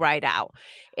pull you right out.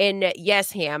 And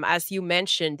yes, Ham, as you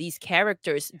mentioned, these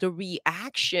characters, the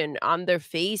reaction on their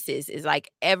faces is like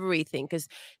everything, because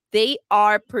they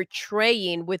are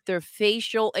portraying with their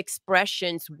facial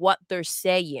expressions what they're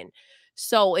saying.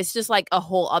 So it's just like a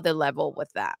whole other level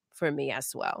with that for me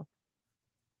as well.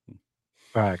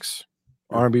 Facts.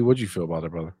 R&B, what'd you feel about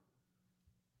it, brother?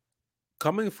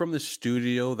 Coming from the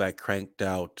studio that cranked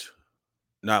out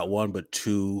not one but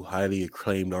two highly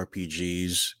acclaimed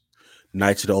RPGs,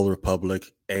 Knights of the Old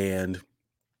Republic and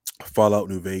Fallout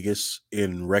New Vegas,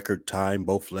 in record time,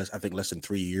 both less than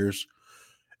 3 years,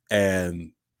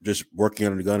 and just working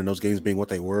under the gun and those games being what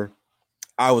they were,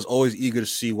 I was always eager to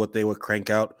see what they would crank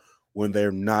out when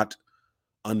they're not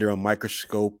under a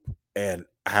microscope and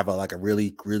have a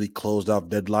really, really closed off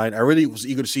deadline. I really was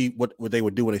eager to see what they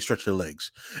would do when they stretch their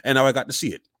legs. And now I got to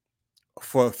see it.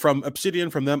 From Obsidian,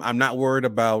 from them, I'm not worried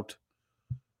about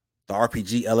the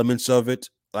RPG elements of it.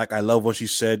 Like, I love what she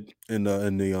said in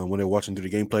the when they're watching through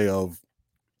the gameplay of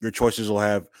your choices will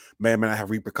have may not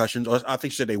have repercussions. Or I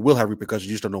think she said they will have repercussions.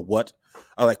 You just don't know what.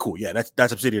 I like, cool. Yeah,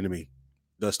 that's Obsidian to me.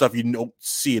 The stuff you don't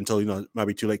see until it might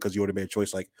be too late because you already made a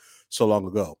choice like so long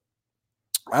ago.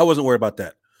 I wasn't worried about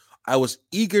that. I was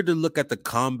eager to look at the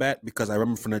combat because I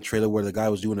remember from that trailer where the guy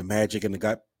was doing the magic and the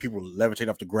guy people were levitating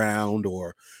off the ground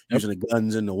or using the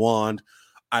guns and the wand.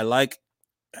 I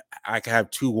can have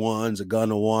 2 wands, a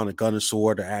gun, a wand, a gun, a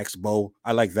sword, an axe, bow.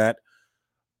 I like that.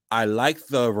 I like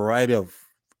the variety of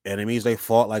enemies they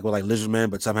fought, like with like lizardmen,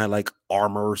 but some had like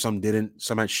armor, some didn't,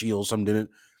 some had shields, some didn't.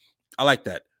 I like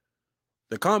that.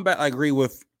 The combat, I agree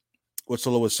with what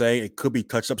Solo was saying. It could be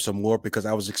touched up some more because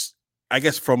I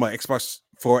guess from a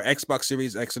Xbox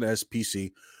Series X and S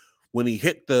PC, when he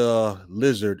hit the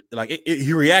lizard, like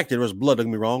he reacted. It was blood. Don't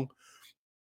get me wrong.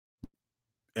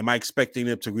 Am I expecting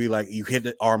it to be like you hit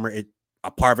the armor,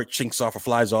 a part of it chinks off or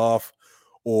flies off,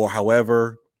 or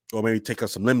however, or maybe take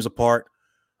some limbs apart?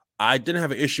 I didn't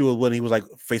have an issue with when he was like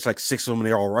faced like 6 of them and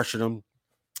they're all rushing him.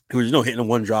 He was hitting them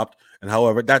one dropped, and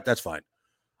however that's fine.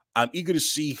 I'm eager to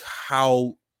see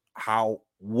how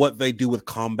what they do with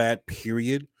combat,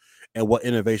 period, and what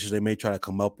innovations they may try to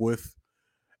come up with.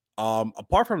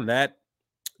 Apart from that,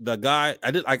 the guy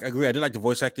I agree. I did like the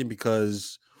voice acting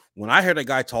because when I heard that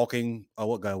guy talking,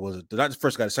 what guy was it? Not the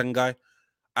first guy, the second guy.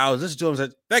 I was listening to him and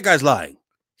said, that guy's lying.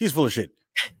 He's full of shit.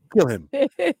 Kill him.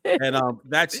 And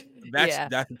that's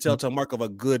a telltale mark of a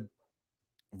good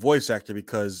voice actor,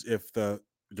 because if the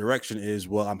direction is,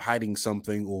 well, I'm hiding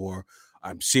something or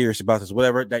I'm serious about this,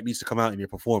 whatever, that needs to come out in your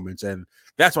performance. And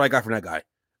that's what I got from that guy.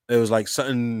 It was like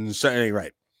something ain't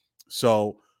right.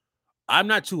 So I'm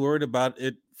not too worried about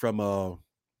it from a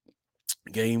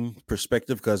game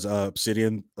perspective because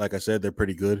Obsidian, like I said, they're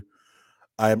pretty good.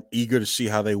 I'm eager to see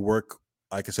how they work,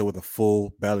 like I said, with a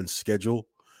full balanced schedule.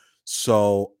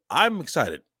 So I'm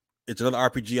excited. It's another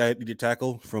RPG I need to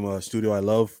tackle from a studio I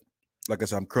love. Like I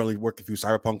said, I'm currently working through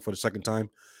Cyberpunk for the second time.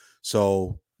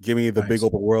 So give me the big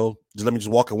open world. Let me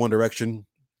just walk in one direction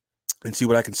and see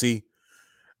what I can see.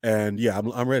 And yeah,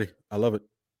 I'm ready. I love it.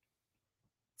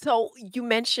 So you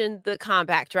mentioned the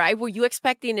combat, right? Were you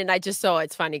expecting, and I just saw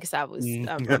it's funny because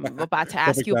I'm about to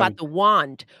ask you about the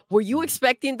wand. Were you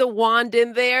expecting the wand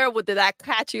in there? Did that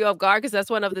catch you off guard? Because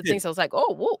that's one of the things I was like,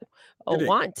 oh, whoa, a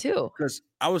wand too. Because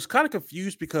I was kind of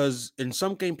confused because in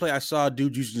some gameplay I saw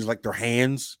dudes using like their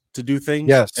hands to do things.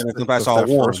 Yes. And I saw a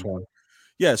wand.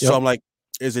 Yeah, so I'm like,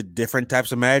 is it different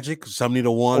types of magic? Some need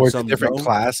a wand, or some different don't.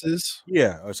 classes.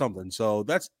 Yeah, or something. So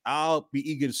I'll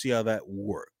be eager to see how that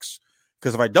works.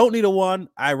 Because if I don't need a wand,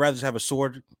 I'd rather just have a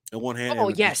sword in one hand. Oh,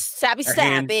 yes. Stabby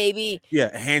stab, baby.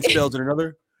 Yeah, hand spells in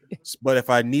another. But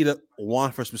if I need a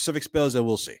wand for specific spells, then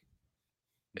we'll see.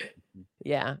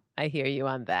 Yeah, I hear you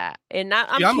on that. And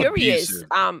I'm curious.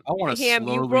 I want to Ham,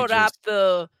 you brought up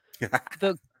the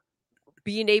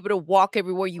being able to walk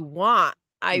everywhere you want.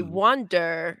 I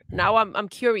wonder, now I'm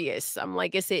curious. I'm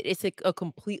like, it's a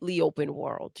completely open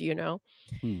world, you know?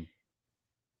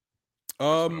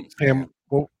 Ham,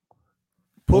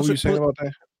 what were you saying about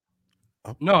that?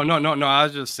 No. I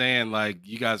was just saying, like,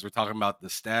 you guys were talking about the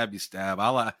stabby stab.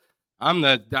 I'm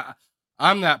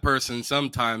that person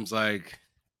sometimes, like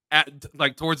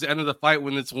towards the end of the fight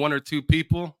when it's 1 or 2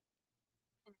 people.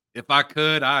 If I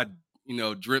could, I'd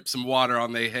drip some water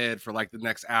on their head for like the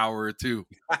next hour or 2.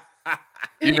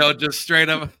 Just straight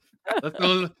up.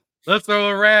 Let's throw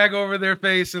a rag over their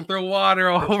face and throw water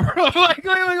over them.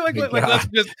 like let's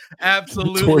just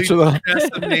absolutely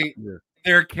decimate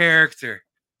their character.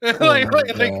 Like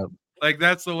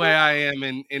that's the way I am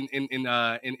in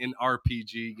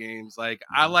RPG games. Like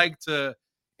I like to,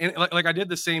 and like I did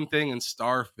the same thing in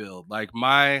Starfield. Like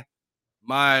my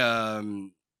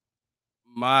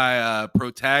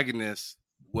protagonist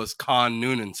was Khan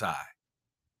Noonensai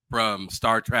from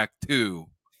Star Trek II,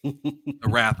 The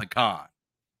Wrath of Khan.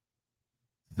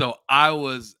 So I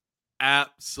was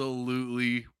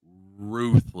absolutely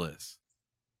ruthless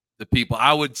to people.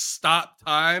 I would stop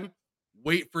time,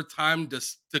 wait for time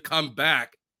to come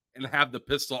back, and have the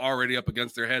pistol already up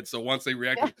against their head. So once they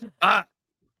reacted, and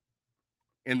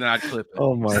then I'd clip it.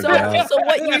 Oh my God. So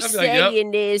what you're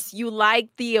saying is you like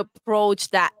the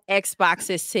approach that Xbox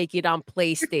is taking on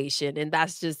PlayStation, and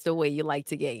that's just the way you like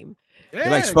to game. Yeah, he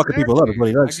likes fucking people up. Is what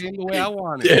he likes. I game the way I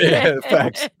want it. Yeah,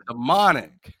 facts.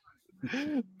 Demonic.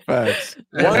 Facts.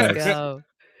 Let's go.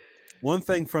 One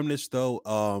thing from this though,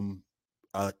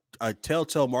 a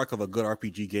telltale mark of a good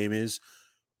RPG game is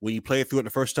when you play through it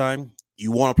the first time,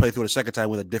 you want to play through it a second time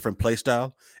with a different play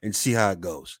style and see how it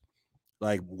goes.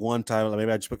 Like one time,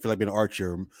 maybe I just feel like being an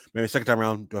archer. Maybe the second time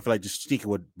around, do I feel like just sneaking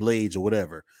with blades or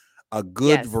whatever? A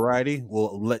good variety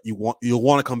will let you'll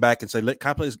want to come back and say, let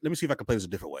me see if I can play this a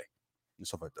different way and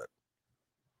stuff like that.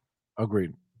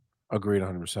 Agreed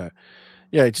 100%.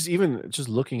 Yeah, just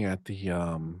looking at the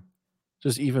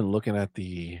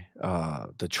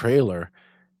trailer,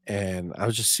 and I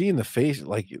was just seeing the face.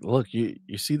 Like, look, you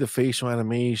see the facial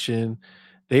animation.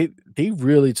 They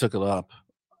really took it up,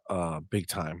 big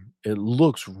time. It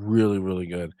looks really, really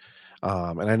good.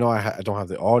 And I know I don't have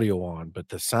the audio on, but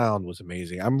the sound was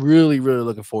amazing. I'm really, really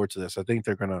looking forward to this. I think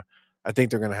they're gonna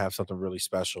have something really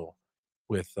special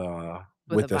with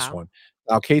with this Avowed. one.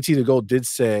 Now, KT to go did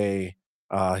say,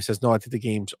 he says, no, I think the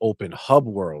game's open hub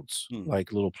worlds, Hmm.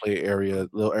 like little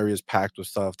areas packed with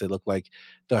stuff. They look like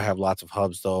they'll have lots of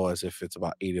hubs though, as if it's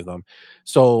about 8 of them.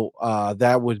 So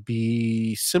that would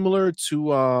be similar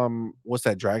to what's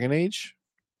that, Dragon Age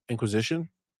Inquisition?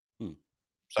 Hmm.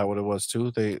 Is that what it was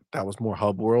too? That was more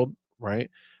hub world, right?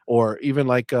 Or even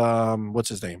like what's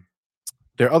his name?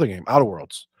 Their other game, Outer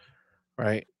Worlds,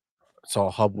 right? It's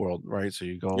all hub world, right? So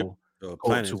you Yep. go to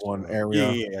Planets. one Yeah,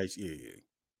 area. yeah, yeah, yeah.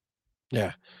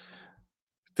 Yeah.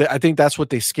 I think that's what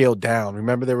they scaled down.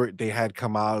 Remember they had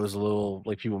come out, it was a little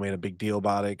like people made a big deal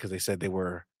about it because they said they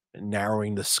were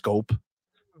narrowing the scope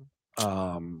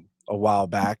a while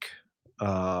back,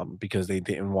 because they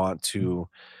didn't want to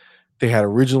they had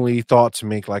originally thought to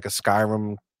make like a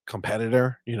Skyrim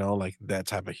competitor, like that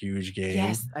type of huge game.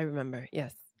 Yes, I remember.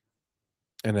 Yes.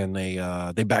 And then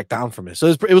they backed down from it. So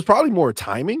it was probably more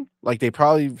timing. Like they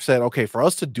probably said, okay, for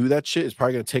us to do that shit, it's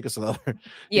probably gonna take us another,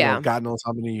 Yeah. God knows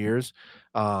how many years.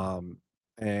 Um,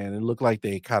 and it looked like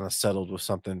they kind of settled with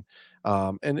something.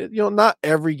 And not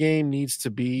every game needs to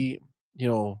be,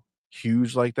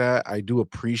 huge like that. I do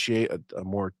appreciate a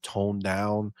more toned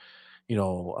down, you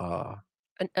know, uh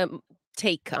An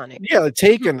take on it. yeah,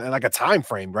 take and like a time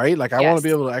frame, right? Like I want to be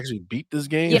Yes. able to actually beat this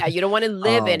game. Yeah, you don't wanna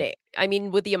live in um, it. I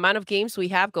mean, with the amount of games we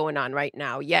have going on right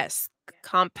now, yes,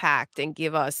 compact and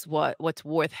give us what's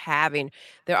worth having.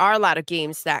 There are a lot of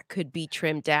games that could be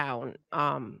trimmed down,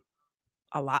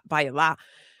 a lot.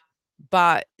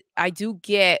 But I do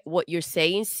get what you're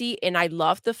saying, see, and I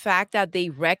love the fact that they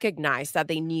recognize that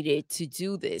they needed to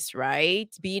do this, right?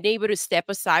 Being able to step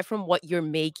aside from what you're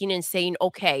making and saying,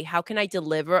 "Okay, how can I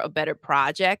deliver a better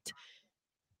project?"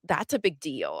 That's a big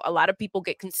deal. A lot of people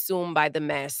get consumed by the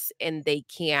mess and they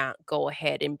can't go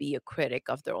ahead and be a critic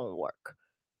of their own work.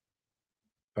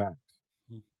 Facts.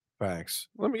 Facts.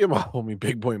 Let me get my homie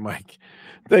Big Boy Mike.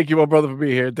 Thank you, my brother, for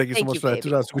being here. Thank you so Thank much you, for that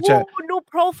baby. $2 super Ooh, chat. new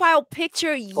profile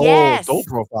picture. Oh, dope Yes.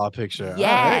 profile picture. All right.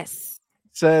 Yes.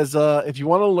 Says, if you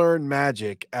want to learn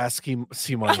magic, ask him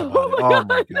see money about it. Oh Oh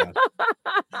my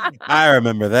god. I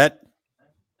remember that.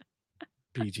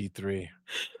 PG3.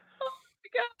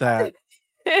 my That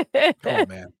come on,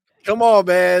 man. Come on,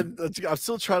 man. I'm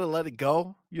still trying to let it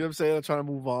go. You know what I'm saying? I'm trying to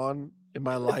move on in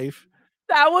my life.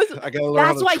 That was I gotta learn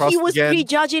how that's to why he trust was again.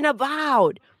 prejudging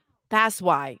about. That's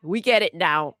why. We get it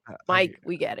now. Mike,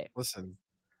 we get it. Listen.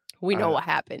 We know I- what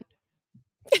happened.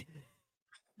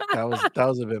 that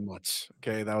was a bit much.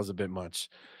 Okay, that was a bit much.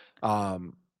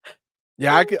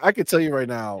 Yeah, I could tell you right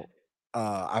now.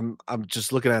 I'm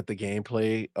just looking at the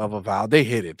gameplay of Avowed. They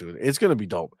hit it, dude. It's gonna be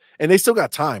dope, and they still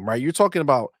got time, right? You're talking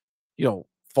about,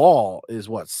 fall is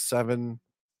what, 7,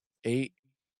 8,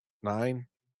 9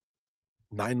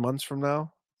 months from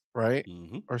now, right?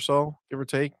 Mhm. Or so, give or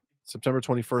take. September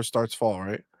 21st starts fall,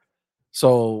 right?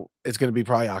 So it's gonna be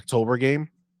probably October game,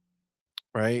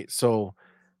 right? So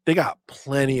they got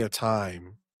plenty of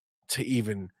time to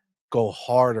even go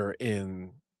harder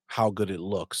in how good it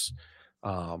looks,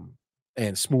 um,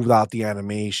 and smooth out the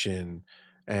animation,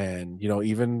 and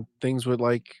even things with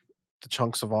like the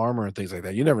chunks of armor and things like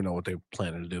that. You never know what they're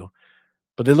planning to do,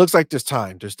 but it looks like there's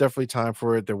time. There's definitely time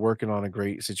for it. They're working on a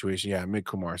great situation. Yeah, Mick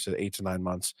Kumar said 8 to 9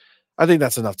 months. I think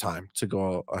that's enough time to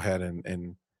go ahead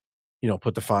and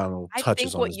put the final I touches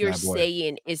think on what this you're bad boy.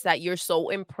 saying is that you're so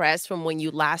impressed from when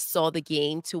you last saw the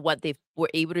game to what they were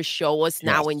able to show us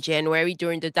now in Yes. January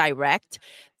during the direct,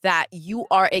 that you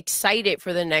are excited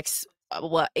for the next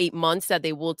 8 months that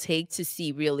they will take to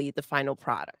see really the final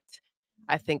product.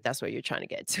 I think that's what you're trying to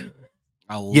get to.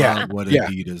 I love Yeah, what yeah.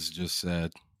 Adidas just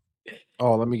said.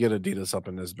 Oh, let me get Adidas up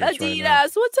in this bitch right now.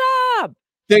 Adidas, what's up?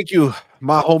 Thank you,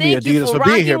 my homie Thank you Adidas, for for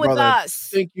being here, rocking with brother. us.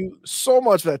 Thank you so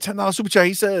much for that $10 super chat.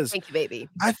 He says, Thank you, baby.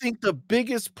 I think the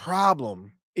biggest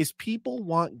problem is people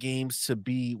want games to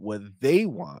be what they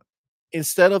want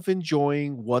instead of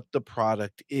enjoying what the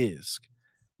product is.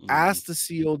 Mhm. Ask the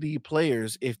COD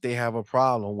players if they have a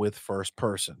problem with first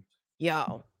person.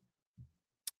 Yo.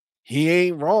 He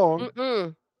ain't wrong.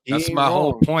 Mm-mm. He That's ain't my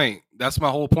whole wrong. point. That's my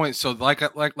whole point. So like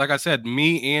I said,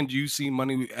 me and UC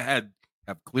Money have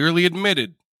clearly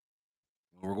admitted,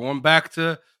 we're going back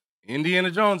to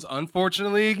Indiana Jones,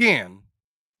 unfortunately, again.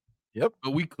 Yep.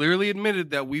 But we clearly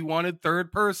admitted that we wanted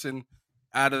third person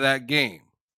out of that game.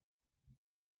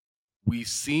 We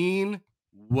seen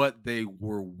what they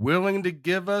were willing to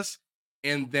give us,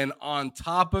 And then on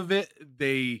top of it,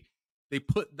 they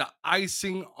put the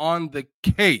icing on the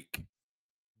cake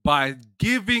by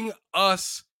giving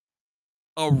us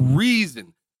a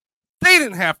reason. They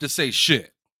didn't have to say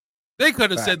shit. They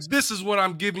could have said, "This is what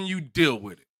I'm giving you, deal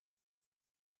with it."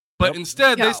 But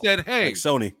instead, they said, "Hey, like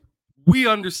Sony, we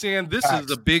understand this is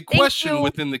a big question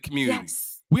within the community.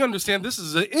 Yes. We understand this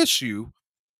is an issue,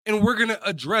 and we're going to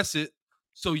address it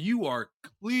so you are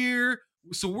clear.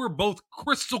 So we're both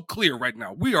crystal clear right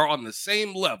now. We are on the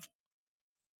same level.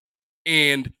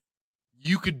 And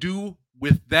you could do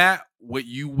with that what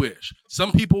you wish.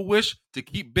 Some people wish to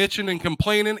keep bitching and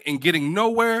complaining and getting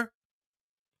nowhere.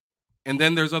 And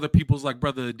then there's other people's like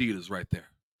Brother Adidas right there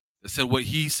that said what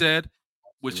he said,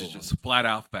 which is just flat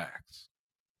out facts.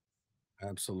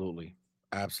 Absolutely.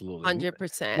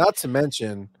 100%. Not to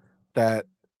mention that,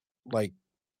 like,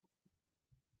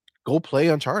 go play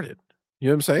Uncharted. You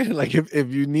know what I'm saying? Like,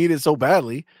 if you need it so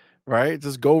badly, right?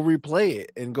 Just go replay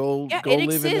it and go Yeah, go it live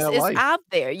in exists. that It's life. out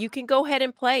there. You can go ahead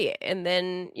and play it and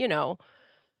then,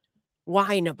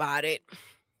 whine about it.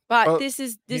 But this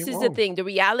is the thing. The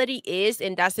reality is,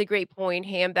 and that's a great point,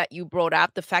 Ham, that you brought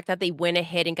up, the fact that they went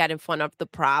ahead and got in front of the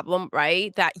problem,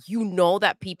 right? That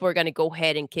that people are going to go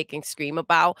ahead and kick and scream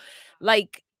about.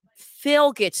 Like,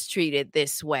 Phil gets treated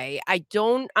this way. I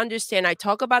don't understand. I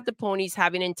talk about the ponies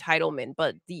having entitlement,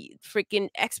 but the freaking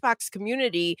Xbox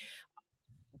community,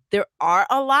 there are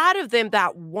a lot of them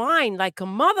that whine like a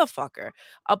motherfucker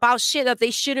about shit that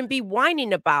they shouldn't be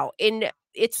whining about. And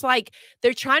it's like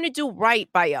they're trying to do right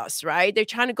by us, right? They're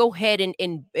trying to go ahead and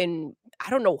I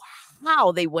don't know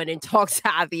how they went and talked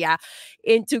Avia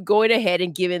into going ahead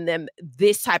and giving them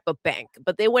this type of bank.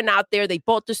 But they went out there, they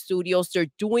bought the studios, they're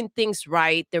doing things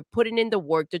right, they're putting in the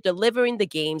work, they're delivering the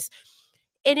games.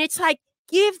 And it's like,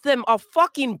 give them a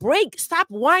fucking break. Stop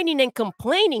whining and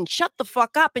complaining. Shut the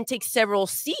fuck up and take several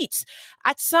seats.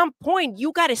 At some point,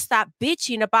 you got to stop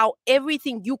bitching about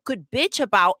everything you could bitch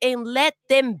about and let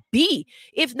them be.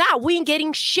 If not, we ain't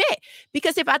getting shit.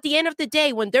 Because if at the end of the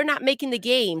day, when they're not making the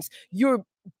games, you're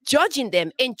judging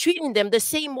them and treating them the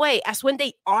same way as when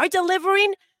they are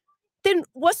delivering, then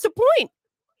what's the point?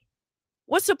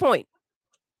 What's the point?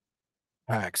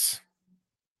 Facts.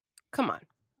 Come on.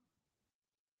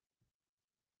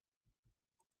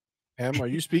 Ham, are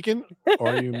you speaking or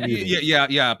are you muted? Yeah.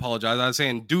 I apologize. I was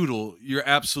saying, Doodle, you're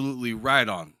absolutely right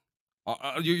on.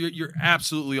 You're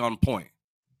absolutely on point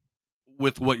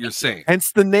with what you're saying.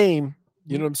 Hence the name.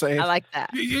 You know what I'm saying? I like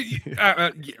that.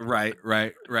 Right.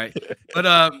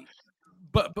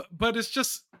 But it's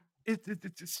just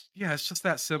it's just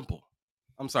that simple.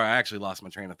 I'm sorry, I actually lost my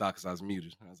train of thought because I was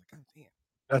muted. I was like, God damn.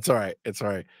 That's all right. It's all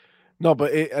right. No,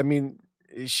 but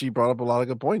she brought up a lot of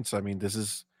good points. I mean, this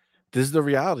is the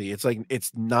reality. It's like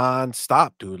it's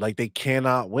nonstop, dude. Like they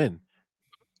cannot win.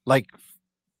 Like,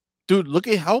 dude, look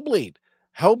at Hellblade.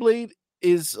 Hellblade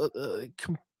is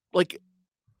like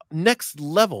next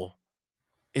level.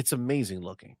 It's amazing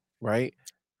looking, right?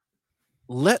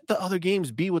 Let the other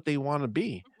games be what they want to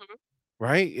be.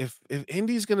 Right? If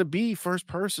Indie's gonna be first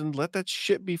person, let that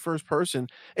shit be first person.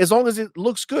 As long as it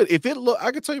looks good. If it look,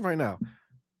 I can tell you right now,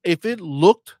 if it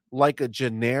looked like a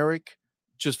generic,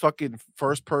 just fucking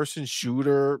first person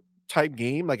shooter type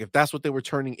game, like if that's what they were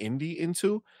turning Indie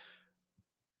into,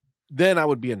 then I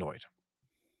would be annoyed.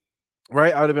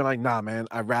 Right? I would have been like, nah, man,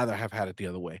 I'd rather have had it the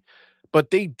other way. But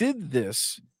they did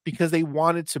this because they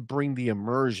wanted to bring the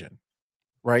immersion,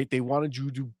 right? They wanted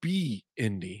you to be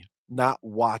Indie, not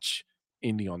watch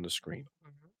Indie on the screen.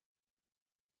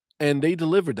 And they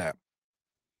delivered that.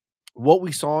 What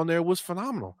we saw in there was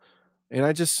phenomenal. And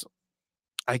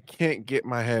I can't get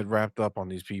my head wrapped up on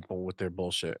these people with their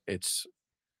bullshit. It's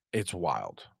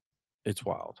wild. It's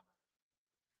wild.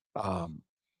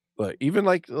 But even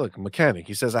like, look, Mechanic,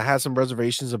 he says, I had some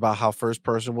reservations about how first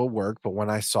person will work, but when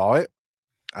I saw it,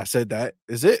 I said, that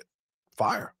is it.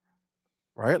 Fire.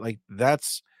 Right? Like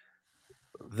that's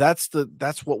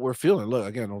what we're feeling. Look,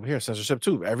 again, over here, censorship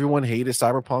too. Everyone hated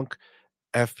Cyberpunk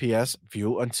FPS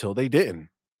view until they didn't.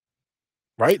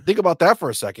 Right? Think about that for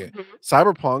a second.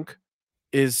 Cyberpunk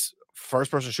is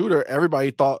first person shooter.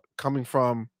 Everybody thought coming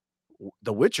from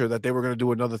The Witcher that they were going to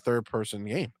do another third person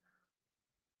game.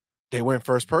 They went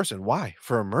first person. Why?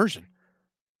 For immersion.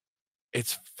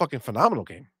 It's fucking phenomenal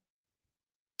game.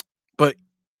 But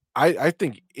I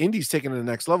think Indie's taking it to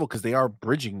the next level because they are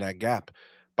bridging that gap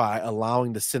by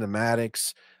allowing the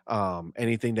cinematics,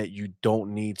 anything that you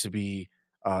don't need to be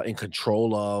in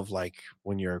control of, like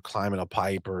when you're climbing a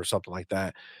pipe or something like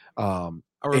that.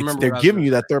 They're giving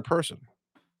you that third person.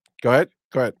 Go ahead.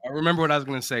 I remember what I was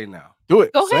going to say now. Do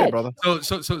it. Go Say ahead, it, brother.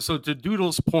 So to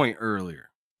Doodle's point earlier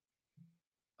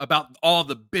about all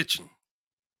the bitching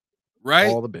right?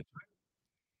 All the bitches.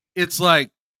 It's like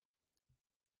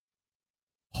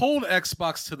hold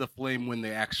Xbox to the flame when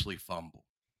they actually fumble.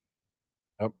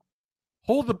 Yep.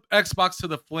 Hold the Xbox to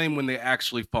the flame when they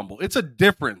actually fumble. It's a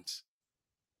difference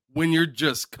when you're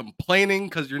just complaining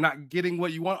because you're not getting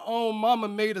what you want. Oh, mama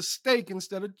made a steak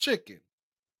instead of chicken.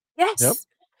 Yes.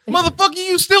 Motherfucker,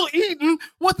 you still eating?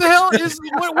 What the hell is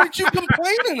what you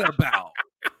complaining about?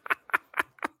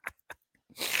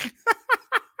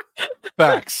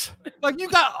 Facts. Like you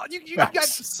got the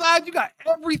side, you got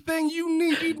everything you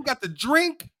need. You even got the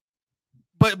drink,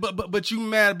 but you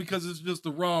mad because it's just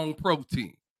the wrong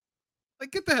protein.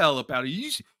 Like get the hell up out of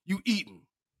here. You eating.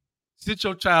 Sit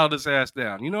your childish ass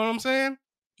down. You know what I'm saying?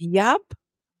 Yep.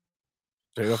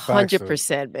 Straight up facts, dude.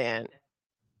 100%, man.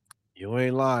 You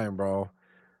ain't lying, bro.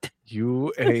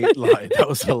 You ain't lying. That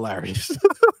was hilarious.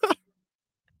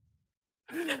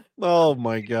 Oh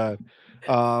my god.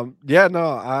 Yeah,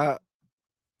 no,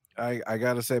 I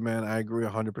gotta say, man, I agree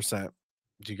 100%.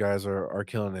 You guys are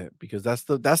killing it because that's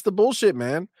the bullshit,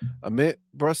 man. Amit,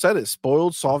 bro, said it.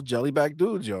 Spoiled, soft jellyback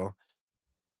dudes, yo.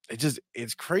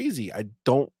 It's crazy. I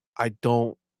don't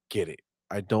get it.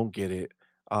 I don't get it.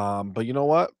 But you know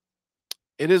what?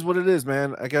 It is what it is,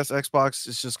 man. I guess Xbox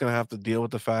is just gonna have to deal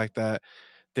with the fact that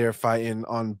they're fighting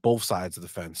on both sides of the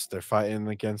fence. They're fighting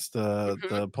against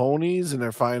the ponies and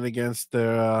they're fighting against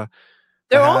the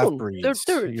Their half own. They're breeds.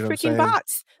 they're You know what I'm freaking saying?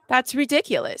 bots. That's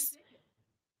ridiculous.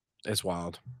 It's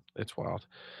wild. It's wild.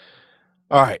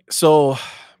 All right. So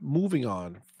moving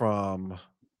on from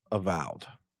Avowed.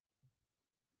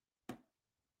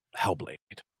 Hellblade.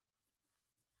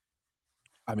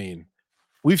 I mean,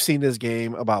 we've seen this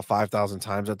game about 5,000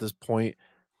 times at this point,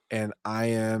 and I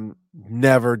am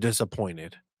never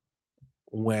disappointed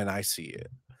when I see it.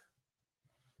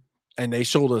 And they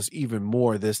showed us even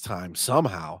more this time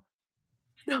somehow.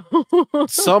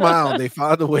 Somehow they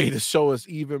found a way to show us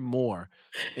even more,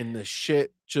 and the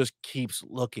shit just keeps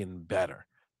looking better.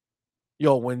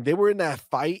 Yo, when they were in that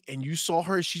fight and you saw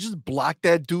her, she just blocked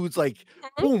that dude's like,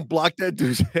 boom, blocked that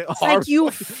dude's head. It's like you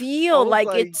I feel was like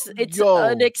like, it's yo.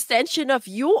 an extension of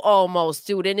you almost,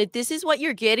 dude. And if this is what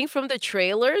you're getting from the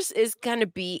trailers, is gonna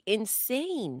be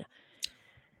insane.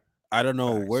 I don't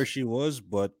know where Facts. she was,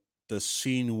 but the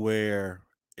scene where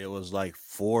it was like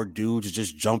 4 dudes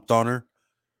just jumped on her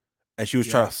and she was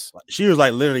Yes. she was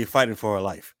like literally fighting for her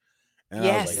life. And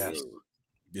I was like, Yes. Yes.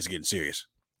 this is getting serious.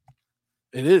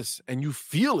 It is, and you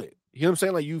feel it. You know what I'm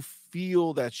saying? Like you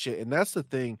feel that shit, and that's the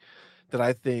thing that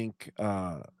I think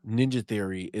Ninja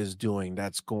Theory is doing.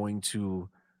 That's going to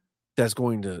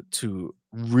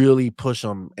really push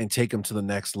them and take them to the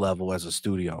next level as a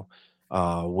studio.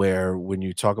 Where when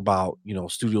you talk about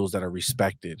studios that are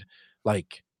respected,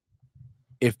 like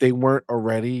if they weren't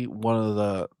already one of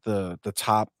the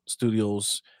top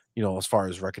studios, as far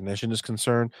as recognition is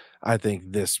concerned, I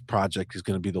think this project is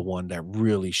going to be the one that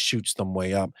really shoots them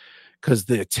way up because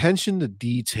the attention to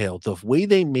detail, the way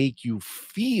they make you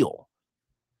feel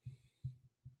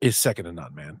is second to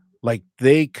none, man. Like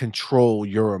they control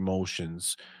your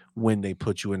emotions when they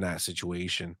put you in that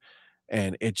situation,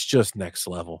 and it's just next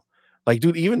level. Like,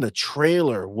 dude, even the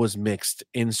trailer was mixed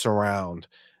in surround.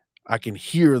 I can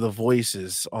hear the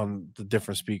voices on the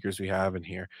different speakers we have in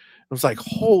here. It was like,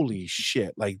 holy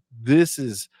shit, like this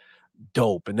is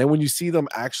dope. And then when you see them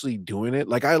actually doing it,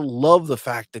 like I love the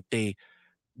fact that they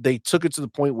took it to the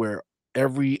point where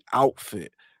every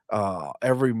outfit,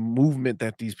 every movement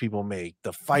that these people make,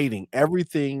 the fighting,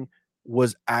 everything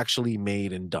was actually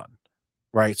made and done.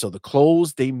 Right. So the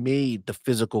clothes, they made the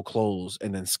physical clothes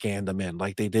and then scanned them in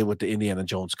like they did with the Indiana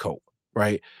Jones coat.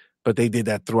 Right. But they did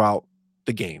that throughout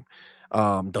the game.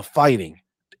 The fighting,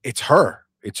 it's her.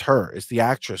 It's her. It's the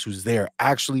actress who's there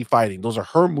actually fighting. Those are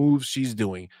her moves she's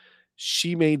doing.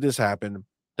 She made this happen.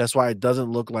 That's why it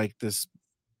doesn't look like this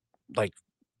like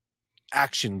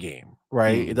action game,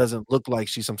 right? It doesn't look like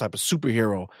she's some type of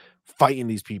superhero fighting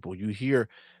these people. You hear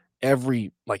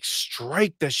every like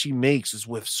strike that she makes is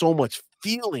with so much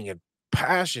feeling and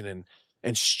passion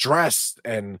and stress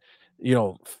and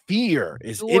fear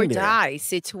is Do or in there. die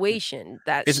situation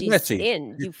that It's she's messy.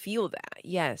 in. You feel that.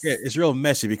 Yes. Yeah, it's real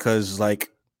messy because like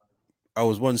I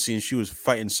was one scene she was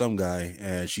fighting some guy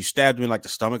and she stabbed him in like the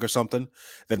stomach or something,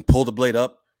 then pulled the blade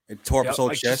up and tore up his whole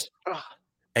Like chest. just,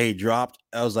 And he dropped.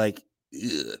 I was like,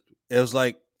 ugh. It was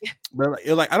like,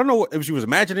 I don't know if she was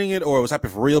imagining it or it was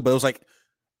happening for real, but it was like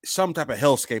some type of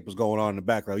hellscape was going on in the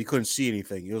background. You couldn't see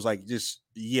anything. It was like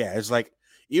it's like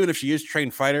even if she is a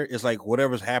trained fighter, it's like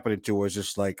whatever's happening to her is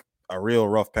just like a real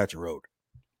rough patch of road.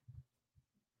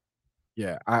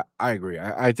 yeah, I agree.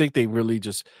 I think they really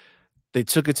they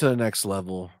took it to the next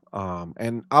level.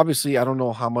 And obviously I don't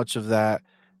know how much of that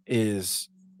is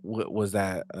was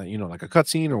that like a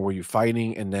cutscene, or were you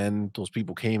fighting and then those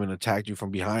people came and attacked you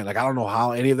from behind? Like I don't know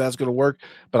how any of that's gonna work,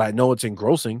 but I know it's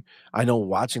engrossing. I know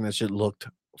watching that shit looked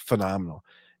phenomenal,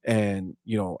 and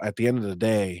at the end of the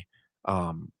day,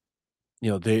 um,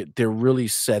 they're really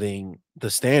setting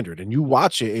the standard, and you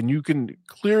watch it and you can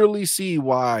clearly see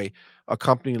why a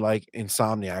company like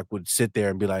Insomniac would sit there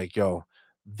and be like, "Yo,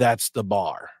 that's the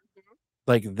bar."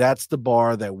 Like that's the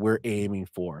bar that we're aiming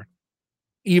for,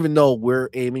 even though we're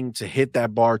aiming to hit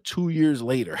that bar 2 years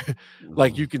later.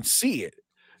 Like, you can see it.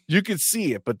 You can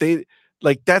see it, but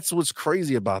that's what's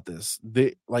crazy about this.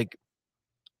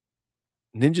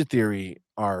 Ninja Theory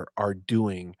are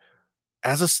doing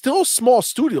as a still small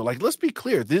studio, like, let's be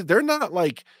clear, they're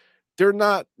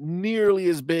not nearly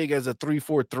as big as a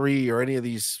 343 or any of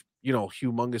these,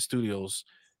 humongous studios,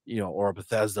 or a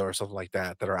Bethesda or something like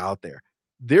that are out there.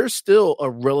 They're still a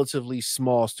relatively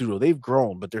small studio. They've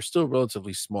grown, but they're still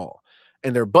relatively small,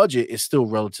 and their budget is still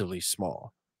relatively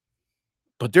small.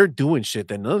 But they're doing shit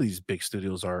that none of these big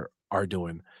studios are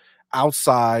doing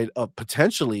outside of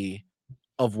potentially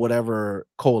of whatever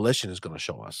Coalition is gonna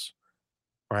show us,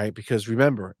 right? Because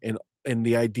remember, in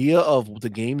the idea of the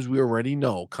games we already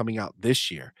know coming out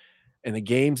this year, and the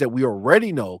games that we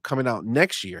already know coming out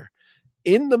next year,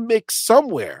 in the mix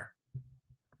somewhere,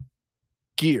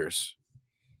 Gears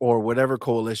or whatever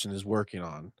Coalition is working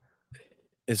on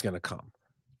is gonna come.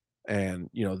 And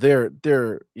they're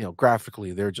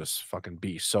graphically they're just fucking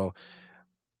beasts. So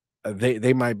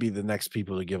they might be the next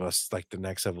people to give us like the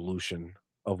next evolution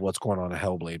of what's going on in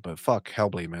Hellblade. But fuck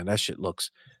Hellblade, man, that shit looks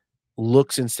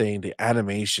insane. The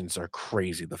animations are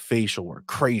crazy. The facial work,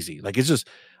 crazy. Like, it's just,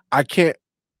 I can't,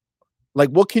 like,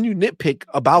 what can you nitpick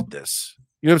about this?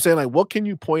 You know what I'm saying? Like, what can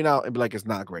you point out and be like, it's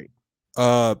not great?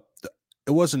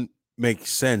 It wasn't make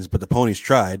sense, but the ponies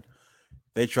tried.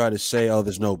 They tried to say, "Oh,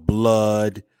 there's no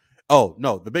blood." Oh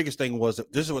no, the biggest thing was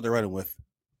that this is what they're running with.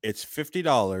 It's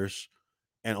 $50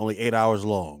 and only 8 hours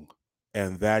long,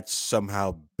 and that's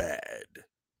somehow bad.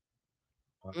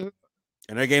 Mm.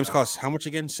 And their games cost how much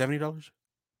again? $70.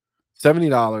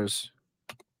 $70,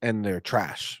 and they're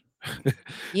trash.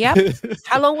 Yep.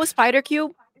 How long was Spider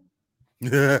Cube?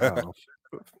 Oh,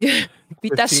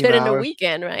 Beat that 15 shit in a hours.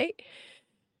 weekend, right?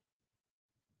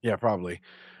 Yeah, probably.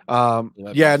 Yeah,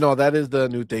 Yeah, no, that is the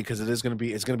new thing because it's gonna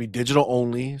be digital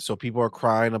only. So people are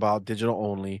crying about digital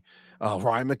only.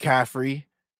 Ryan McCaffrey,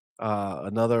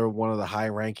 another one of the high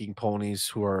ranking ponies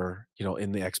who are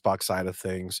in the Xbox side of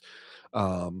things,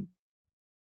 um,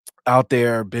 out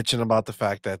there bitching about the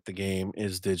fact that the game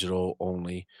is digital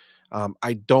only.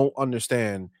 I don't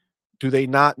understand. Do they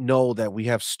not know that we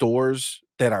have stores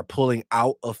that are pulling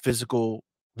out of physical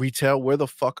retail? Where the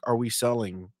fuck are we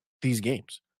selling these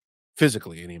games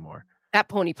physically anymore? That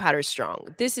pony powder's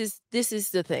strong. This is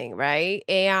the thing, right?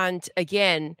 And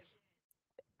again,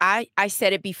 I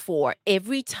said it before.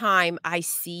 Every time I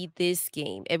see this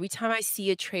game, every time I see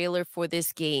a trailer for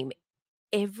this game,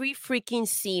 every freaking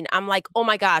scene, I'm like, "Oh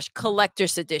my gosh,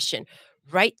 collector's edition."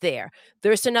 Right there.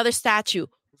 There's another statue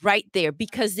right there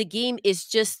because the game is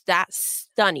just that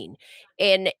stunning.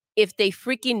 And if they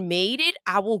freaking made it,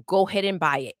 I will go ahead and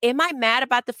buy it. Am I mad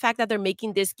about the fact that they're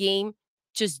making this game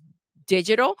just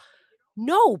digital?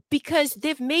 No, because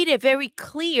they've made it very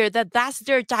clear that that's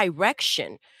their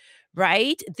direction,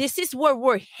 right? This is where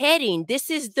we're heading.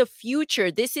 This is the future.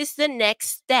 This is the next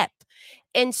step.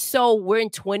 And so we're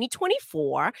in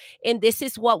 2024, and this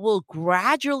is what will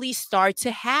gradually start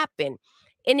to happen.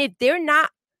 And if they're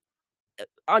not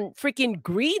on freaking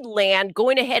Greenland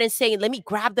going ahead and saying, let me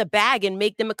grab the bag and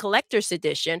make them a collector's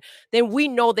edition, then we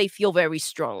know they feel very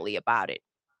strongly about it.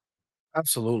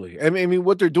 Absolutely. I mean,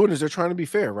 what they're doing is they're trying to be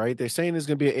fair, right? They're saying it's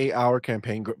going to be an 8-hour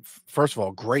campaign. First of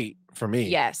all, great for me. Love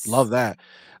Yes. that.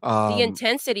 The Um,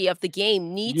 intensity of the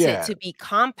game needs it yeah, to be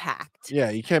compact. yeah,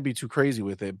 you can't be too crazy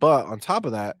with it. But on top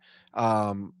of that,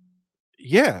 um,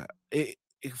 yeah,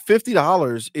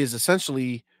 $50 is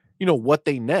essentially, what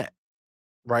they net,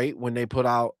 right? When they put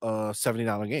out a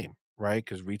 $70 game, right?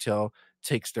 Because retail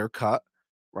takes their cut,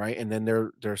 right? And then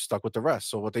they're stuck with the rest.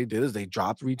 So what they did is they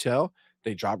dropped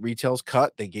retail's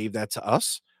cut, they gave that to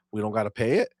us. We don't gotta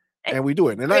pay it, Eh, and we do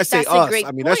it. And I Great, say that's a us, great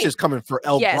I mean, that's point. just coming for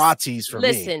El Yes. Gratis for me.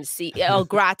 Listen, see, El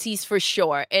Gratis for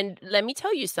sure. And let me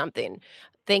tell you something.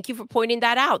 Thank you for pointing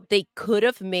that out. They could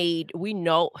have made, we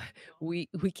know, we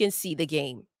can see the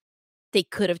game. They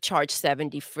could have charged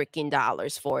 70 freaking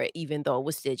dollars for it, even though it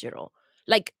was digital.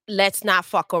 Like, let's not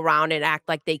fuck around and act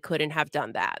like they couldn't have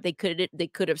done that. They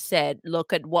could have said,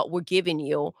 look at what we're giving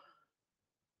you,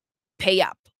 pay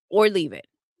up or leave it.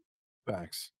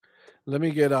 Facts. Let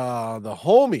me get the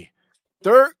homie,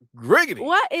 Dirk Griggity,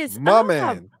 What is my up?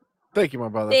 man. Thank you, my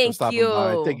brother, for Thank stopping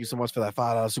by. Thank you. you so much for that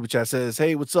 $5 super chat. Says,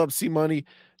 hey, what's up, C Money,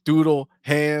 Doodle,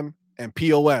 Ham, and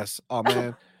POS. Oh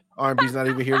man, R&B's not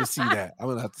even here to see that. I'm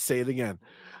gonna have to say it again.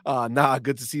 Nah,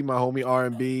 good to see my homie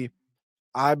R&B.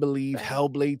 I believe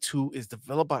Hellblade 2 is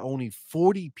developed by only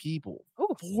 40 people.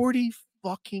 Ooh. 40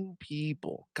 fucking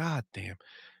people. God damn.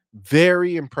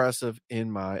 Very impressive, in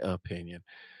my opinion.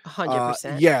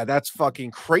 100%. Yeah, that's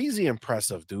fucking crazy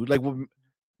impressive, dude. Like,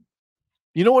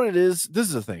 you know what it is? This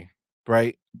is the thing,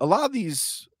 right? A lot of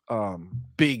these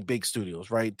big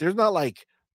studios, right? They're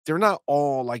not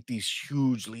all like these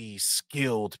hugely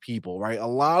skilled people, right? A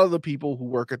lot of the people who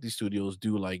work at these studios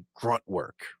do like grunt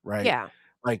work, right? Yeah.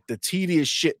 Like the tedious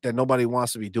shit that nobody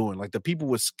wants to be doing. Like the people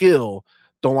with skill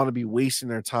don't want to be wasting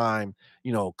their time,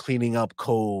 cleaning up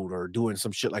code or doing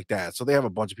some shit like that. So they have a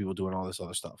bunch of people doing all this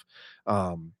other stuff.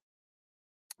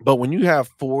 But when you have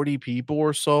 40 people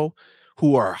or so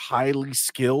who are highly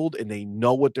skilled and they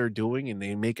know what they're doing and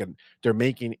they're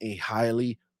making a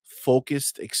highly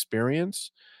focused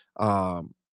experience,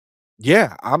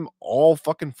 yeah, I'm all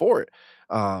fucking for it.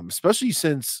 Especially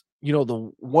since,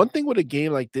 the one thing with a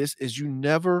game like this is you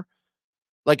never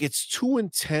like it's too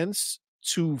intense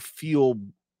to feel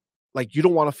like you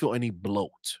don't want to feel any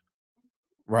bloat,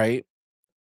 right?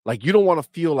 Like, you don't wanna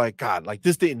feel like, "God, like,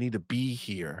 this didn't need to be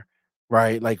here,"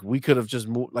 right? Like, we could have just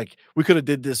moved like, we coulda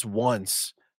did this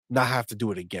once, not have to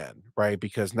do it again, right?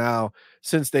 Because now,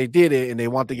 since they did it and they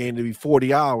want the game to be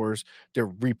 40 hours,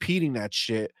 they're repeating that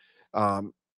shit.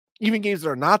 Um, Even games that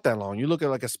are not that long, you look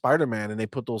at, like, a Spider-Man and they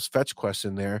put those fetch quests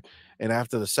in there, and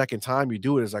after the second time you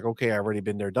do it, it's like, "Okay, I've already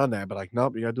been there, done that," but, like,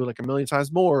 nope, you gotta do it, like, a million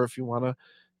times more if you wanna,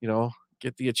 you know,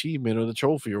 get the achievement or the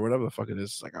trophy or whatever the fuck it is.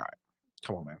 It's like, "Alright,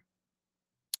 come on, man."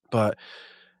 But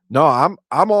no, I'm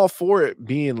all for it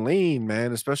being lean,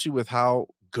 man, especially with how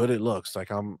good it looks. Like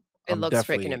It I'm looks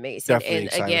freaking definitely amazing. definitely And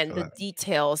excited again, for the that.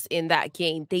 details in that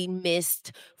game, they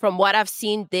missed from what I've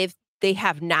seen, they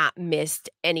have not missed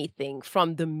anything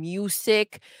from the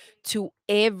music to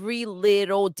every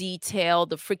little detail,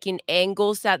 the freaking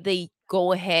angles that they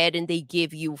go ahead and they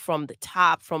give you from the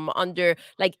top, from under.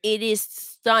 Like it is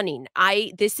stunning.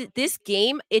 This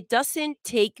game, it doesn't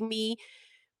take me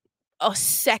a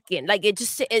second. Like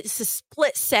it's a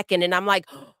split second and I'm like,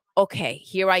 "Okay,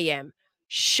 here I am.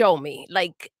 Show me."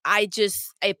 Like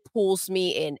it pulls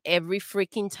me in every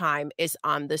freaking time it's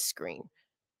on the screen.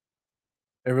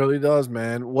 It really does,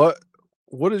 man. What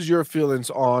is your feelings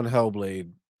on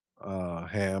Hellblade,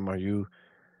 Ham?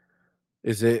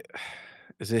 Is it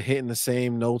is it hitting the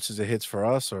same notes as it hits for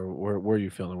us, or where are you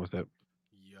feeling with it?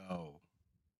 Yo,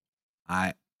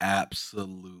 I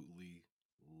absolutely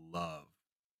love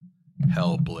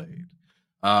Hellblade.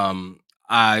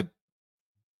 I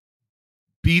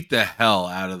beat the hell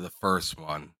out of the first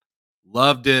one.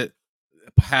 Loved it.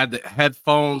 Had the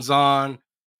headphones on.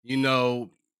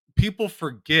 People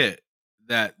forget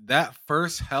that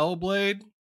first Hellblade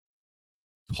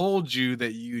told you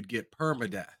that you'd get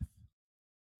permadeath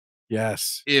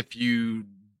Yes. if you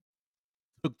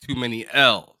took too many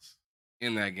L's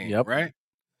in that game, Yep. right?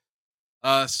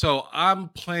 So I'm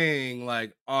playing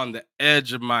like on the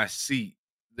edge of my seat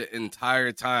the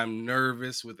entire time,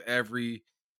 nervous with every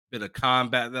bit of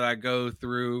combat that I go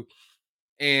through.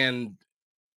 And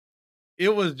it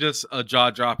was just a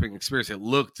jaw-dropping experience. It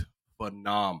looked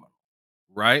phenomenal,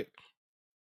 right?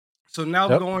 So now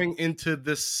Yep. going into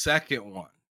this second one,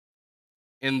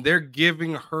 and they're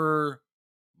giving her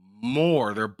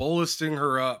more. They're bolstering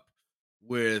her up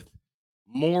with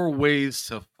more ways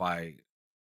to fight,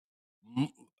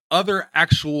 other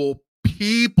actual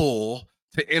people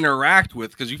to interact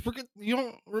with. Because you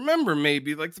don't remember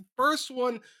maybe like the first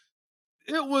one,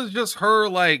 it was just her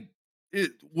like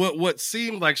what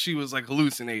seemed like she was like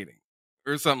hallucinating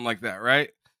or something like that, right?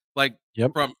 Like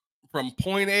Yep. from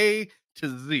point A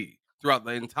to Z throughout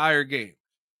the entire game.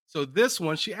 So this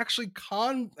one, she actually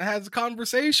has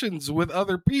conversations with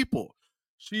other people.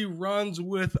 She runs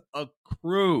with a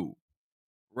crew,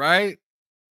 right?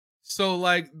 So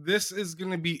like this is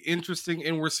going to be interesting,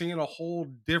 and we're seeing a whole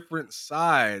different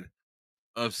side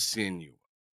of Sinew,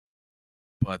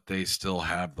 but they still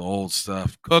have the old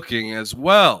stuff cooking as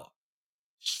well.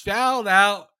 Shout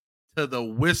out to the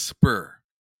Whisper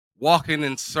walking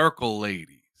in circle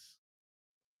ladies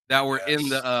that were in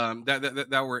the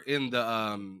that were in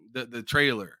the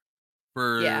trailer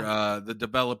for the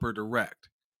developer direct.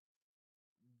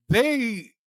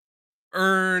 They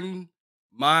earn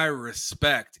my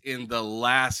respect in the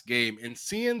last game, and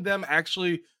seeing them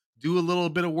actually do a little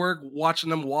bit of work, watching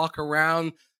them walk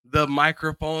around the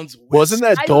microphones. Wasn't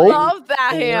that I dope? love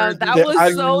that, Ham. That was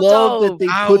I so love that dope. they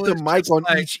I put the was mic just on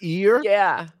like, each ear.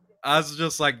 Yeah. I was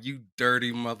just like, you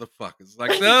dirty motherfuckers.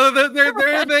 Like, no,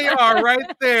 there they are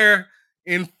right there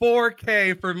in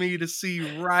 4K for me to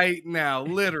see right now,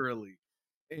 literally.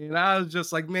 And I was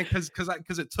just like, man,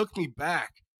 because it took me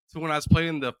back to when I was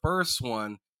playing the first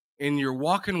one, and you're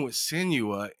walking with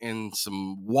Senua in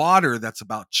some water that's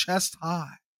about chest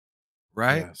high,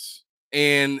 right? Yes.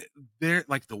 And there,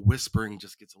 like, the whispering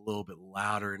just gets a little bit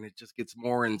louder, and it just gets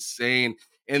more insane.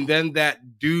 And then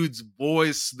that dude's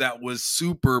voice that was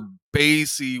super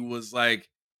bassy was like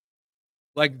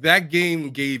that game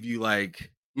gave you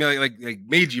like, you know, like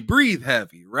made you breathe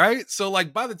heavy, right? So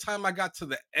like by the time I got to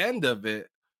the end of it,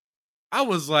 I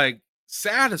was like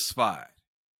satisfied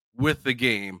with the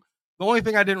game. The only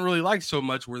thing I didn't really like so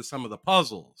much were some of the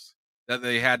puzzles that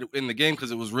they had in the game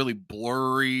because it was really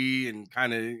blurry and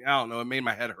kind of, I don't know, it made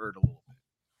my head hurt a little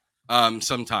bit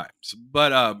sometimes.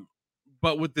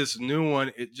 But with this new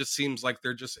one, it just seems like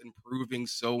they're just improving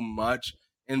so much.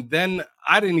 And then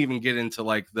I didn't even get into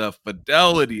like the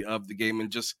fidelity of the game and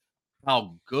just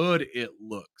how good it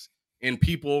looks. And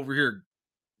people over here,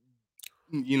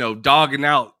 you know, dogging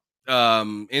out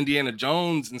Indiana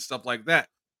Jones and stuff like that.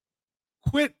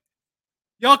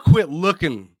 Y'all quit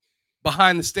looking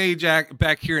behind the stage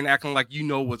back here and acting like you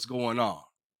know what's going on.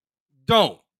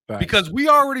 Don't. Facts. Because we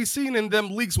already seen in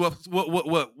them leaks what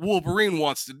Wolverine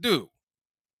wants to do.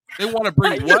 They want to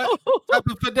bring what type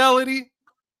of fidelity?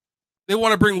 They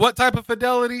want to bring what type of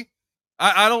fidelity?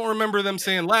 I don't remember them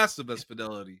saying Last of Us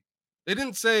fidelity. They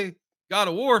didn't say God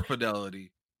of War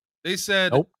fidelity. They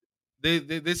said Nope.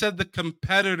 they said the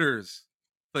competitors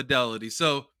fidelity.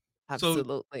 So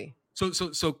Absolutely.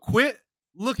 So quit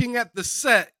looking at the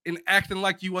set and acting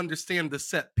like you understand the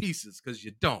set pieces because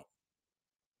you don't.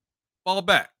 Fall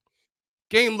back.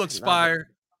 Game looks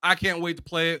fire. I can't wait to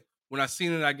play it. When I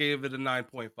seen it, I gave it a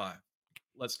 9.5.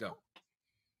 Let's go.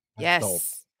 Yes. Dope.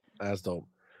 That's dope.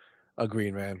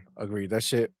 Agreed, man. Agreed. That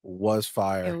shit was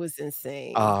fire. It was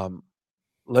insane.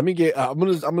 Let me get. I'm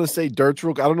gonna say Dirt's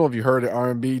real. I don't know if you heard it.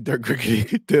 R&B. Dirt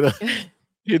Cricket did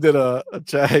a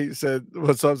chat. He said,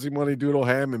 "What's up, C-Money, Doodle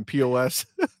Ham, and POS."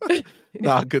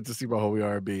 Nah, good to see my homie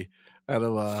R&B. I had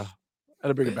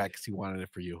to bring it back because he wanted it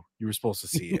for you. You were supposed to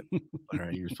see it. All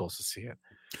right, you were supposed to see it.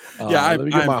 Yeah, let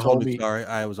me get my totally homie. sorry.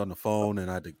 I was on the phone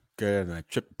and I had to get it and I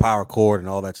tripped the power cord and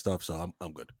all that stuff. So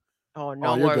I'm good. Oh,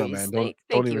 no you're worries. good, man. Thank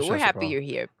Don't even you. We're stress it, happy bro. you're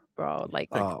here, bro. Like,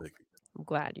 Thank you. I'm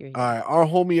glad you're here. All right, our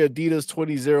homie Adidas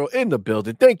 20 in the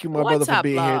building. Thank you, my brother, What's for up,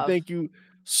 being here. love? Thank you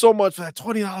so much for that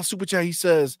 $20 super chat. He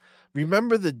says,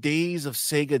 "Remember the days of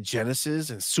Sega Genesis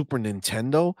and Super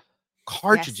Nintendo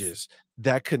cartridges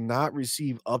that could not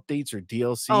receive updates or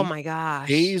DLC? Oh my gosh.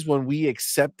 Days when we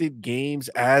accepted games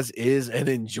as is and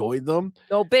enjoyed them.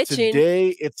 No bitching.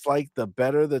 Today, it's like the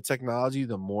better the technology,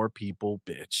 the more people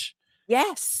bitch."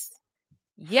 Yes.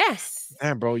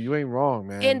 Damn, bro, you ain't wrong,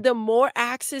 man. And the more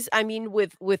access, I mean,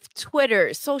 with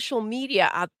Twitter, social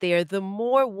media out there, the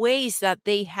more ways that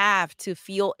they have to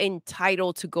feel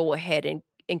entitled to go ahead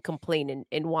and complain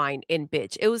and whine and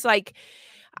bitch. It was like,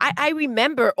 I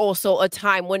remember also a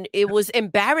time when it was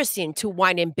embarrassing to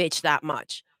whine and bitch that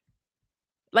much.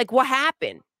 Like, what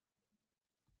happened?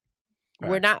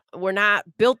 We're not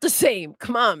built the same.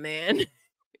 Come on, man.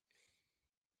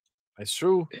 It's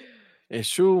true. It's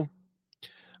true.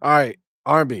 All right,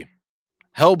 R&B.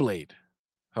 Hellblade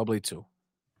 2.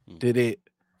 Did it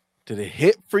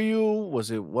hit for you?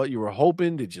 Was it what you were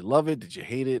hoping? Did you love it? Did you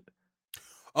hate it?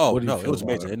 Oh What do you no, it feel was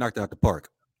about amazing. it? It knocked it out the park.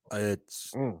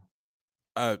 It's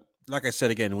like I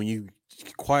said again, when you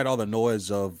quiet all the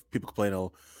noise of people complaining,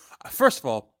 oh, first of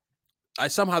all,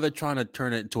 somehow they're trying to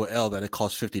turn it into an L that it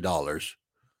costs $50,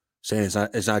 saying it's not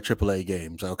a AAA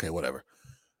game. So okay, whatever.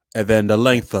 And then the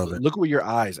length of it. Look with your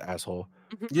eyes, asshole.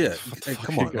 Yeah, What the fuck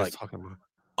come are you on. guys Like, talking about?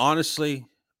 honestly,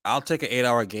 I'll take an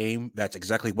 8-hour game. That's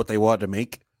exactly what they wanted to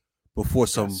make before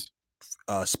some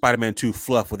Spider-Man 2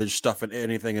 fluff where they're just stuffing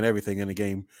anything and everything in the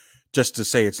game just to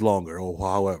say it's longer or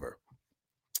however.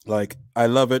 Like, I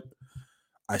love it.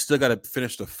 I still got to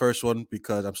finish the first one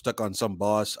because I'm stuck on some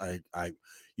boss.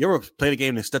 You ever played a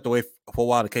game and stepped away for a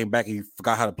while and came back and you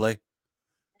forgot how to play?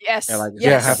 Yes. And like,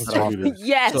 yes. happens often.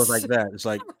 Yes. So it's like that. It's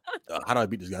like, how do I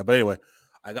beat this guy? But anyway,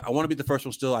 I want to beat the first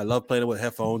one still. I love playing it with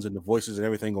headphones and the voices and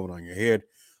everything going on in your head.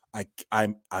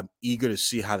 I'm eager to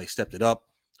see how they stepped it up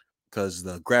because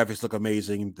the graphics look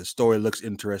amazing. The story looks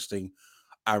interesting.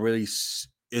 It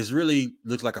really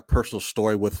looks like a personal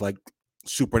story with like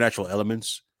supernatural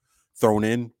elements thrown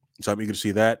in. So I'm eager to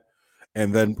see that.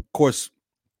 And then, of course,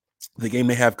 the game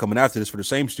they have coming after this for the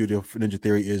same studio for Ninja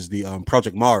Theory is the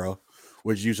Project Mara,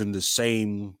 which is using the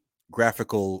same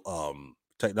graphical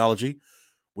technology,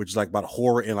 which is like about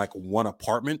horror in like one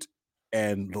apartment.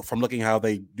 and from looking how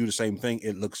they do the same thing,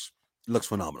 it looks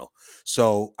phenomenal.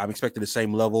 So I'm expecting the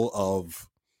same level of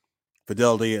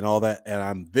fidelity and all that,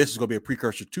 and this is going to be a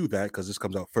precursor to that because this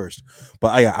comes out first.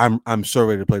 But I'm so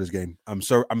ready to play this game. I'm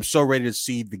so ready to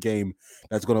see the game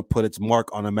that's going to put its mark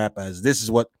on the map as this is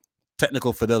what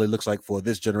technical fidelity looks like for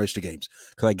this generation of games.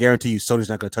 Because I guarantee you, Sony's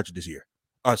not going to touch it this year.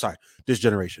 Oh, sorry, this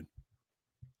generation.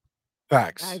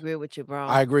 Facts. I agree with you, bro.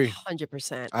 I agree.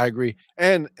 100%. I agree.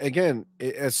 And again,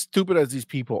 as stupid as these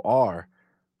people are,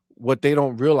 what they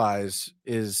don't realize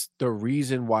is the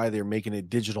reason why they're making it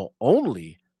digital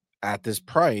only at this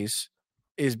price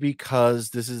is because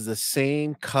this is the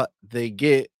same cut they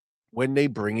get when they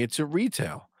bring it to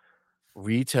retail.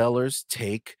 Retailers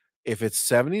take, if it's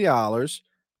 $70,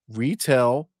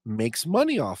 retail makes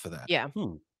money off of that. Yeah.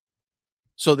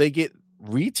 So they get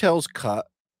retail's cut,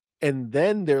 and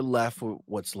then they're left with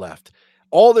what's left.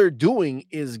 All they're doing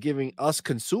is giving us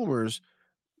consumers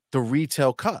the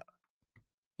retail cut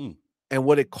and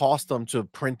what it cost them to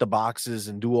print the boxes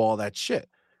and do all that shit.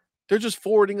 They're just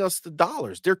forwarding us the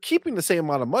dollars. They're keeping the same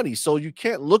amount of money. So you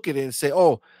can't look at it and say,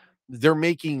 oh, they're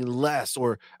making less,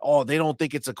 or, oh, they don't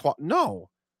think it's a no.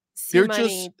 They're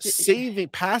just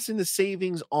passing the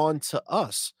savings on to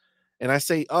us. And I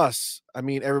say us, I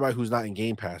mean everybody who's not in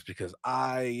Game Pass, because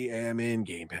I am in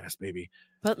Game Pass, baby.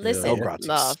 But listen,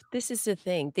 love, this is the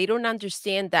thing. They don't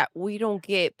understand that we don't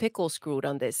get pickle screwed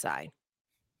on this side.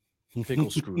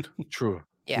 Pickle screwed. True.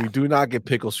 Yeah. We do not get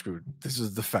pickle screwed. This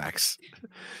is the facts.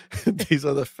 These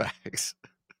are the facts.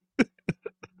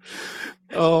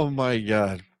 Oh my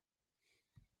God.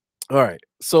 All right.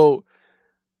 So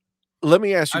let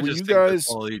me ask you, I when just you think guys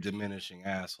they're totally diminishing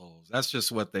assholes. That's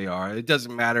just what they are. It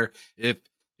doesn't matter if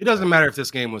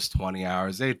this game was 20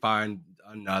 hours. They'd find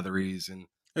another reason.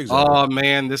 Exactly. Oh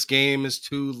man, this game is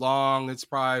too long. It's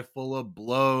probably full of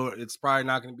bloat. It's probably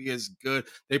not going to be as good.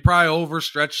 They probably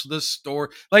overstretched the story.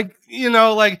 Like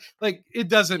it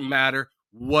doesn't matter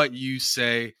what you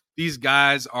say. These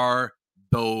guys are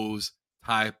those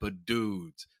type of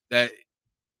dudes that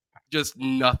just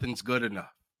nothing's good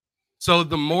enough. So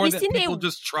the more that people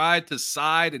just try to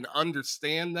side and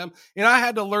understand them, and I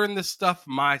had to learn this stuff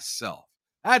myself.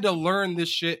 I had to learn this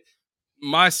shit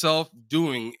myself,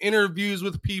 doing interviews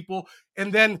with people,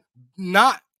 and then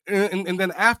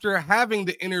then after having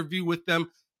the interview with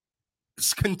them,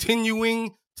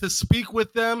 continuing to speak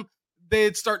with them,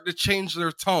 they'd start to change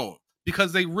their tone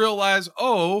because they realize,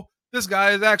 oh, this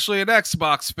guy is actually an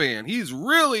Xbox fan. He's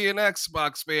really an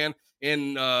Xbox fan.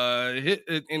 And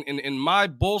my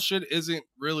bullshit isn't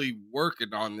really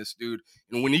working on this dude.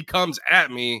 And when he comes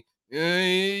at me,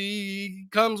 he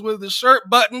comes with his shirt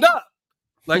buttoned up.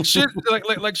 Like shit,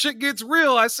 like shit gets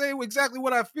real. I say exactly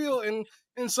what I feel,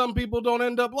 and some people don't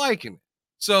end up liking it.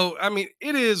 So I mean,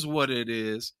 it is what it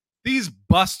is. These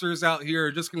busters out here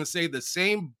are just gonna say the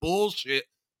same bullshit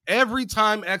every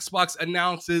time Xbox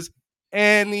announces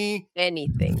anything.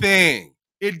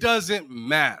 It doesn't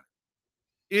matter.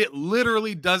 It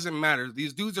literally doesn't matter.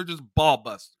 These dudes are just ball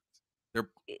busters.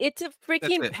 It's a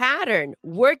freaking pattern.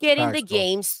 We're getting the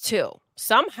games too.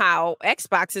 Somehow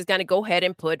Xbox is gonna go ahead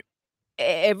and put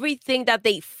everything that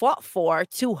they fought for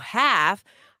to have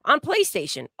on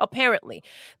PlayStation. Apparently,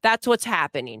 that's what's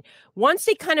happening. Once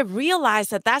they kind of realize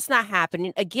that that's not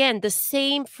happening, again, the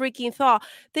same freaking thought,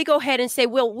 they go ahead and say,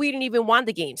 well, we didn't even want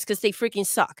the games because they freaking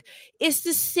suck. It's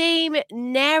the same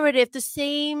narrative, the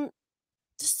same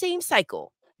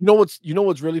cycle. You know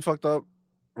what's really fucked up,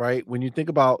 right? When you think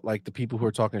about like the people who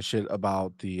are talking shit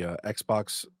about the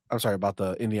Xbox, I'm sorry, about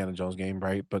the Indiana Jones game,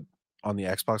 right? But on the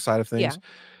Xbox side of things,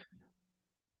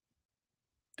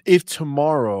 if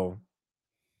tomorrow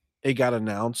it got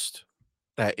announced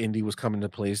that Indy was coming to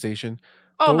PlayStation,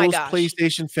 those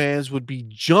PlayStation fans would be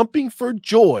jumping for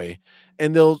joy,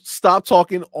 and they'll stop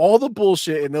talking all the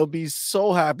bullshit, and they'll be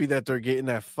so happy that they're getting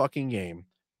that fucking game.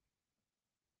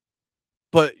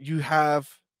 But you have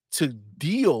to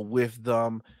deal with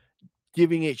them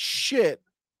giving it shit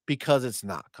because it's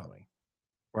not coming,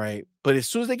 right? But as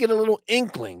soon as they get a little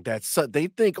inkling that they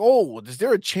think, oh, is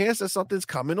there a chance that something's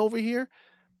coming over here?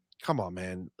 Come on,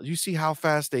 man. You see how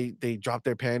fast they drop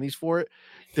their panties for it?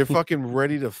 They're fucking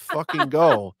ready to fucking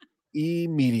go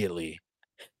immediately.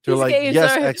 They're like,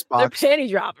 yes, Xbox. They're panty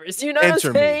droppers. You know what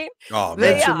I'm saying? Oh,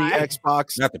 man. Enter me,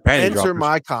 Xbox. Not the panty Enter droppers.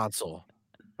 my console.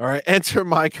 All right, enter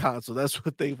my console. That's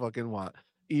what they fucking want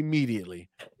immediately.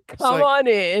 Come on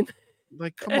in.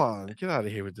 Like, come on, get out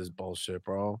of here with this bullshit,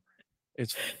 bro.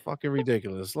 It's fucking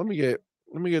ridiculous. Let me get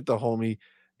the homie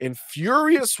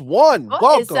Infurious One.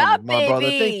 Welcome, up, my brother.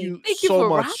 Thank you so for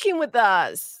much. Rocking with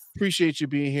us. Appreciate you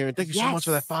being here, and thank you so much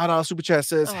for that $5 super chat.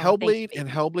 Says Hellblade and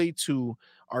Hellblade 2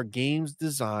 are games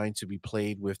designed to be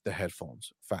played with the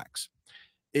headphones. Facts.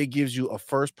 It gives you a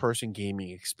first-person gaming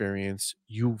experience.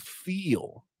 You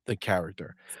feel the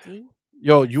character. See?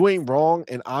 Yo, you ain't wrong.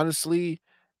 And honestly,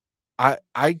 I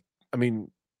mean,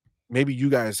 maybe you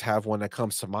guys have one that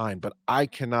comes to mind, but I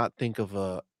cannot think of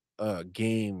a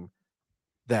game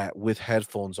that with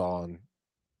headphones on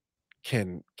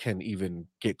can even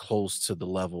get close to the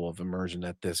level of immersion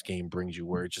that this game brings you,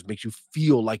 where it just makes you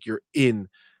feel like you're in,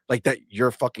 like that you're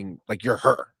fucking like you're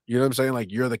her. You know what I'm saying?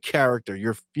 Like you're the character.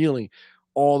 You're feeling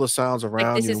all the sounds Like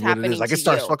around this you is and what it is. happening Like to it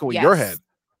starts you. fucking with your Yes. head.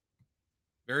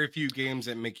 Very few games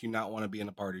that make you not want to be in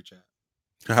a party chat.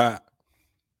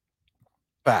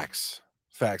 Facts.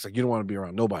 Facts. Like you don't want to be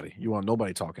around nobody. You want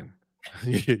nobody talking.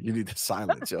 You need to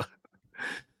silence, yo.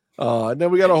 And then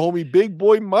we got our homie Big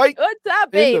Boy Mike What's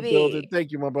up, in the building. baby?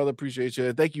 Thank you, my brother. Appreciate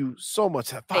you. Thank you so much.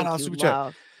 $5 Thank you, super chat.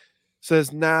 love.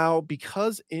 Says now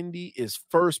because indie is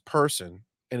first person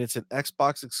and it's an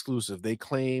Xbox exclusive, they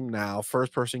claim now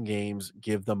first person games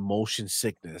give them motion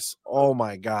sickness. Oh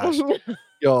my gosh.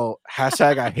 Yo,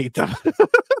 hashtag I hate them.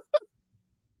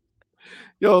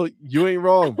 Yo, you ain't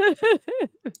wrong.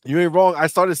 You ain't wrong. I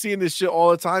started seeing this shit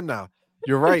all the time now.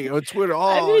 You're right. On Twitter.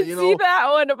 I Oh, didn't you see know. that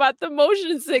one about the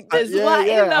motion sickness. yeah, Why?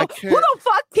 yeah, You I know, can't- who the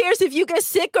fuck cares if you get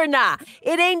sick or not?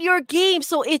 It ain't your game,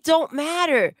 so it don't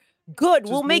matter. Good.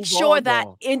 Just We'll make move sure on, that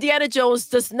though. Indiana Jones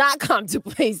does not come to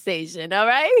PlayStation. All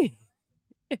right.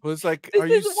 But it's like, This are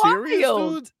you is serious,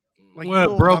 wild. dude? Like, you know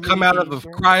What, bro? how Come many out of the games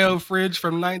there are? cryo fridge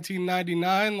from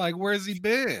 1999? Like, where's he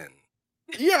been?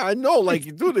 Yeah, I know.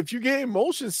 Like, dude, if you get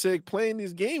motion sick playing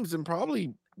these games, then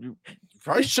probably you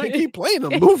probably shouldn't keep playing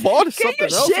them. Move on to Get your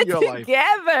something else in shit your life.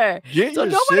 together. Get So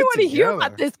your nobody shit want to hear together.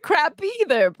 about this crap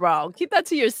either, bro. Keep that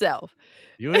to yourself.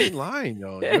 You ain't lying,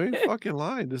 yo. You ain't fucking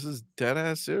lying. This is dead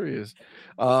ass serious.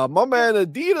 My man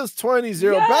Adidas 20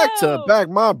 back to Yo. back,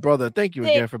 my brother. Thank you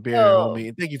Thank again for being here, you. homie.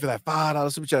 And thank you for that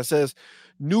 $5 super chat. Says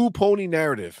new pony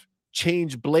narrative.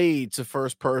 Change Blade to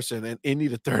first person and Indy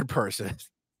to third person.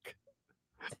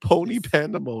 Pony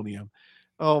pandemonium.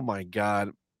 Oh my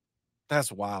god.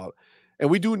 That's wild. And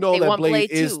we do know They that want Blade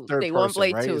Blade is 2. third They want person,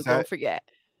 Blade right? 2. Is Don't that forget.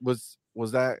 was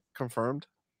that confirmed?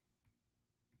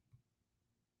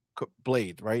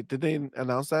 Blade, right? Did they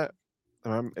announce that?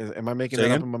 Am I making Say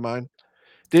that up again? in my mind?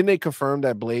 Didn't they confirm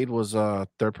that Blade was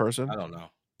third person? I don't know.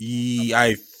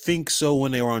 I think so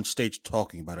when they were on stage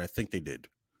talking about it. I think they did.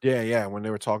 Yeah. When they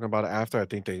were talking about it after, I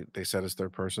think they said it's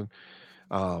third person.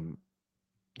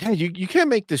 Yeah, you can't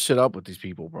make this shit up with these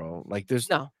people, bro. Like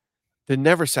No. they're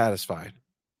never satisfied.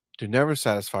 They're never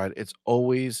satisfied. It's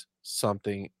always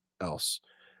something else.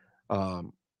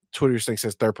 Twitter thing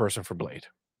says third person for Blade.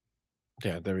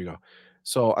 Yeah, there we go.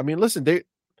 So I mean, listen, they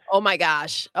Oh my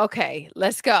gosh. Okay,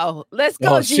 let's go. Let's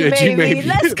go, Oh, G shit, baby. G-Baby.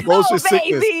 Let's go, Motion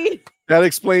sickness. baby. that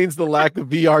explains the lack of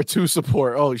VR2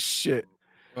 support. Oh shit.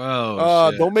 Oh,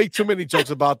 shit. Don't make too many jokes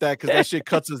about that because that shit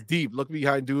cuts us deep. Look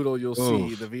behind Doodle, you'll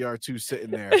see Oof. the VR2 sitting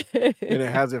there, and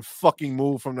it hasn't fucking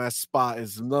moved from that spot.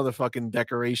 It's another fucking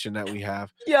decoration that we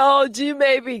have. Yo, G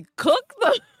baby, cook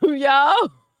them, yo.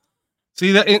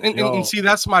 See that, Yo. and see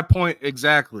that's my point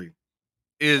exactly.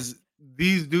 Is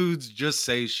these dudes just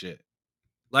say shit?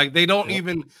 Like they don't Yep.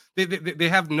 even they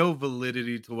have no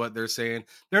validity to what they're saying.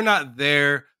 They're not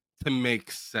there to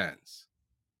make sense.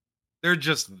 They're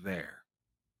just there.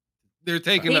 They're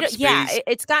taking up space. Yeah,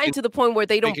 it's gotten to the point where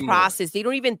they don't making noise. process. They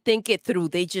don't even think it through.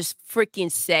 They just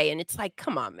freaking say, and it's like,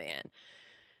 come on, man.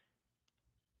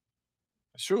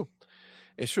 It's true.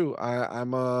 It's true.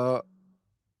 I'm I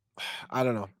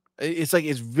don't know. It's like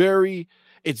it's very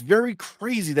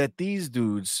crazy that these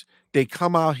dudes they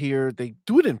come out here, they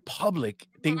do it in public,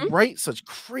 they Mhm. write such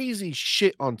crazy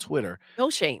shit on Twitter, No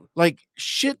shame. like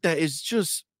shit that is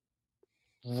just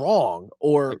wrong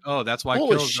or Like, oh, that's why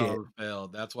full of shit. Killzone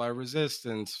failed. That's why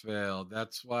Resistance failed.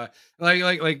 That's why,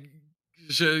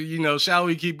 shall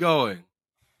we keep going?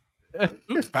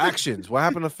 Factions. What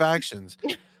happened to factions?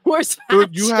 Where's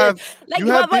Dude, you faction? have Like, you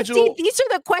have but see, digital. these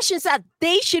are the questions that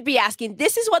they should be asking.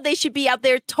 This is what they should be out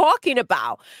there talking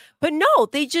about. But no,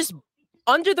 they just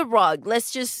under the rug.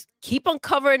 Let's just keep on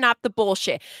covering up the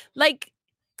bullshit. Like,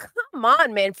 come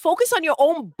on, man. Focus on your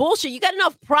own bullshit. You got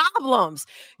enough problems.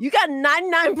 You got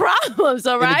 99 problems,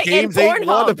 all And the right? games ain't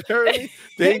one, Pornhub. apparently.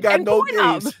 They ain't got And no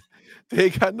Pornhub. games. They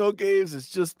ain't got no games. It's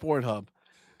just Pornhub.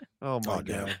 Oh my Oh,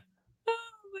 damn. god. Oh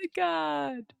my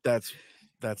God. That's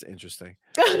interesting.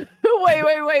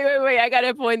 wait. I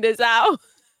gotta point this out.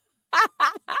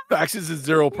 Factions is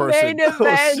 0%. Main Oh,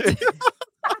 event. shit.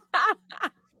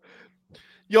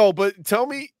 Yo, but tell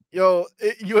me, you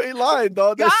ain't lying,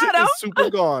 dog. That shit Got is super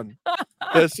gone.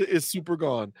 That shit is super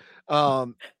gone.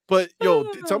 But yo,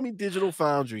 tell me Digital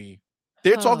Foundry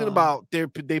They're talking Oh. about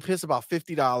they piss about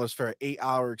 $50 for an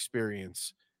 8-hour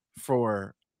experience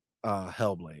for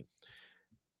Hellblade.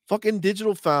 Fucking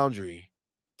Digital Foundry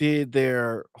did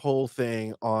their whole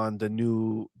thing on the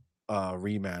new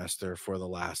remaster for The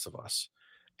Last of Us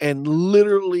and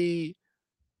literally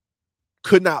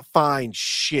could not find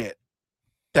shit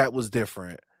that was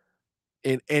different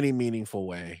in any meaningful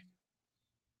way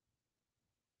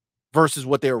versus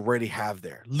what they already have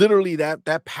there. Literally that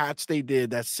patch they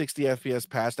did, that 60 FPS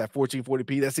patch, that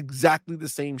 1440p, that's exactly the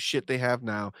same shit they have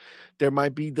now. There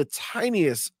might be the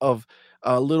tiniest of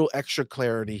a little extra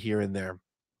clarity here and there,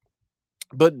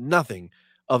 but nothing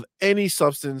of any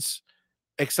substance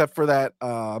except for that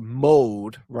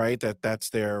mode, right? That's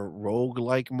their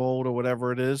roguelike mode or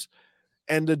whatever it is.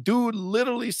 And the dude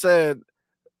literally said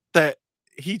that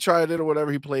he tried it or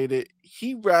whatever, he played it.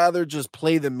 He'd rather just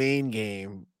play the main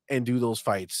game and do those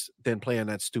fights than play in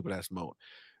that stupid ass mode.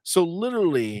 So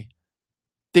literally,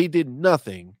 they did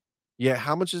nothing. Yeah,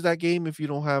 how much is that game if you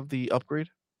don't have the upgrade?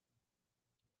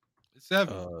 It's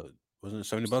 7. Wasn't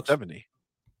it $70? 70.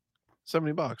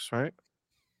 $70, right?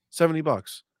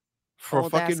 $70 for a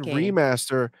Old ass fucking game.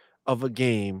 remaster of a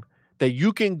game that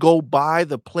you can go buy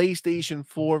the PlayStation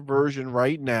 4 version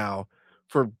right now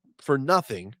for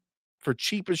nothing, for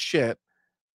cheap as shit.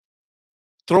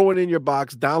 Throw it in your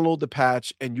box, download the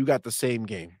patch, and you got the same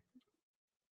game.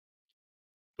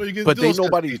 But you get But DualSense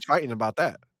nobody's features. fighting about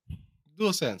that.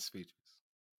 DualSense features.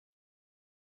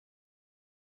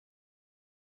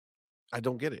 I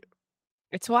don't get it.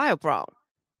 It's wild, bro.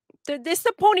 It's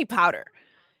the pony powder.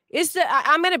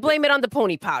 I'm going to blame it on the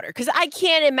pony powder because I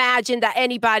can't imagine that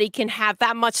anybody can have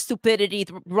that much stupidity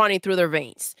running through their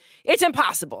veins. It's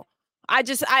impossible.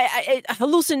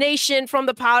 Hallucination from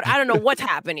the powder. I don't know what's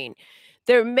happening.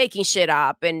 They're making shit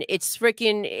up, and it's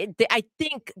freaking. I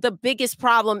think the biggest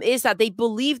problem is that they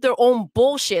believe their own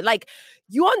bullshit. Like,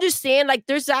 you understand? Like,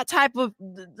 there's that type of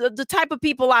the type of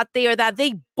people out there that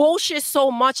they bullshit so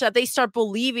much that they start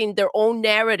believing their own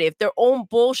narrative, their own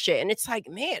bullshit, and it's like,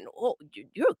 man, oh,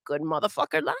 you're a good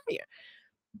motherfucker liar.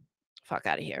 Fuck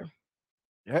out of here.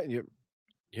 Yeah, you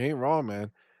ain't wrong,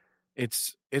 man.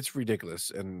 It's ridiculous,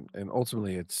 and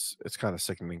ultimately it's kind of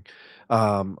sickening.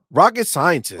 Rocket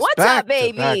Scientist, What's back up,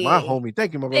 to back, my baby? homie.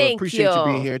 Thank you, my brother. Thank Appreciate you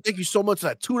being you. here. Thank you so much for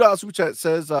that $2 super chat.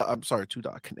 Says I'm sorry,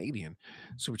 $2 Canadian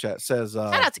super chat says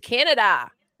Shout out to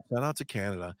Canada. shout out to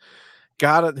Canada.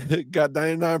 Got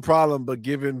 99 problem, but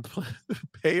giving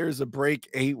payers a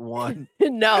break 8-1.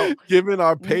 No, Giving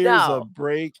our payers a No.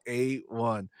 break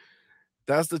 8-1.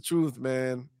 That's the truth,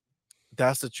 man.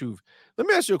 That's the truth. Let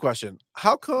me ask you a question.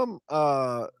 How come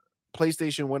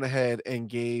PlayStation went ahead and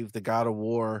gave the God of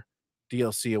War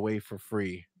DLC away for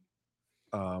free,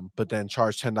 but then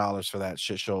charged $10 for that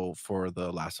shit show for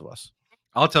The Last of Us?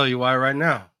 I'll tell you why right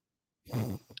now.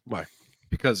 Why?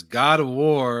 Because God of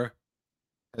War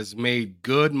has made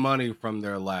good money from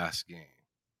their last game.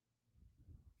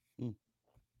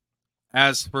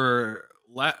 As for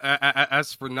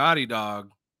Naughty Dog,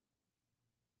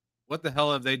 what the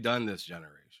hell have they done this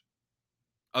generation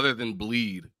other than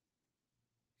bleed?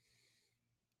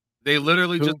 They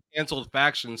literally just canceled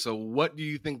Faction. So what do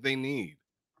you think they need?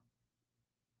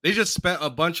 They just spent a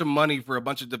bunch of money for a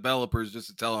bunch of developers just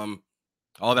to tell them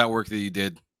all that work that you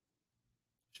did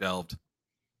shelved.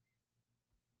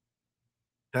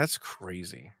 That's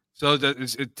crazy. So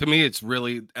to me, it's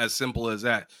really as simple as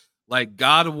that. Like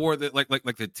God of War, like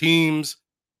the teams,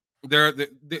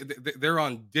 they're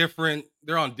on different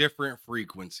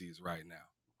frequencies right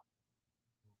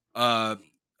now.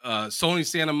 Sony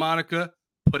Santa Monica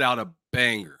put out a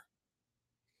banger,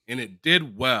 and it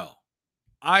did well.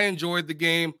 I enjoyed the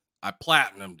game. I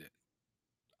platinumed it.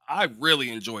 I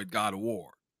really enjoyed God of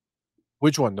War.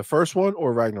 Which one? The first one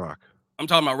or Ragnarok? I'm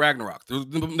talking about Ragnarok,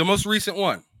 the most recent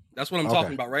one. That's what I'm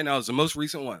talking about right now. Is the most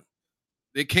recent one.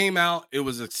 It came out. It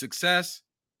was a success.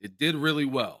 It did really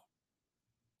well.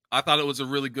 I thought it was a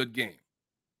really good game.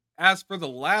 As for The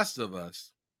Last of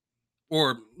Us,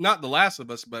 or not The Last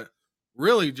of Us, but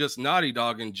really just Naughty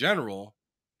Dog in general,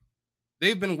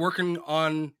 they've been working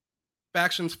on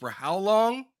Factions for how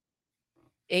long?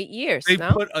 8 years. They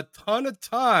No? put a ton of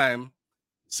time.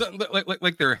 Something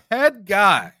like their head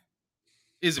guy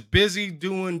is busy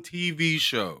doing TV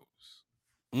shows.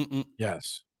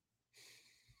 Yes.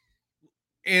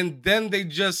 And then they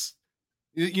just,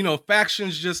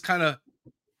 Factions just kind of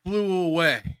flew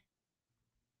away.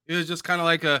 It was just kind of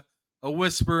like a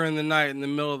whisper in the night in the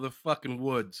middle of the fucking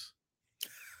woods.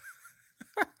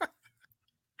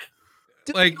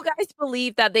 Do you guys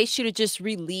believe that they should have just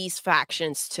released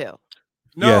Factions too?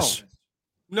 No. Yes.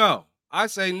 No. I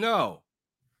say no.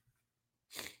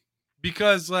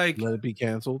 Because Let it be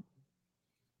canceled.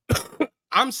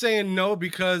 I'm saying no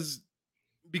because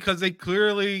they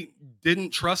clearly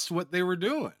didn't trust what they were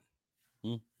doing.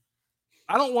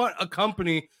 I don't want a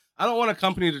company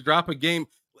to drop a game.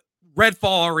 Redfall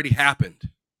already happened.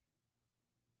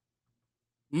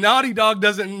 Naughty Dog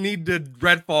doesn't need to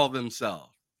Redfall themselves.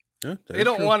 Yeah, they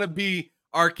don't want to be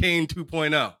Arcane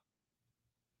 2.0,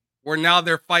 where now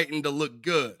they're fighting to look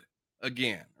good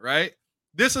again, right?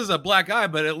 This is a black eye,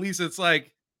 but at least it's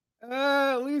like,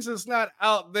 at least it's not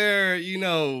out there,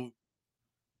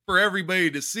 for everybody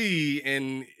to see.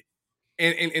 And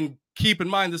keep in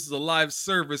mind, this is a live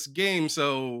service game,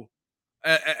 so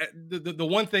the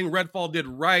one thing Redfall did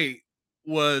right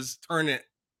was turn it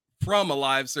from a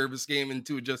live service game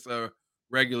into just a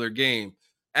regular game.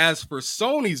 As for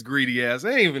Sony's greedy ass,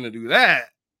 they ain't finna do that.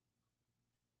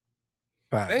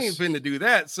 They ain't finna do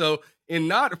that. So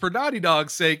for Naughty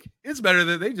Dog's sake, it's better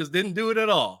that they just didn't do it at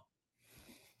all.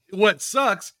 What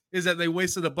sucks is that they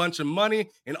wasted a bunch of money,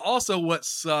 and also what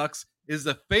sucks is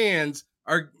that the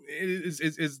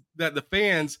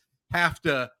fans have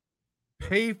to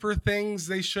pay for things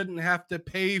they shouldn't have to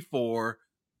pay for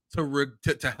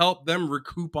to help them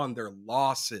recoup on their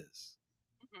losses.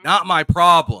 Not my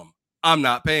problem. I'm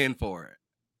not paying for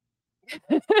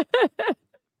it.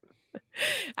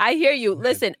 I hear you.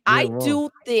 Listen, I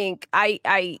do think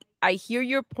I hear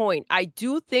your point. I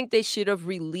do think they should have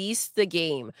released the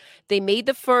game. They made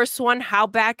the first one. How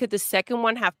bad could the second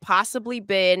one have possibly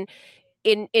been?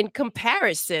 In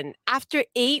comparison, after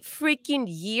 8 freaking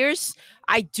years,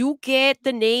 I do get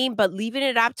the name, but leaving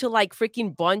it up to like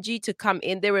freaking Bungie to come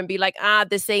in there and be like,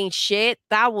 this ain't shit,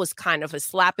 that was kind of a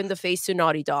slap in the face to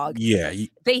Naughty Dog. Yeah.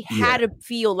 They had to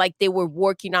feel like they were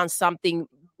working on something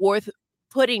worth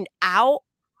putting out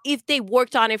if they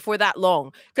worked on it for that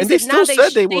long. And they still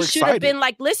said they were should have been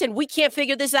like, listen, we can't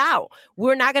figure this out.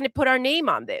 We're not going to put our name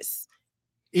on this.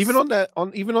 Even on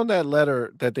that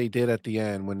letter that they did at the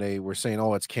end when they were saying,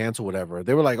 "Oh, it's canceled," whatever,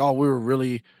 they were like, "Oh, we were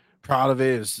really proud of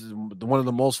it. It's one of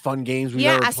the most fun games we've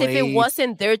ever played." Yeah, as if it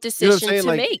wasn't their decision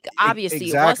to make. Obviously,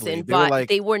 exactly. It wasn't, but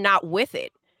they were not with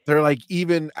it. They're like,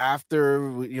 even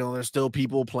after there's still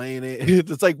people playing it.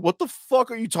 It's like, what the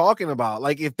fuck are you talking about?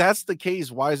 Like, if that's the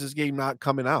case, why is this game not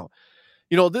coming out?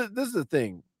 This is the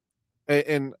thing,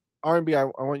 and R&B, I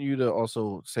want you to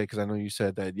also say, because I know you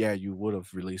said that, yeah, you would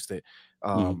have released it.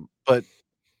 But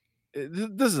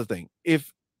this is the thing.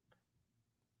 If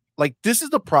this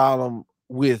is the problem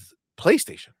with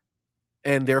PlayStation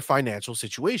and their financial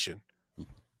situation,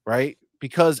 right?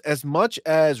 Because as much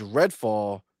as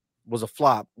Redfall was a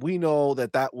flop, we know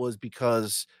that was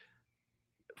because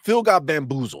Phil got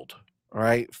bamboozled. All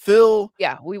right. Phil,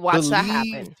 we watched that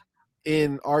happen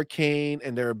in Arcane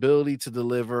and their ability to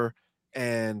deliver.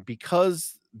 And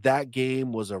because that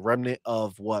game was a remnant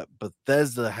of what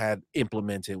Bethesda had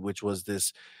implemented, which was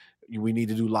this, we need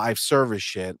to do live service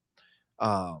shit.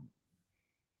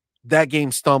 That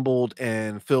game stumbled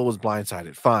and Phil was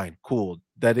blindsided. Fine, cool.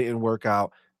 That didn't work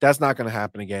out. That's not going to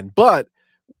happen again. But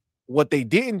what they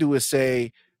didn't do is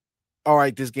say, all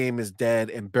right, this game is dead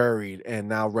and buried, and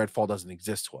now Redfall doesn't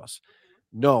exist to us.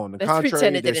 No, on the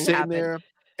contrary, they're sitting there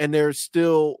and they're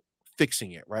still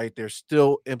fixing it, right? They're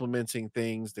still implementing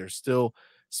things. They're still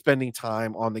spending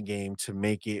time on the game to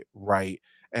make it right.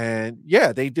 And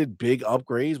yeah, they did big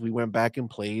upgrades. We went back and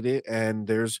played it, and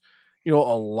there's a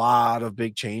lot of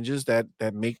big changes that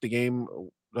make the game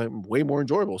way more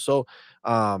enjoyable. So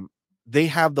they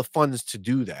have the funds to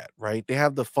do that, right? They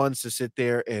have the funds to sit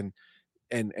there and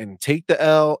take the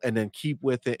L and then keep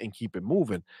with it and keep it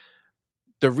moving.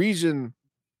 The reason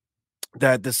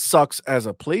that this sucks as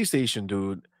a PlayStation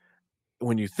dude,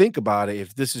 when you think about it,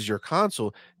 if this is your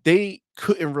console, they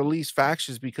couldn't release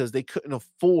Factions because they couldn't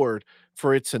afford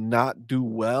for it to not do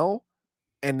well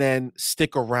and then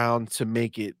stick around to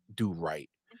make it do right.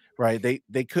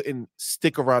 They couldn't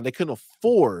stick around. They couldn't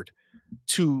afford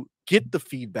to get the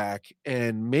feedback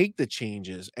and make the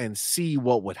changes and see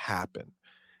what would happen.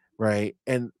 Right.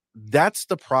 And that's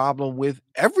the problem with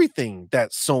everything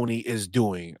that Sony is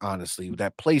doing, honestly,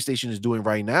 that PlayStation is doing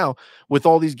right now with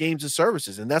all these games and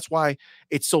services. And that's why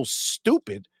it's so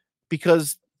stupid,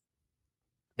 because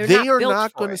they are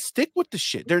not going to stick with the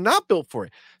shit. They're not built for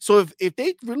it. So if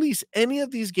they release any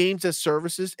of these games as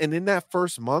services and in that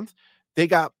first month they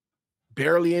got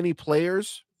barely any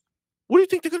players, what do you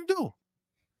think they're going to do?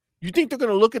 You think they're going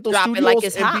to look at those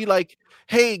studios and be like,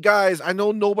 hey, guys, I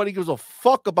know nobody gives a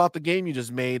fuck about the game you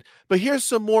just made, but here's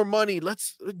some more money.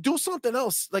 Let's do something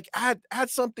else. Like add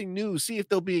something new. See if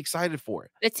they'll be excited for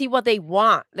it. Let's see what they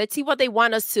want. Let's see what they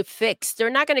want us to fix. They're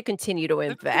not going to continue to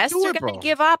invest. They're going to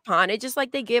give up on it, just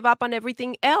like they give up on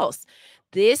everything else.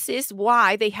 this is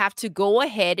why they have to go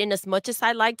ahead. And as much as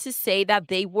I like to say that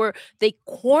they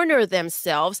corner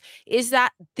themselves, is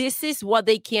that this is what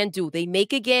they can do. They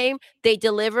make a game, they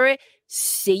deliver it.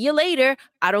 See you later.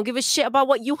 I don't give a shit about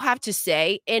what you have to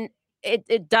say. And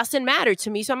it doesn't matter to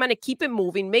me. So I'm going to keep it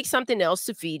moving, make something else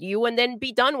to feed you, and then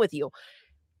be done with you.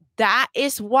 That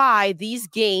is why these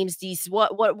games, these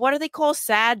what are they called?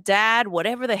 Sad Dad,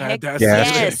 whatever the heck.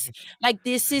 Yes. Like,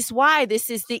 this is why this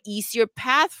is the easier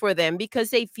path for them, because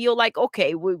they feel like,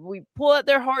 okay, we pull at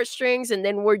their heartstrings and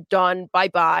then we're done.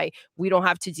 Bye-bye. We don't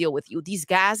have to deal with you. These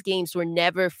gas games were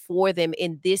never for them.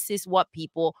 And this is what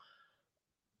people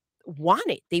want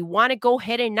it. They want to go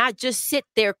ahead and not just sit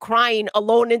there crying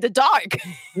alone in the dark.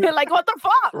 Like, what the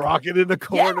fuck? Rocking in the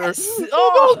corner. Yes.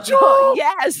 Oh, no, Joel.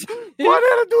 Yes. Why did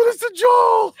I do this to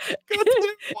Joel?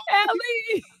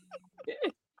 Ellie.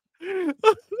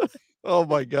 Oh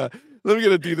my God. Let me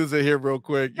get Adidas in here real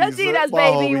quick. Adidas,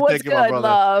 baby. What's good,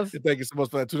 love? Thank you so much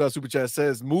for that $2 super chat.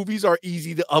 Says movies are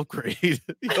easy to upgrade.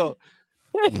 Yo,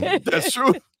 that's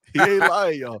true. He ain't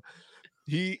lying, yo.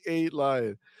 He ain't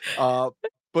lying.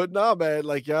 But nah, man,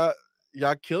 like y'all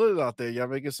killing it out there. Y'all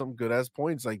making some good ass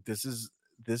points. Like, this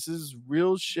is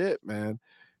real shit, man.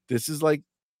 This is like,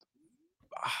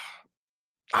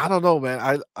 I don't know,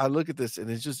 man. I look at this and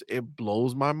it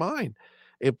blows my mind.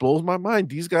 It blows my mind.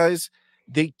 These guys,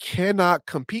 they cannot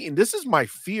compete. And this is my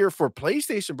fear for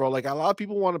PlayStation, bro. Like, a lot of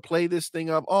people want to play this thing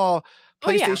up. Oh,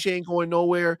 PlayStation ain't going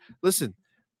nowhere. Listen,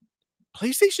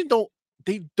 PlayStation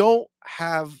don't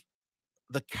have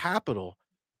the capital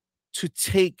to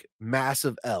take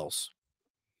massive L's.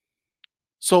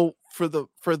 So for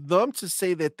them to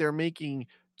say that they're making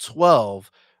 12,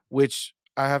 which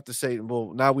I have to say,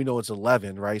 well, now we know it's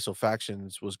 11, right? So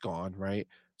Factions was gone, right?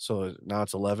 So now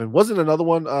it's 11. Wasn't another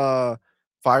one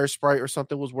Fire Sprite or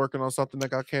something was working on something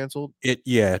that got canceled?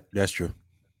 Yeah, that's true.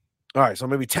 All right, so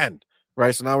maybe 10,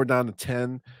 right? So now we're down to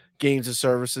 10 games and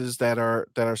services that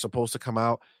are supposed to come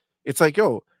out. It's like,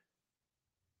 yo,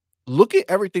 look at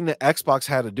everything that Xbox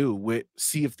had to do with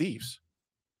Sea of Thieves,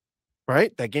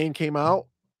 right? That game came out.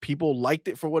 People liked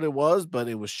it for what it was, but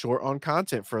it was short on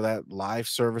content for that live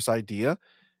service idea.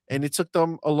 And it took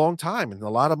them a long time and a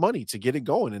lot of money to get it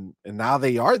going. And now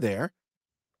they are there,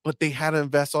 but they had to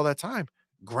invest all that time.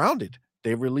 Grounded.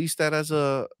 They released that as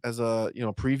a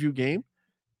preview game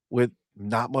with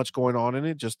not much going on in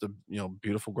it, just the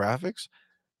beautiful graphics.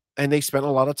 And they spent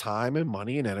a lot of time and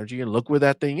money and energy, and look where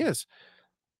that thing is.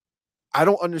 I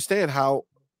don't understand how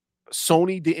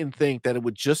Sony didn't think that it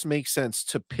would just make sense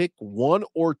to pick one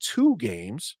or two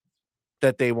games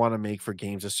that they want to make for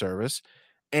games of service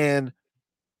and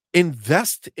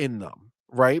invest in them,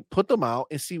 right? Put them out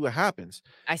and see what happens.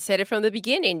 I said it from the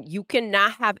beginning. You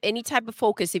cannot have any type of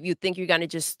focus if you think you're going to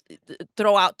just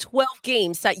throw out 12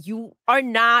 games that you are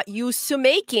not used to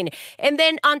making. And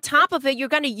then on top of it, you're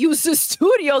going to use the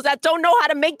studios that don't know how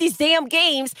to make these damn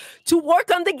games to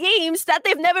work on the games that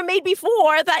they've never made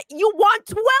before that you want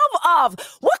 12 of.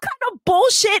 What kind of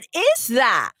bullshit is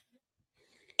that?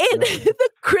 And the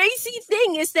crazy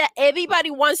thing is that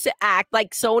everybody wants to act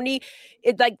like Sony,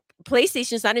 like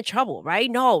PlayStation's not in trouble,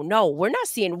 right? No, we're not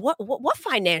seeing what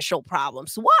financial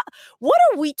problems. What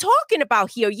are we talking about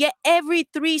here? Yet every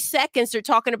 3 seconds they're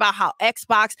talking about how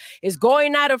Xbox is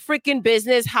going out of freaking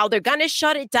business, how they're gonna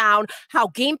shut it down, how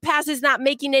Game Pass is not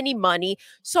making any money.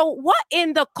 So what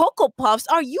in the Cocoa Puffs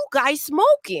are you guys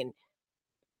smoking?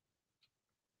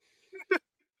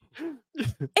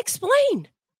 Explain.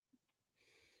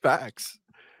 Facts.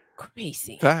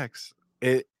 Crazy. Facts.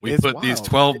 We put wild. These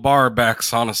 12 bar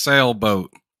backs on a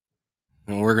sailboat,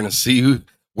 and we're gonna see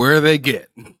where they get.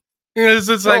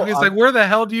 It's like where the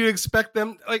hell do you expect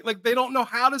them? Like they don't know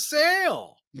how to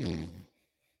sail.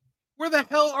 Where the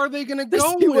hell are they gonna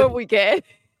go? See where we get.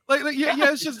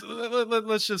 It's just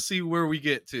let's just see where we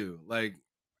get to. Like,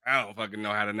 I don't fucking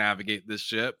know how to navigate this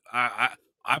ship.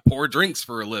 I pour drinks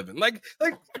for a living. Like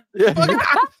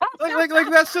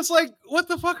that's just like, what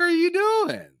the fuck are you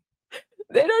doing?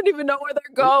 They don't even know where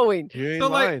they're going. So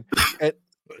like,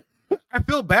 I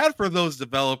feel bad for those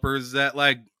developers that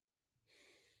like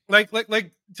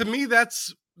to me,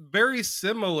 that's very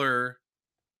similar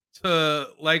to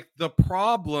like the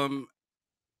problem,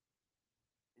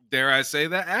 dare I say,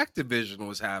 that Activision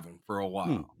was having for a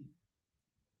while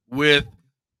with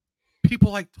people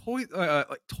like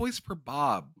Toys for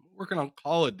Bob working on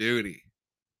Call of Duty.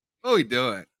 What are we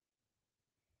doing?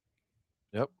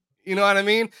 Yep. You know what I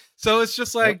mean? So it's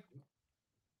just like,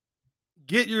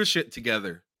 get your shit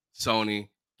together, Sony.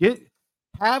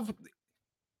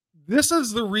 This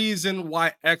is the reason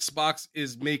why Xbox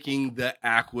is making the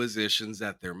acquisitions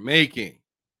that they're making.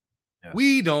 Yeah.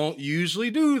 We don't usually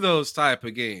do those type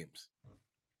of games.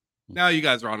 Now you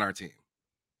guys are on our team.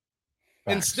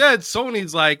 Facts. Instead,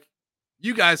 Sony's like,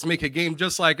 you guys make a game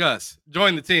just like us.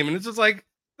 Join the team. And it's just like,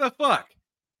 the fuck?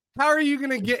 How are you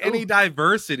going to get any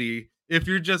diversity if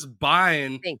you're just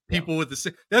buying people with the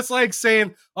same? That's like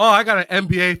saying, oh, I got an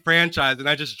NBA franchise and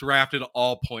I just drafted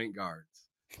all point guards.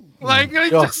 Like,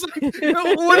 just like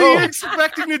what are you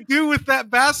expecting to do with that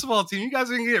basketball team? You guys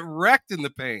are going to get wrecked in the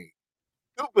paint.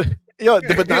 But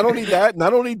not only that,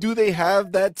 not only do they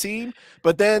have that team,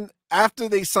 but then after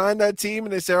they sign that team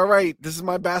and they say, all right, this is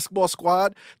my basketball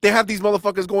squad, they have these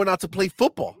motherfuckers going out to play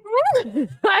football. Let's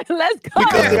go.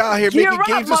 Because they're out here making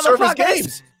games and service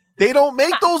games. They don't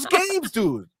make those games,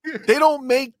 dude. They don't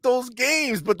make those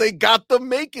games, but they got them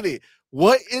making it.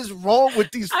 What is wrong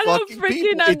with these fucking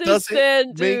people? It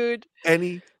doesn't make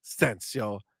any sense,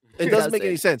 yo. It doesn't make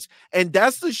any sense. And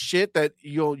that's the shit that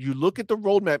you look at the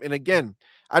roadmap. And again,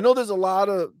 I know there's a lot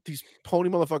of these pony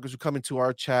motherfuckers who come into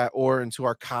our chat or into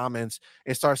our comments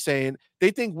and start saying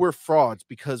they think we're frauds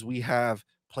because we have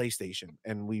PlayStation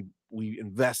and we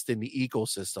invest in the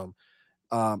ecosystem.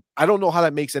 I don't know how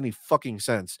that makes any fucking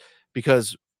sense,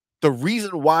 because the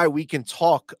reason why we can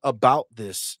talk about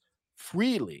this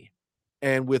freely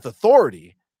and with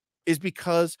authority is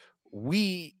because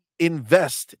we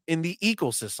invest in the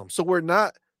ecosystem. So we're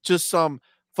not just some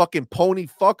fucking pony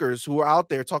fuckers who are out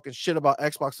there talking shit about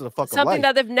Xbox to the fucking something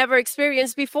that they've never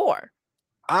experienced before.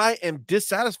 I am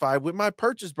dissatisfied with my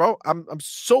purchase, bro. I'm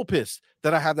so pissed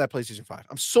that I have that PlayStation 5.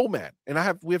 I'm so mad. And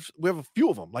we have a few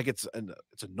of them. Like it's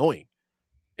annoying.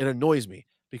 It annoys me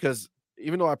because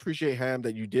even though I appreciate, Ham,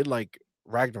 that you did like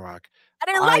Ragnarok, I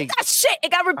didn't like that shit.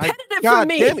 It got repetitive for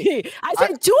me. I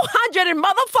said $200 and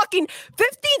motherfucking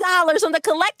 $50 on the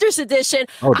collector's edition.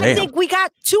 Oh, damn. I think we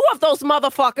got 2 of those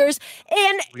motherfuckers.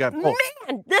 And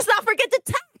man, let's not forget the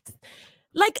tax.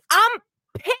 Like, I'm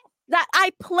pissed that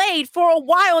I played for a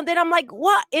while and then I'm like,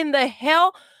 what in the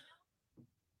hell?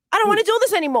 I don't want to do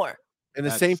this anymore. And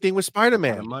the same thing with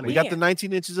Spider-Man. We got the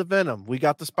 19 inches of Venom. We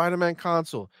got the Spider-Man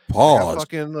console. Pause.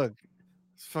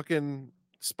 Fucking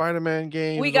Spider-Man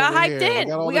game. We got hyped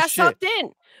in. We got sucked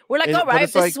in. We're like, all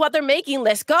right, this is what they're making.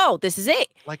 Let's go. This is it.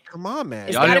 Like, come on,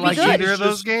 man. Y'all didn't like either of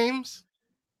those games?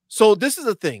 So this is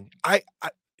the thing.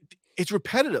 It's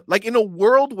repetitive. Like in a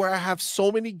world where I have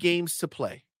so many games to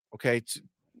play, okay, to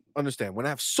understand, when I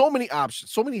have so many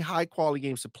options, so many high quality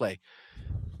games to play,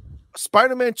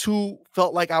 Spider-Man 2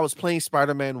 felt like I was playing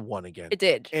Spider-Man 1 again. It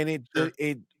did. And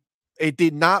it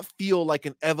did not feel like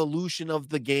an evolution of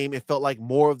the game. It felt like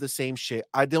more of the same shit.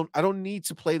 I don't need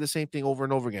to play the same thing over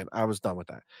and over again. I was done with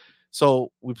that.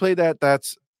 So we played that.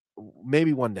 That's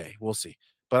maybe one day. We'll see.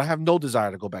 But I have no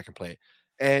desire to go back and play it.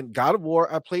 And God of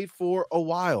War, I played for a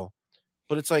while,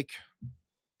 but it's like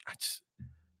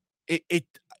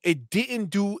it didn't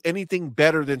do anything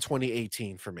better than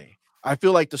 2018 for me. I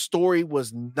feel like the story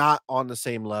was not on the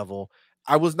same level.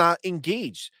 I was not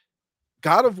engaged.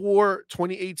 God of War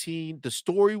 2018, the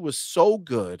story was so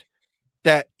good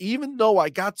that even though I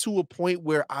got to a point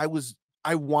where I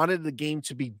wanted the game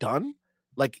to be done,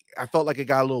 like I felt like it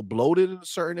got a little bloated in a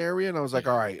certain area, and I was like,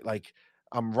 all right, like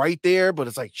I'm right there, but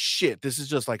it's like shit, this is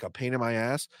just like a pain in my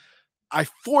ass. I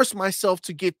forced myself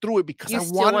to get through it because I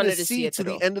wanted to see to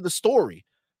the end of the story.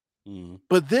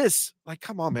 But this, like,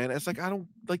 come on, man. It's like, I don't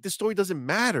like the story doesn't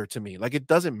matter to me. Like, it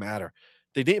doesn't matter.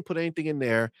 They didn't put anything in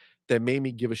there that made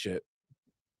me give a shit.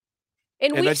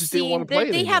 And we've seen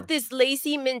they have this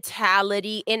lazy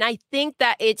mentality. And I think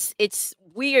that it's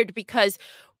weird because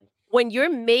when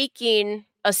you're making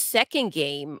a second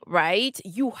game, right,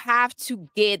 you have to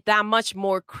get that much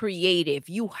more creative.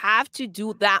 You have to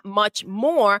do that much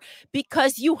more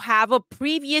because you have a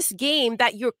previous game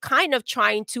that you're kind of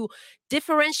trying to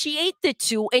differentiate the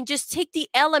two and just take the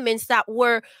elements that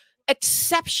were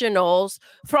exceptional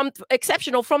from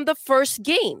the first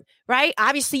game, right?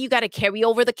 Obviously, you got to carry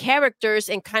over the characters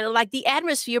and kind of like the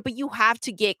atmosphere, but you have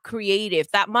to get creative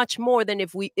that much more than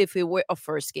if it were a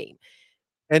first game.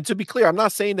 And to be clear, I'm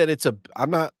not saying that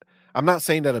I'm not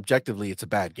saying that objectively it's a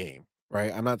bad game,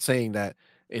 right? I'm not saying that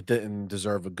it didn't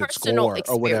deserve a good score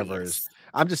or whatever it is.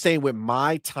 I'm just saying with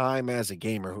my time as a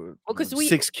gamer, because we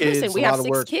 6 kids, we have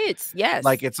 6 kids. Yes.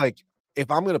 Like it's like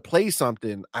if I'm gonna play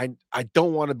something, I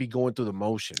don't want to be going through the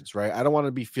motions, right? I don't want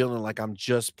to be feeling like I'm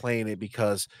just playing it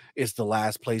because it's the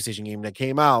last PlayStation game that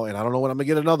came out and I don't know when I'm gonna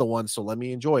get another one, so let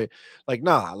me enjoy it. Like,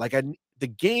 nah, like the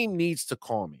game needs to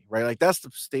call me, right? Like that's the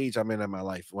stage I'm in my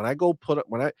life. When I go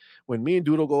when me and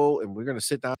Doodle go and we're gonna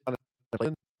sit down and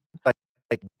play,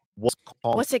 like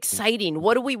what's exciting?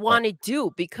 What do we want to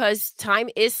do? Because time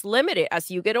is limited. As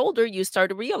you get older, you start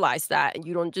to realize that, and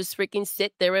you don't just freaking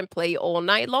sit there and play all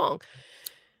night long.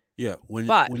 Yeah,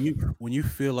 But when you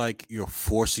feel like you're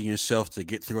forcing yourself to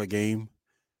get through a game,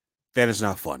 that is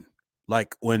not fun.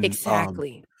 Like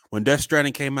exactly. when Death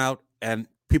Stranding came out and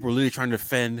people were literally trying to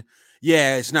defend,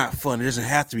 yeah, it's not fun. It doesn't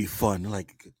have to be fun.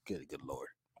 Like, good Lord.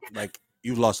 Like,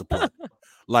 you've lost the plot.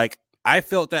 Like, I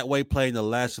felt that way playing The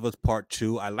Last of Us Part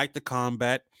 2. I like the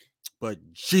combat, but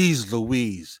geez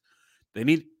Louise, they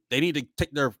need to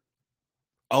take their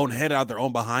own head out of their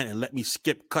own behind and let me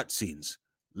skip cutscenes.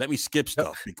 Let me skip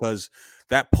stuff because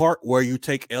that part where you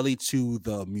take Ellie to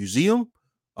the museum,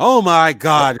 oh my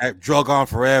God, that drug on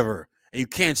forever. And you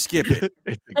can't skip it.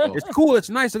 It's cool, it's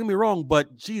nice, don't get me wrong,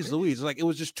 but geez Louise, like it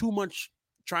was just too much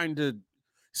trying to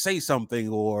say something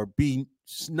or be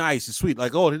nice and sweet.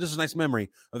 Like, oh, this is a nice memory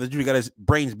of the dude got his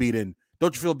brains beat in.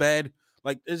 Don't you feel bad?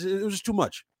 Like it was just too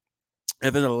much.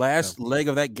 And then the last leg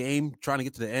of that game, trying to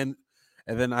get to the end,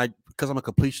 and then because I'm a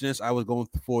completionist, I was going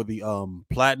for the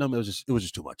platinum. It was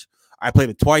just too much. I played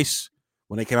it twice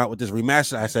when they came out with this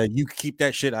remaster. I said, "You keep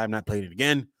that shit. I'm not playing it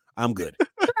again. I'm good."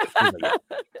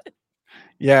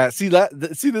 Yeah, see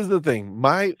this is the thing.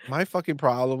 My fucking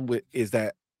problem is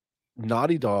that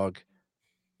Naughty Dog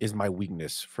is my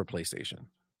weakness for PlayStation.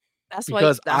 That's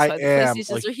Because why the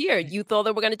PlayStations are here. You thought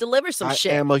they were going to deliver some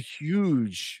shit. I am a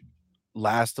huge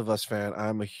Last of Us fan.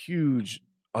 I'm a huge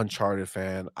Uncharted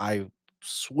fan. I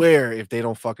swear if they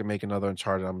don't fucking make another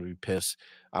Uncharted, I'm gonna be pissed.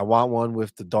 I want one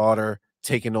with the daughter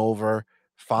taking over,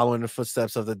 following the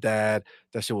footsteps of the dad.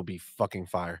 That shit will be fucking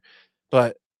fire.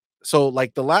 But so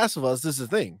like The Last of Us, this is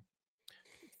the thing.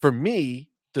 For me,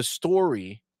 the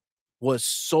story was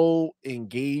so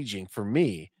engaging for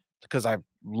me because I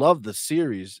love the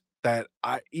series that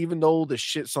even though the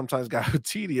shit sometimes got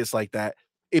tedious like that,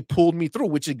 it pulled me through,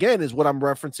 which again is what I'm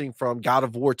referencing from God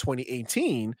of War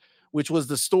 2018, which was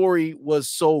the story was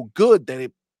so good that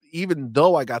it, even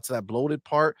though I got to that bloated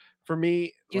part for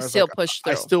me, you still pushed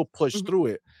through. I still pushed through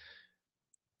it.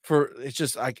 It's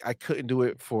just I couldn't do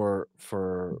it for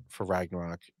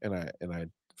Ragnarok, and I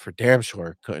for damn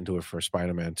sure couldn't do it for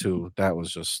Spider-Man 2. That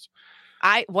was just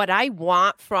what I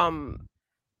want from,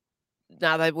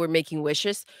 now that we're making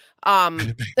wishes,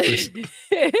 from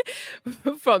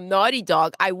Naughty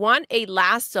Dog, I want a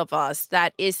Last of Us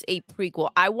that is a prequel.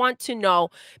 I want to know,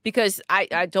 because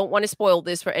I don't want to spoil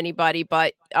this for anybody,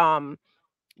 but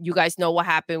you guys know what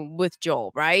happened with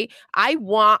Joel, right? I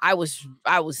was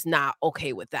not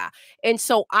okay with that. And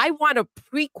so I want a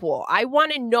prequel. I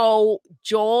want to know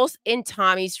Joel's and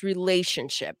Tommy's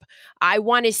relationship. I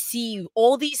want to see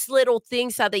all these little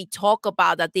things that they talk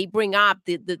about, that they bring up,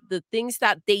 the things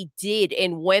that they did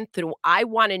and went through. I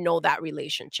want to know that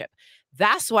relationship.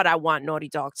 That's what I want Naughty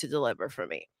Dog to deliver for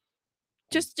me.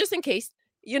 Just in case,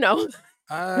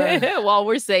 while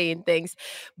we're saying things.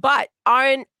 But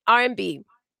R&B.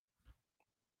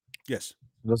 Yes.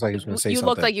 Looks like he was going to say something. You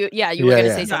looked like you were going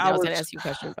to say something. I was going to ask you a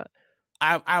question, but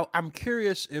I'm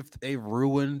curious if they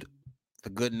ruined the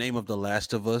good name of The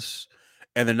Last of Us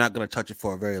and they're not going to touch it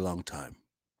for a very long time.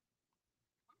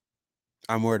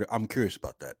 I'm worried. I'm curious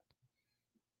about that.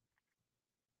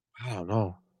 I don't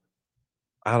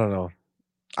know.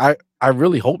 I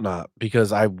really hope not,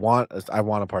 because I want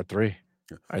a part 3.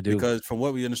 I do. Because from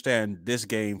what we understand, this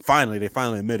game they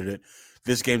finally admitted it.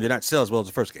 This game did not sell as well as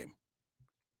the first game.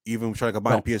 Even trying to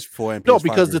combine PS4 and PS5. No,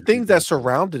 because the things that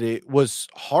surrounded it was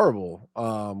horrible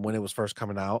when it was first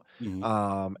coming out.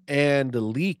 Mm-hmm. And the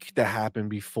leak that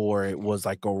happened before it was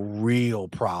like a real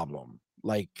problem.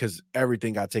 Like, because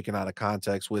everything got taken out of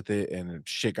context with it and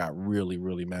shit got really,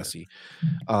 really messy.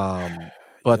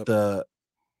 But the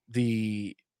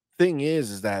thing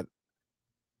is that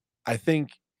I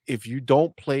think if you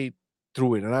don't play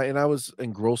through it, and I was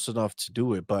engrossed enough to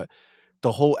do it, but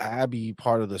the whole Abby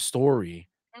part of the story,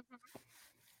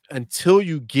 until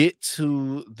you get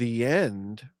to the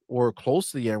end or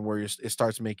close to the end where it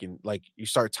starts making, like, you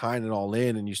start tying it all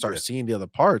in and you start seeing the other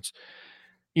parts,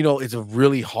 it's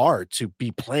really hard to be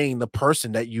playing the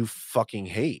person that you fucking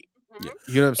hate.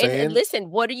 You know what I'm saying? And listen,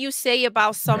 what do you say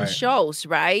about some shows,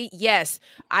 right? Yes,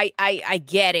 I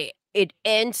get it. It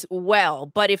ends well,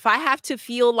 but if I have to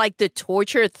feel like the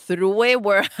torture through it,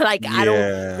 where like I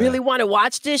don't really want to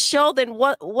watch this show, then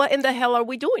what in the hell are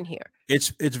we doing here?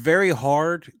 It's very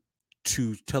hard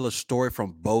to tell a story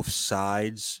from both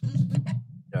sides.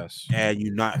 Yes. And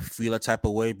you not feel a type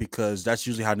of way, because that's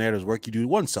usually how narratives work. You do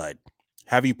one side.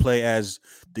 Have you play as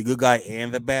the good guy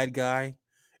and the bad guy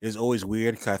is always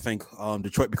weird, because I think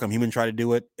Detroit Become Human tried to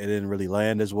do it. It didn't really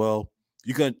land as well.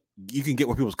 You can get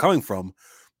where people's coming from,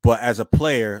 But as a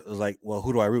player, it was like, well,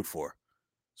 who do I root for?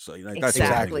 So you know, that's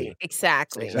Exactly.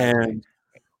 And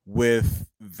with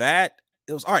that,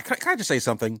 it was all right. Can I just say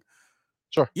something?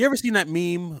 Sure. You ever seen that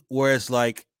meme where it's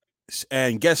like,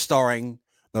 and guest starring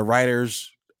the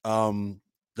writers,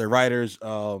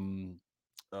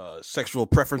 sexual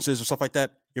preferences or stuff like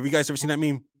that? Have you guys ever seen that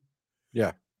meme?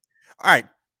 Yeah. All right.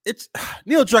 It's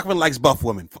Neil Druckmann likes buff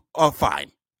women. Oh,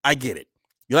 fine. I get it.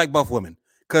 You like buff women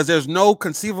because there's no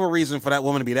conceivable reason for that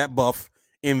woman to be that buff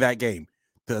in that game.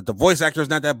 The voice actor is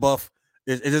not that buff.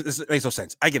 It makes no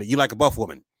sense. I get it. You like a buff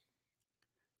woman.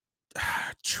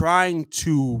 Trying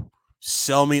to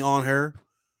sell me on her,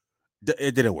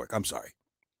 it didn't work. I'm sorry.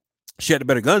 She had the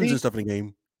better guns and stuff in the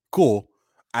game. Cool.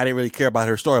 I didn't really care about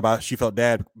her story about she felt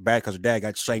bad because her dad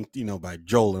got shanked, by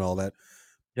Joel and all that.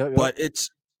 Yep. But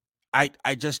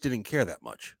I just didn't care that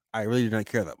much. I really didn't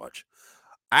care that much.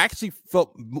 I actually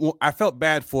felt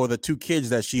bad for the two kids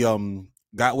that she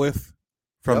got with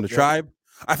from the tribe.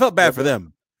 I felt bad for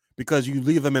them because you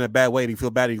leave them in a bad way and you feel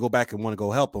bad and you go back and want to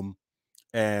go help them.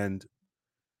 And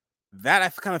that I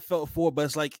kind of felt for, but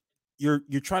it's like you're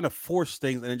trying to force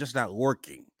things and it's just not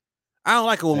working. I don't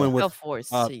like a woman with force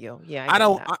to you. Yeah, I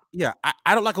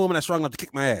don't like a woman that's strong enough to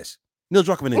kick my ass. Neil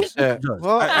Druckmann is.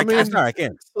 Well, I mean, I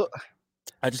can't.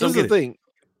 I just don't get the thing.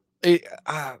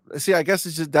 See, I guess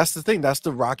it's just that's the thing. That's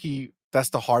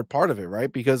the hard part of it,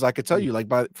 right? Because I could tell you, like,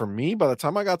 for me, by the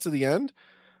time I got to the end,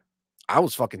 I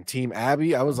was fucking Team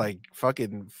Abby. I was like,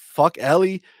 fucking fuck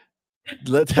Ellie.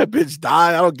 Let that bitch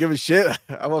die. I don't give a shit.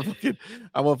 I want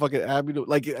fucking Abby to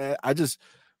I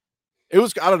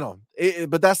don't know.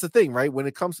 But that's the thing, right? When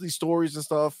it comes to these stories and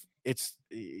stuff, it's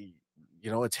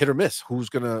it's hit or miss. Who's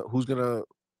gonna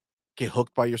get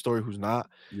hooked by your story, who's not?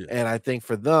 Yeah. And I think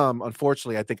for them,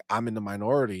 unfortunately, I think I'm in the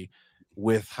minority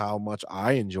with how much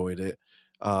I enjoyed it.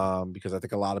 Because I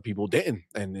think a lot of people didn't,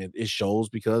 and it shows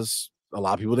because a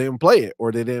lot of people didn't play it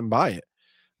or they didn't buy it.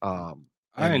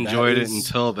 I enjoyed it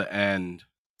until the end.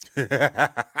 Me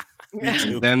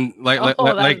too. Then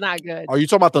that's not good. Are you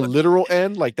talking about the literal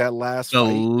end, like that last the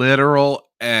fight? Literal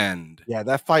end? Yeah,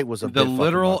 that fight was the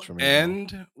literal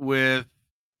end with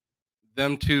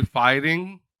them two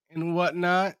fighting and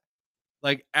whatnot.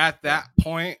 Like at that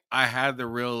point, I had the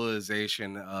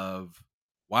realization of,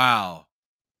 wow,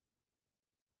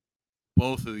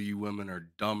 both of you women are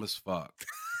dumb as fuck.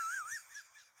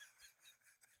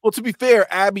 Well, to be fair,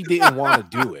 Abby didn't want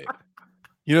to do it.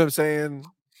 You know what I'm saying?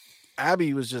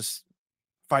 Abby was just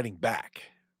fighting back.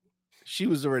 She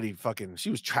was already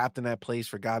she was trapped in that place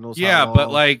for God knows how long. Yeah,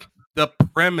 but like the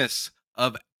premise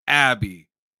of Abby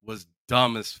was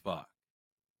dumb as fuck.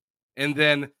 And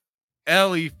then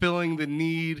Ellie feeling the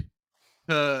need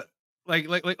to like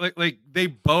they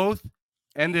both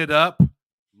ended up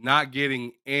not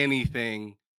getting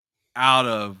anything out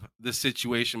of the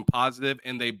situation positive,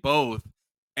 and they both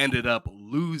ended up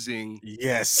losing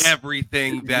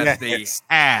everything that they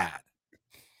had.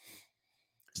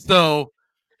 So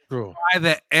by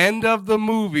the end of the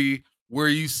movie, where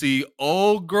you see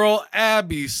old girl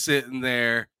Abby sitting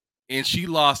there and she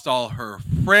lost all her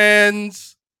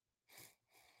friends,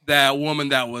 that woman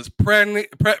that was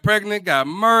pregnant got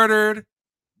murdered,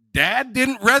 dad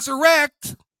didn't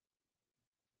resurrect,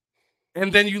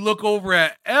 and then you look over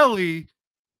at Ellie,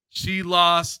 she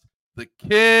lost the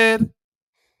kid,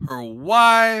 her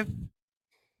wife,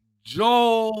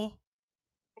 Joel,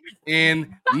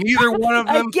 and neither one of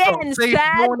them again.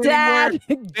 Sad dad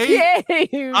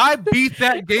game. I beat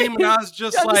that game and I was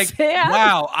just like,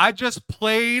 wow, I just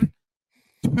played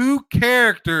two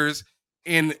characters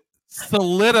and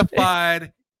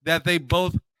solidified that they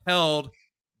both held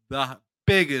the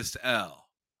biggest L.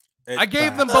 I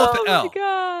gave them both the L. Oh my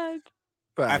God.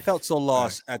 I felt so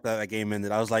lost at that game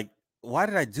ended. I was like, why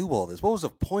did I do all this? What was the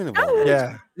point of all this?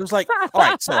 Yeah. It was like, all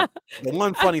right, so the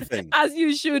one funny thing. As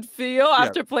you should feel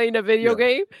after playing a video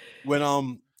game.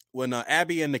 When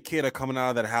Abby and the kid are coming out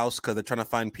of that house because they're trying to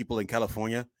find people in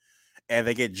California and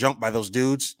they get jumped by those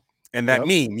dudes. And that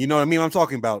meme, you know what I mean? I'm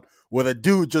talking about where the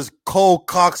dude just cold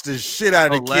cocks the shit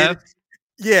out of the kid.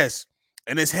 Yes.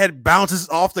 And his head bounces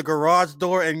off the garage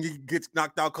door and he gets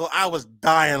knocked out cold. I was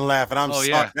dying laughing. I'm sorry.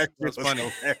 Yeah. That was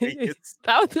funny.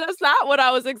 That's not what I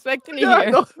was expecting to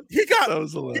hear. No, he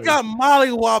got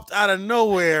mollywopped out of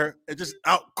nowhere and just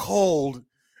out cold.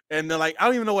 And they're like, I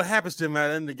don't even know what happens to him at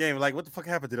the end of the game. Like, what the fuck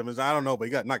happened to him? I don't know, but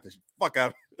he got knocked the fuck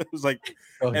out. It was like,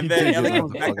 and then Ellie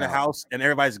comes back to the house and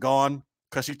everybody's gone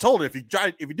because she told her, if you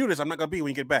do this, I'm not gonna be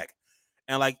when you get back.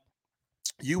 And like,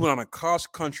 you went on a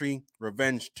cross-country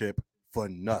revenge trip for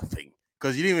nothing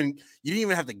because you didn't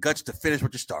even have the guts to finish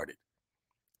what you started.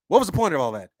 What was the point of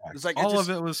all that? It's like of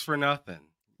it was for nothing.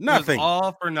 Nothing. It was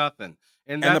all for nothing.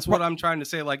 And And that's what I'm trying to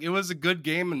say. Like, it was a good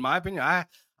game, in my opinion. I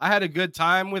had a good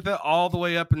time with it all the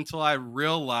way up until I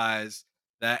realized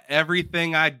that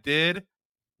everything I did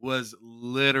was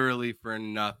literally for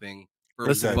nothing for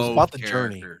Listen, it was both about the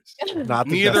journey, characters. not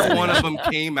the Neither one of destination.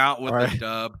 them came out with Alright. a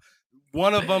dub.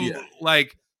 One of them Yeah.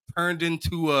 like turned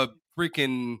into a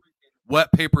freaking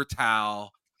wet paper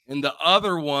towel, and the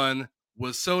other one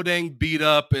was so dang beat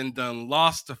up and done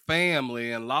lost a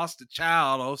family and lost a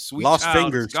child. Oh, sweet Lost child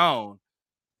fingers. is gone.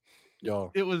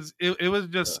 Yo, It was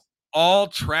just all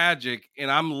tragic, and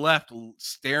I'm left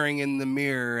staring in the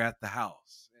mirror at the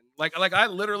house. And like I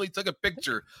literally took a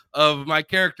picture of my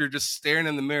character just staring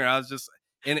in the mirror. I was just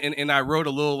and I wrote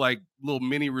a little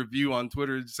mini review on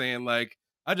Twitter saying like,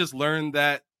 I just learned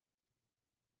that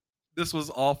this was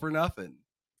all for nothing.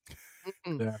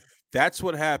 yeah. That's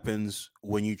what happens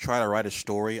when you try to write a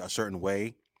story a certain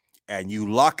way and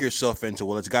you lock yourself into,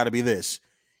 well, it's got to be this.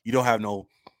 You don't have no,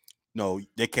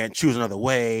 they can't choose another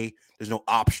way. There's no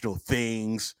optional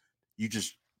things. You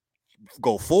just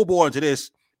go full bore into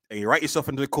this and you write yourself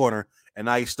into the corner, and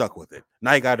now you're stuck with it.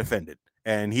 Now you got to defend it.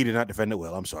 And he did not defend it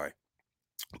well. I'm sorry.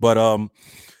 But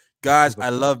guys, I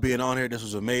love being on here. This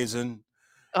was amazing.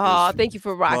 Oh, thank you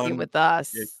for rocking fun. with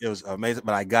us. It was amazing,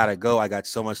 but I gotta go. I got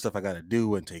so much stuff I gotta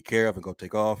do and take care of and go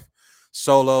take off.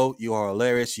 Solo, you are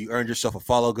hilarious. You earned yourself a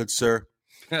follow, good sir.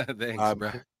 Thanks,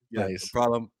 bro. Yeah, Nice. no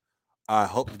problem. I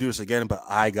hope to do this again, but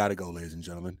I gotta go, ladies and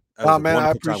gentlemen. That Oh was a man, I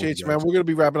wonderful time with appreciate you, man. guys. We're gonna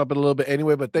be wrapping up in a little bit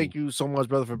anyway, but thank you so much,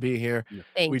 brother, for being here.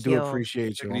 Thank We you. do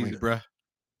appreciate you. Take it easy, homie. bro.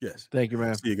 Yes. Thank you,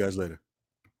 man. See you guys later.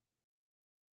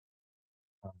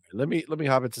 Let me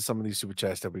hop into some of these super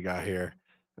chats that we got here.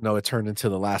 I know it turned into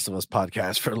the Last of Us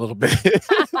podcast for a little bit.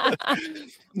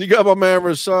 You got my man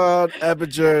Rashad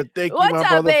Ebinger. Thank you, What's my up,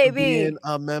 brother, for baby? being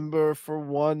a member for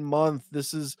 1 month.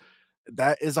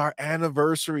 That is our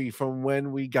anniversary from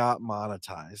when we got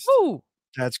monetized. Woo.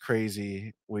 That's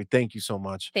crazy. We thank you so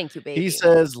much. Thank you, baby. He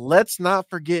says, let's not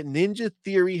forget Ninja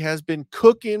Theory has been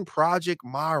cooking Project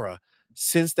Mara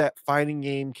since that fighting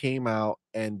game came out.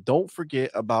 And don't forget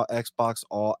about Xbox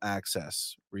All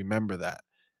Access. Remember that.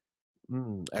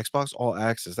 Xbox All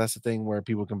Access. That's the thing where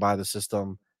people can buy the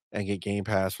system and get Game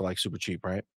Pass for like super cheap,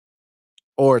 right?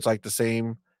 Or it's like the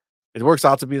same. It works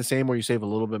out to be the same where you save a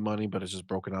little bit of money, but it's just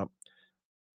broken up.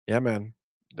 Yeah, man.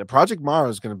 The Project Mara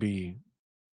is going to be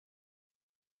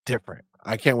different.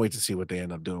 I can't wait to see what they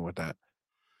end up doing with that.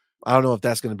 I don't know if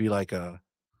that's going to be like an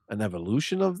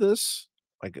evolution of this,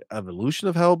 like evolution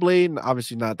of Hellblade. And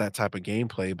obviously not that type of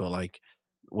gameplay, but like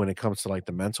when it comes to like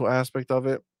the mental aspect of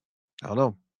it, I don't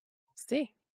know.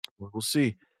 See. We'll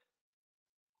see.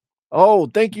 Oh,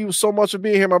 thank you so much for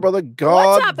being here, my brother.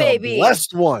 God, up, the baby?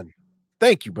 blessed one.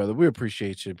 Thank you, brother. We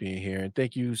appreciate you being here, and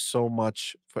thank you so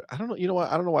much for. I don't know. You know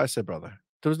what? I don't know why I said brother.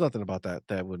 There was nothing about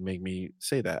that would make me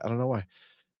say that. I don't know why.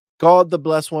 God, the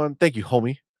blessed one. Thank you,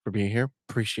 homie, for being here.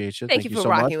 Appreciate you. Thank you for so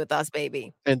rocking much, with us,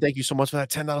 baby. and thank you so much for that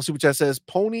 $10 super chat. Says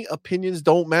pony opinions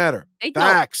don't matter. They don't.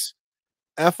 Facts.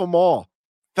 F them all.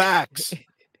 Facts.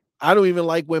 I don't even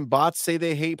like when bots say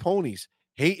they hate ponies.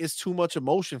 Hate is too much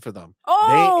emotion for them. They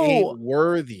Oh, ain't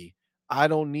worthy. I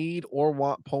don't need or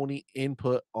want pony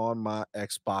input on my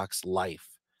Xbox life.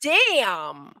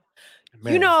 damn. You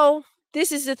Man, know,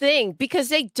 this is the thing because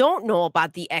they don't know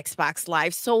about the Xbox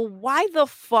Live. So why the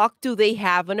fuck do they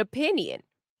have an opinion?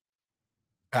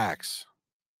 facts.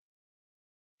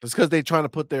 It's because they're trying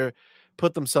to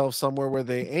put themselves somewhere where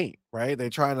they ain't, right? They're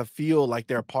trying to feel like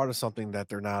they're a part of something that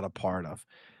they're not a part of.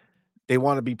 They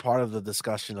want to be part of the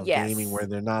discussion of gaming Yes. where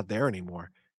they're not there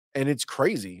anymore. And it's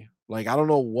crazy. Like, I don't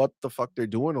know what the fuck they're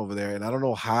doing over there. And I don't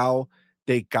know how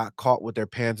they got caught with their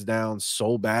pants down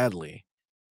so badly.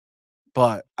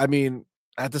 But I mean,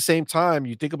 at the same time,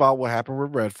 you think about what happened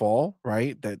with Redfall,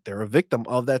 right? That they're a victim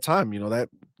of that time. You know, that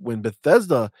when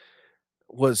Bethesda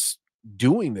was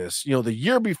doing this, you know, the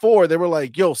year before they were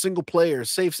like, yo, single players,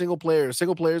 safe single players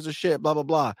are shit, blah, blah,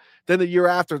 blah. Then the year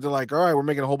after, they're like, all right, we're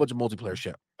making a whole bunch of multiplayer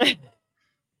shit.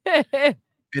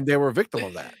 And they were a victim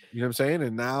of that. You know what I'm saying?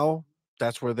 And now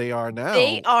that's where they are now.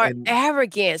 They are And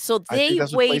arrogant. So I think they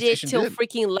that's what waited PlayStation till did.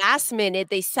 freaking last minute.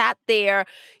 They sat there,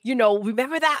 you know,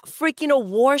 remember that freaking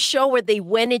award show where they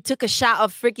went and took a shot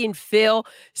of freaking Phil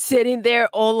sitting there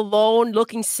all alone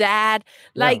looking sad?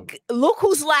 Yeah. Like, look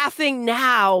who's laughing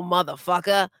now,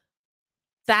 motherfucker.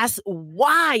 That's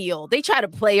wild. They try to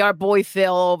play our boy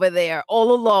Phil over there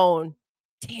all alone.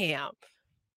 Damn.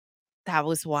 That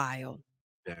was wild.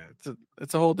 Yeah,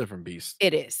 it's a whole different beast.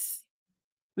 It is.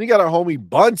 We got our homie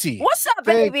Bunty. What's up,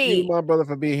 Thank baby? you, my brother,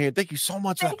 for being here. Thank you so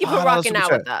much. Thank you for $5 rocking super out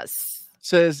chat. with us.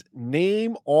 Says,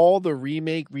 name all the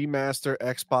remake, remaster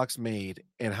Xbox made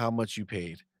and how much you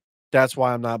paid. That's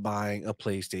why I'm not buying a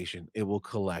PlayStation. It will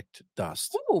collect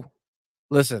dust. Ooh.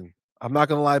 Listen, I'm not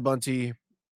gonna lie, Bunty.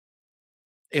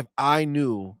 If I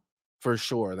knew for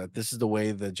sure that this is the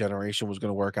way the generation was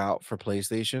gonna work out for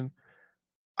PlayStation,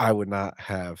 I would not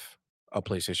have a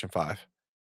PlayStation 5.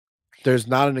 There's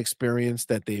not an experience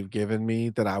that they've given me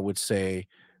that I would say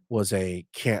was a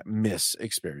can't miss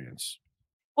experience.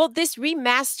 Well, this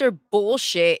remaster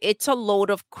bullshit, it's a load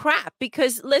of crap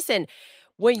because listen,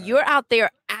 when you're out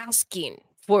there asking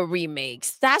for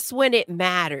remakes, that's when it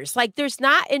matters. Like there's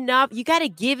not enough, you got to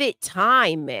give it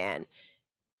time, man.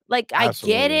 Like I get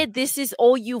Absolutely. it, this is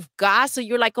all you've got, so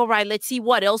you're like, "All right, let's see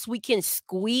what else we can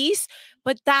squeeze."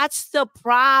 But that's the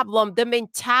problem, the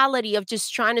mentality of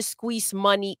just trying to squeeze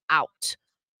money out.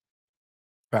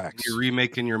 Facts. You're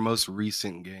remaking your most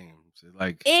recent games.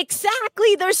 Like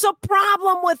Exactly. There's a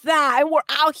problem with that. And we're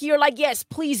out here like, yes,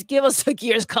 please give us a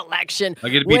Gears collection.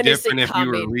 it'd be When is it different if you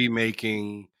were coming?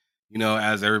 remaking,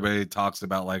 as everybody talks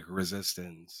about, like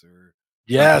Resistance or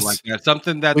something like Yes. that.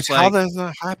 Something that's Which how like does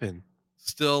that happen?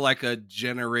 still like a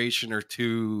generation or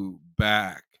two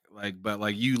back. But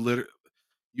like you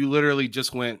literally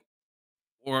just went,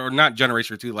 or not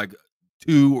generation or two, like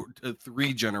 2 to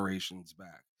 3 generations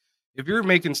back. If you're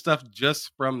making stuff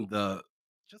just from the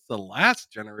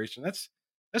last generation, that's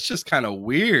just kind of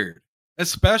weird.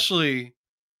 Especially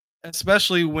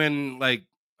when, like,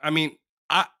 I mean,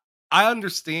 I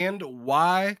understand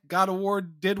why God of War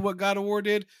did what God of War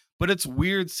did, but it's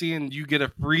weird seeing you get a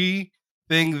free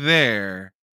thing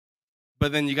there,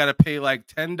 but then you got to pay like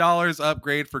 $10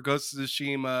 upgrade for Ghost of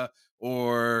Tsushima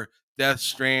or Death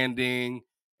Stranding,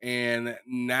 and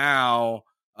now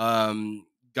or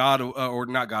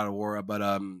not God of War,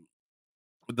 but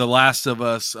The Last of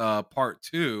Us Part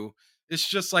 2. It's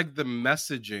just like the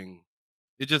messaging,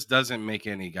 it just doesn't make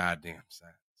any goddamn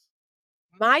sense.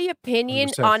 My opinion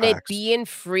 100% on it facts. being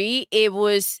free, it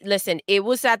was it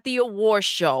was at the award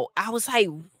show. I was like,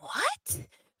 what?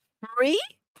 Free?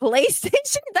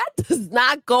 PlayStation? That does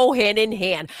not go hand in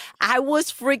hand. I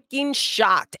was freaking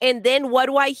shocked. And then what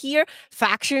do I hear?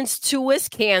 Factions 2 is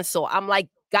canceled. I'm like,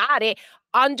 got it.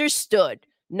 Understood.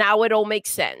 Now it all makes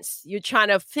sense. You're trying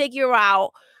to figure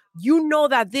out,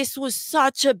 that this was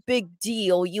such a big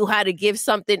deal. You had to give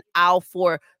something out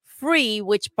for free,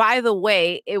 which by the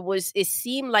way, it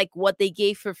seemed like what they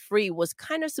gave for free was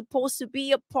kind of supposed to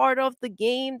be a part of the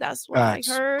game. That's what I Facts.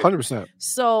 heard. 100%.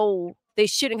 So they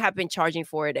shouldn't have been charging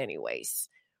for it anyways.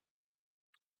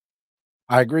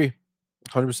 I agree.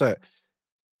 100%.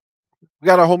 We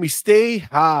got our homie Stay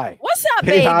High. What's up,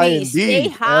 Stay high baby? Stay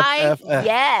indeed. high. FFF.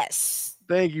 Yes.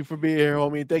 Thank you for being here,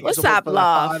 homie. Thank you What's so much up, for that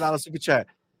love? $5 super chat.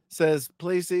 Says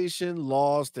PlayStation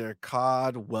lost their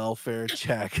COD welfare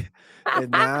check. And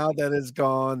now that it's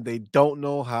gone, they don't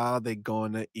know how they're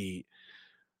going to eat.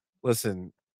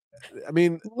 Listen, I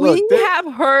mean, look, We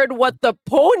have heard what the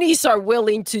ponies are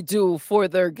willing to do for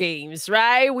their games,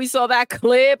 right? We saw that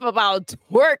clip about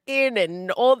twerking and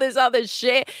all this other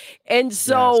shit. And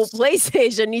so Yes.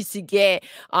 PlayStation needs to get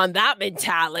on that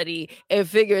mentality and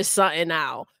figure something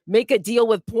out. Make a deal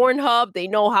with Pornhub. They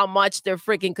know how much their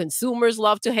freaking consumers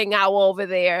love to hang out over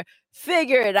there.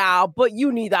 Figure it out. But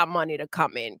you need that money to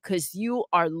come in because you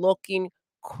are looking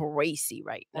crazy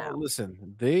right now. Well,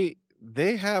 listen, they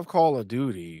have Call of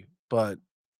Duty, but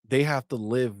they have to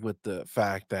live with the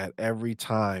fact that every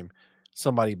time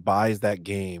somebody buys that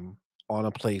game on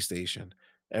a PlayStation,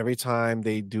 every time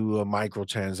they do a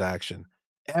microtransaction,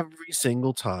 every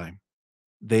single time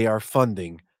they are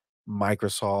funding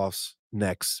Microsoft's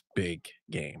next big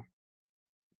game.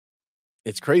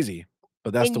 It's crazy,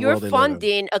 but that's And the you're world they live in.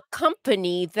 funding a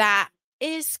company that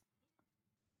is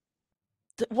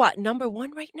what, number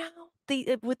 1 right now?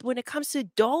 They when it comes to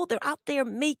dough, they're out there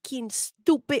making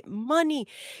stupid money.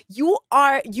 You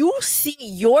see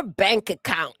your bank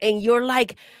account and you're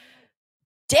like,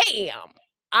 "Damn,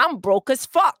 I'm broke as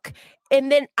fuck."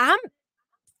 And then I'm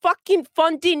fucking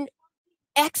funding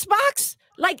Xbox?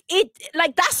 Like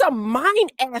that's a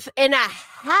mind F and a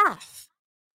half.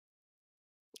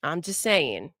 I'm just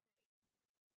saying.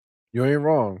 You ain't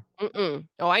wrong. Oh,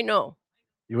 I know.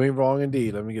 You ain't wrong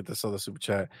indeed. Let me get this other super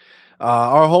chat.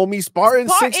 Our homie Spartan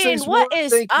Spartan, 661. what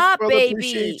is Thank you, up, brother.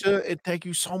 Appreciate baby? you. And thank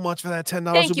you so much for that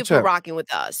 $10 Thank super you for chat. rocking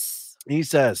with us. He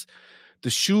says, the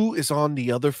shoe is on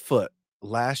the other foot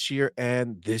last year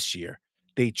and this year.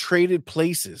 They traded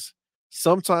places.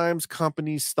 Sometimes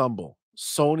companies stumble.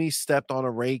 Sony stepped on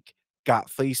a rake, got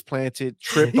face planted,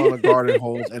 tripped on a garden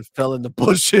hose, and fell in the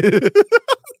bushes.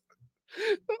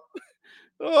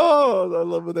 Oh, I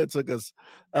love where that took us.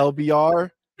 LBR,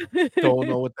 don't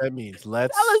know what that means. Tell us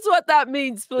what that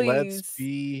means, Let's please.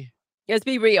 be Let's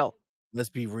be real.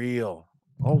 real.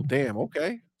 Oh, damn.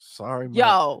 Okay. Sorry,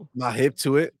 Yo, not hip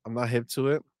to it. I'm not hip to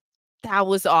it. that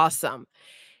was awesome.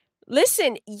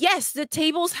 Listen, yes, the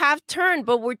tables have turned,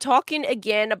 but we're talking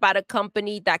again about a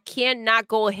company that cannot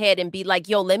go ahead and be like,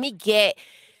 yo, let me get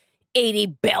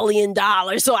 $80 billion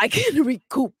so I can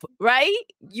recoup, right?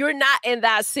 You're not in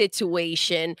that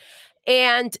situation.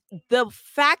 And the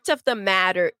fact of the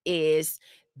matter is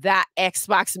that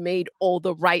Xbox made all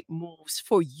the right moves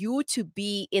for you to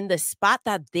be in the spot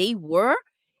that they were.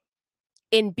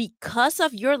 And because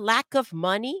of your lack of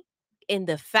money and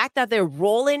the fact that they're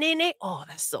rolling in it, oh,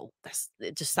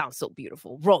 it just sounds so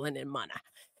beautiful. Rolling in money.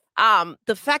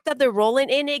 The fact that they're rolling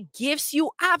in it gives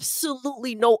you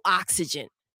absolutely no oxygen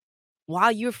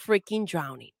while you're freaking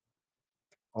drowning.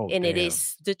 Oh, And it damn.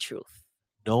 is the truth.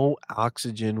 No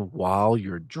oxygen while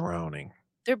you're drowning.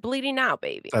 They're bleeding out,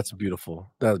 baby. That's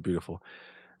beautiful. That's beautiful.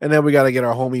 And then we got to get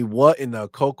our homie What in the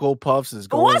Cocoa Puffs is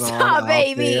going What's on up, out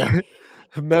baby? there.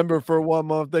 Member for 1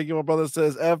 month. Thank you. My brother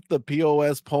says, F the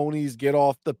POS ponies. Get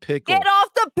off the pickle. Get off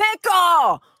the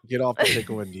pickle. Get off the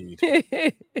pickle indeed.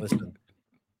 Listen.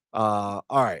 All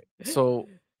right. So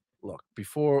look,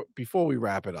 before we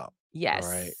wrap it up. Yes.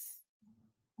 All right.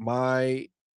 My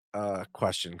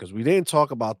question, because we didn't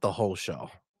talk about the whole show.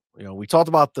 You know, we talked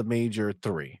about the major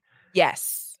 3.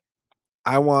 Yes.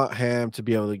 I want him to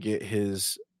be able to get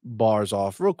his bars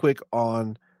off real quick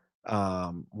on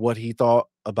what he thought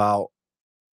about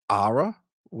Ara,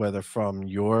 whether from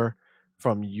your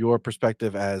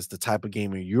perspective as the type of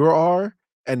gamer you are,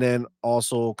 and then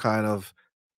also kind of,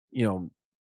 you know,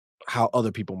 how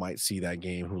other people might see that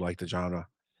game who like the genre.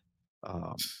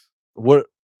 What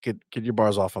get your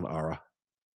bars off on Ara?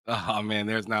 Oh man,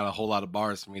 there's not a whole lot of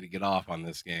bars for me to get off on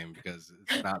this game because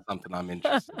it's not something I'm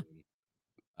interested in.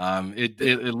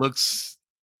 It looks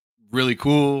really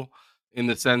cool in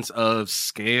the sense of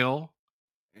scale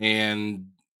and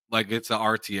like it's an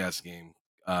RTS game,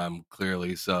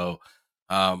 clearly. So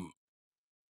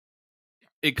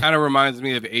it kind of reminds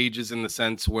me of Ages in the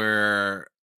sense where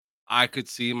I could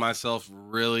see myself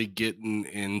really getting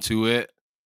into it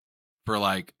for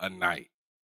like a night.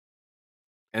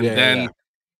 And then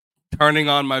turning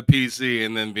on my PC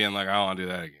and then being like, I don't want to do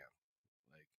that again.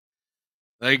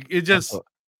 Like it just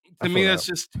to me that's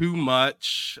just too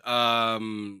much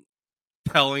telling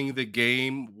the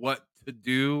game what to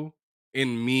do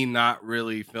and me not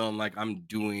really feeling like I'm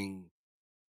doing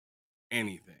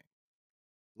anything.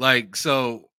 Like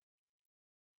so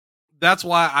that's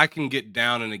why I can get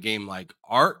down in a game like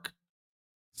Ark,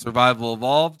 Survival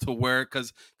Evolved, to where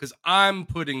because I'm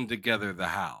putting together the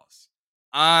house.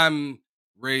 I'm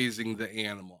raising the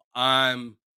animal.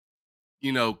 I'm,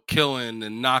 killing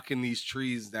and knocking these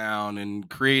trees down and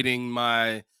creating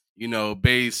my,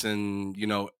 base and,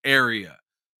 area.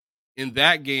 In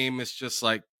that game, it's just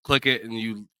like click it and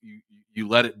you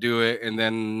let it do it, and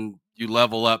then you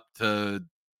level up to,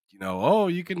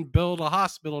 you can build a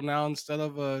hospital now instead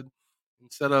of a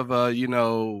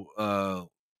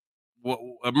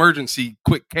emergency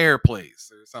quick care place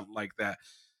or something like that.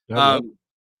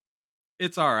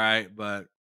 It's all right, but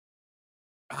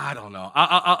I don't know.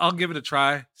 I'll give it a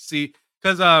try. See,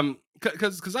 because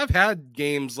I've had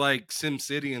games like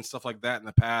SimCity and stuff like that in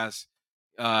the past.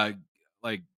 Like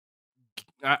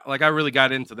I really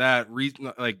got into that.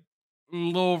 Like a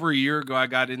little over a year ago, I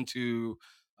got into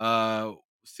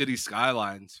City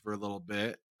Skylines for a little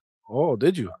bit. Oh,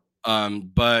 did you?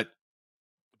 But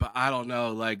I don't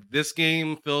know. Like this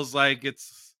game feels like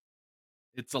it's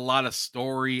a lot of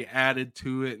story added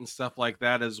to it and stuff like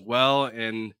that as well.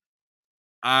 And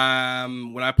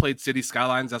when I played City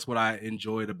Skylines, that's what I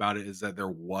enjoyed about it, is that there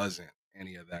wasn't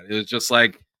any of that. It was just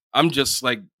like I'm just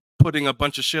like putting a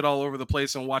bunch of shit all over the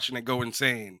place and watching it go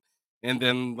insane. And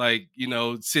then like,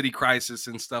 City Crisis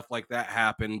and stuff like that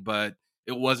happened, but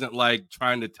it wasn't like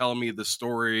trying to tell me the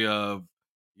story of,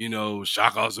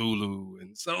 Shaka Zulu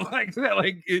and so like that.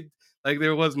 Like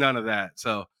there was none of that.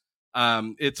 So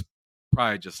it's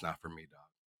probably just not for me, dog.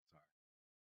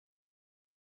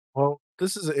 Well,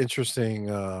 this is an interesting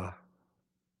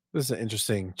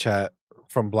chat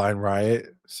from Blind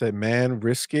Riot. Said, man,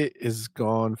 Risk It is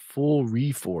gone full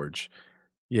Reforge.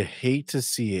 You hate to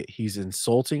see it. He's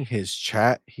insulting his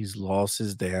chat. He's lost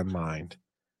his damn mind.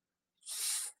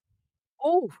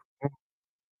 Oh.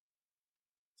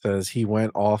 Says he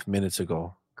went off minutes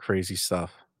ago. Crazy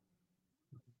stuff.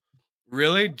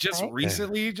 Really? Just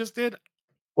recently you just did?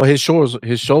 Well, his show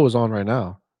is on right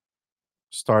now.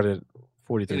 Started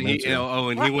 43 minutes ago.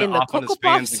 And he went off on his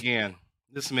fans again.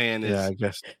 This man is, yeah, I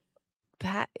guess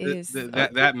that is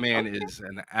that man is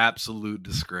an absolute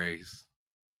disgrace.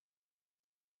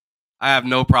 I have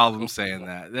no problem saying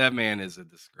that. That man is a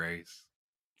disgrace.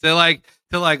 to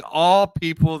like all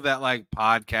people that like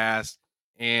podcast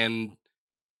and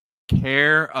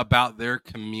care about their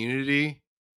community,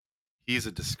 he's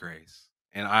a disgrace.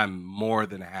 And I'm more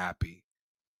than happy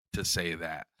to say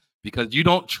that, because you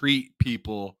don't treat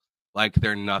people like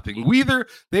they're nothing. Whether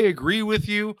they agree with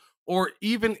you or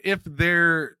even if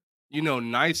they're,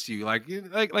 nice to you, like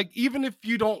even if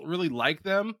you don't really like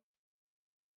them,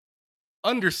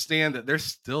 understand that they're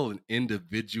still an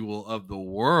individual of the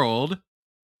world.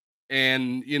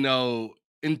 And,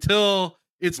 until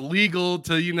it's legal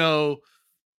to,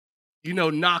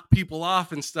 knock people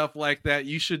off and stuff like that,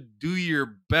 you should do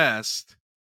your best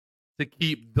to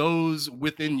keep those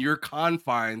within your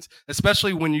confines,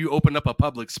 especially when you open up a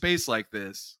public space like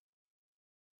this,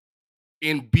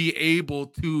 and be able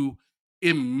to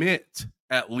emit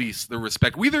at least the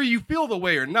respect. Whether you feel the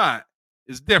way or not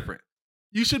is different.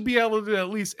 You should be able to at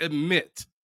least admit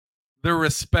the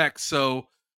respect so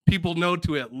people know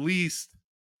to at least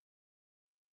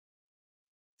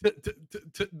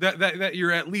that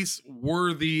you're at least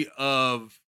worthy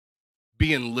of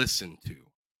being listened to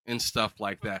and stuff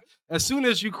like that. As soon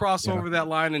as you cross over that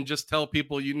line and just tell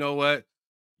people, you know what,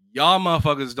 y'all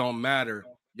motherfuckers don't matter,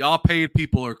 y'all paid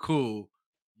people are cool,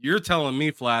 you're telling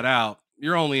me flat out,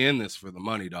 you're only in this for the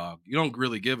money, dog. You don't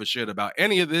really give a shit about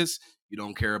any of this. You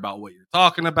don't care about what you're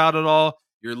talking about at all.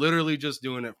 You're literally just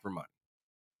doing it for money.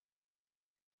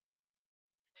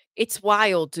 It's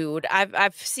wild, dude.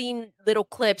 I've seen little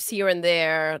clips here and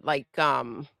there, like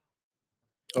Of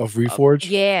Reforge?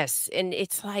 yes, and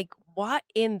it's like, what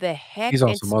in the heck? He's on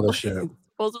And some other shit.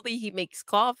 supposedly he makes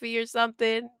coffee or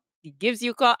something. He gives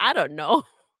you coffee. I don't know.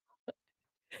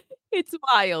 It's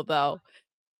wild though.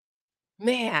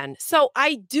 Man, so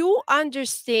I do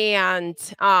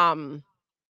understand how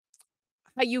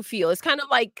you feel. It's kind of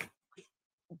like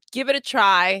give it a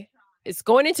try. It's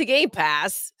going into Game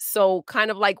Pass, so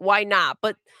kind of like why not?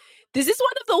 But this is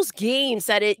one of those games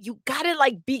that you gotta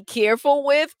like be careful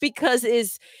with, because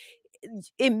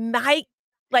it might,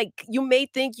 like, you may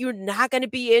think you're not gonna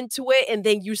be into it, and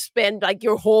then you spend like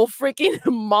your whole freaking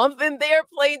month in there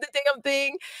playing the damn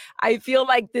thing. I feel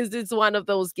like this is one of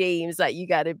those games that you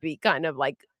gotta be kind of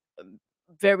like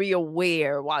very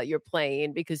aware while you're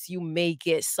playing, because you may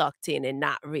get sucked in and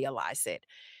not realize it.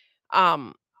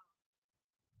 Um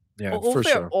Yeah, for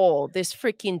sure. Overall, this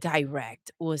freaking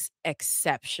direct was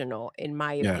exceptional, in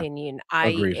my Yeah, opinion. I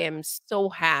agreed. am so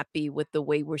happy with the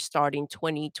way we're starting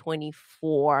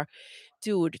 2024.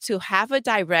 Dude, to have a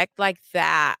direct like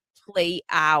that play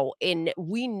out, and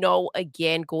we know,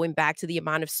 again, going back to the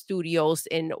amount of studios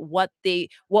and what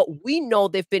we know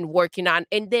they've been working on,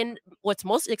 and then what's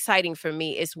most exciting for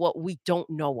me is what we don't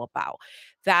know about.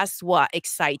 That's what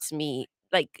excites me,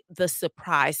 like the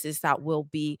surprises that will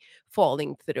be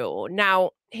falling through.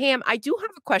 Now, Ham, I do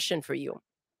have a question for you.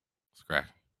 That's correct.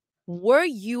 Were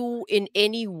you in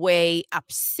any way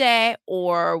upset,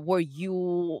 or were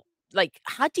you like,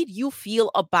 how did you feel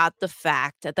about the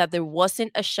fact that there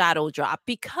wasn't a shadow drop?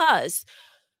 Because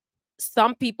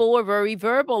some people were very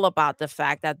verbal about the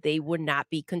fact that they would not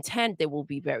be content. They will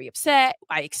be very upset.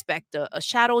 I expect a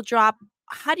shadow drop.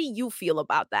 How do you feel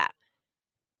about that?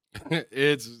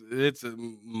 It's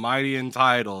mighty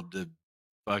entitled to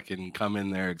fucking come in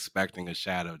there expecting a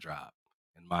shadow drop,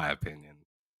 in my opinion.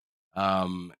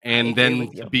 And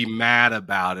then to be mad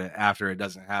about it after it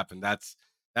doesn't happen, that's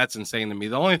insane to me.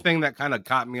 The only thing that kind of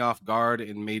caught me off guard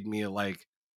and made me like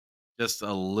just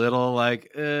a little like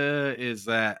is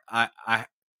that I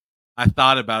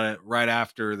thought about it right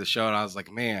after the show, and I was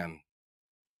like, man,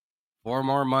 4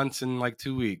 more months and like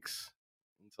 2 weeks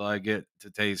until I get to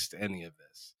taste any of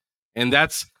this. And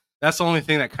that's the only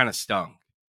thing that kind of stung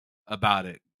about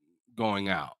it going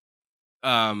out.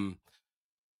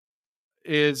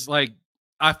 Is like,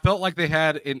 I felt like they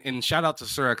had, and shout out to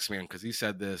Sir X-Man, because he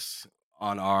said this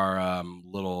on our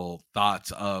little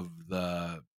thoughts of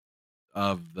the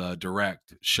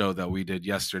direct show that we did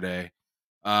yesterday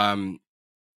on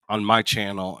my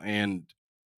channel, and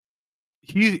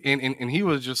he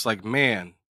was just like,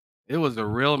 man, it was a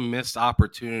real missed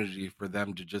opportunity for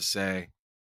them to just say,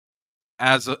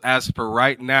 as for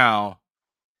right now,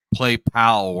 play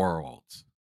Pal Worlds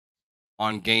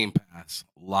on Game Pass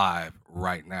live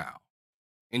right now,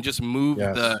 and just move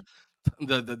the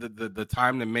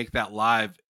time to make that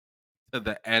live to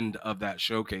the end of that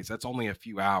showcase. That's only a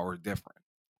few hours different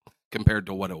compared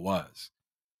to what it was.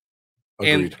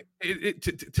 Agreed.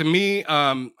 And to me,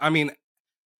 I mean,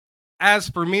 as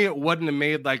for me, it wouldn't have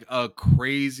made like a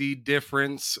crazy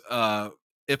difference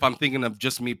if I'm thinking of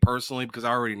just me personally, because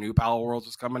I already knew Pal Worlds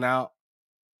was coming out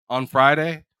on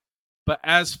Friday. But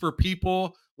as for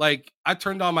people, like I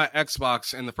turned on my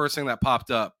Xbox and the first thing that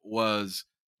popped up was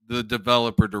the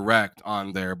developer direct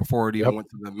on there before it even went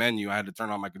to the menu. I had to turn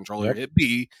on my controller, hit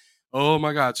B. Oh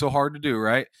my God, so hard to do,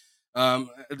 right? Turn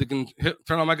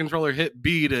on my controller, hit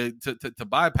B to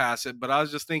bypass it. But I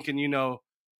was just thinking, you know,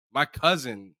 my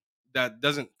cousin that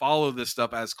doesn't follow this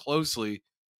stuff as closely,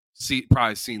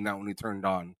 probably seen that when he turned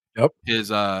on his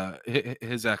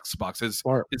Xbox,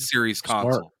 his Series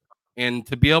console, and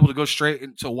to be able to go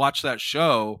straight to watch that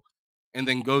show and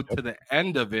then go to the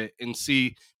end of it and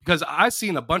see, because I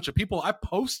seen a bunch of people I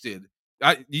posted.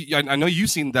 I know you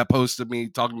seen that post of me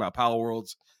talking about Power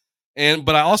Worlds,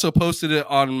 but I also posted it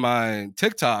on my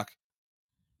TikTok,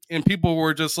 and people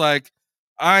were just like,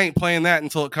 I ain't playing that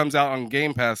until it comes out on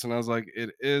Game Pass. And I was like, it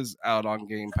is out on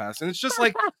Game Pass. And it's just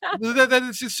like,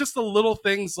 it's just the little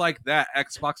things like that.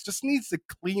 Xbox just needs to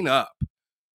clean up.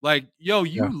 Like, yo,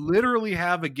 you literally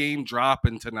have a game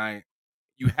dropping tonight.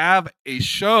 You have a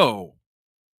show.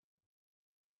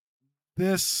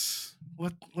 Let's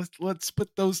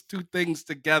put those two things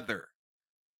together.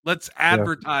 Let's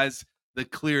advertise the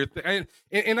clear thing.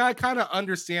 And I kind of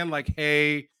understand, like,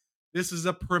 hey, this is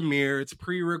a premiere. It's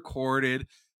pre-recorded.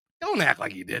 Don't act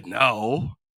like you didn't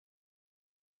know.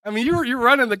 I mean, you're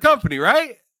running the company,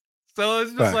 right? So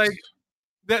it's just like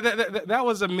that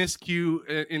was a miscue.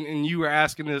 And you were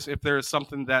asking us if there was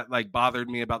something that like bothered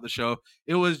me about the show.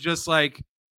 It was just like,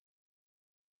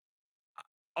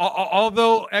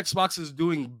 although Xbox is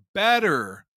doing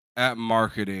better at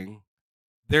marketing,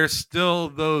 there's still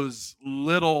those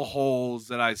little holes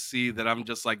that I see that I'm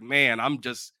just like, man, I'm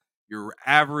just your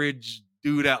average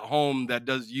dude at home that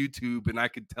does YouTube, and I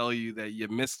could tell you that you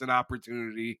missed an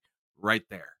opportunity right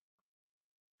there.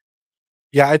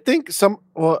 Yeah, I think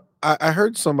I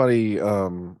heard somebody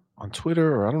on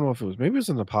Twitter, or I don't know if maybe it was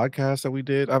in the podcast that we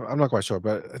did. I'm not quite sure,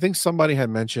 but I think somebody had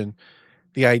mentioned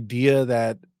the idea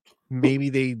that maybe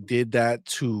they did that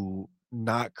to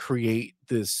not create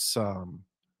this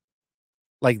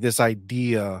like this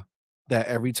idea that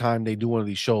every time they do one of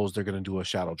these shows, they're gonna do a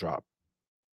shadow drop.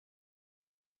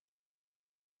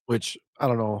 Which I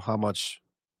don't know how much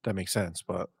that makes sense,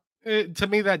 but To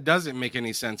me, that doesn't make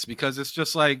any sense, because it's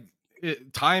just like,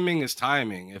 timing is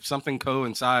timing. If something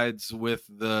coincides with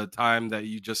the time that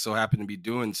you just so happen to be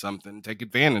doing something, take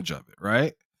advantage of it,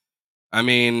 right? I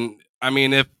mean,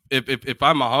 if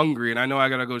I'm hungry and I know I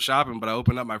gotta go shopping, but I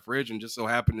open up my fridge and just so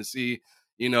happen to see,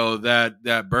 you know,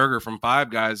 that burger from Five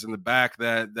Guys in the back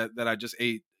that I just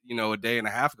ate, you know, a day and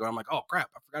a half ago, I'm like, oh crap,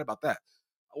 I forgot about that.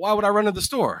 Why would I run to the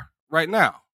store right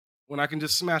now when I can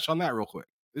just smash on that real quick?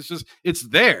 It's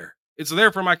there. It's there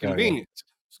for my convenience.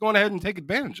 Just go ahead and take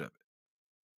advantage of it.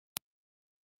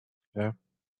 yeah.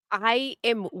 I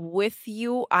am with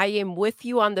you. I am with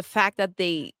you on the fact that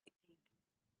they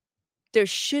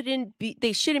shouldn't be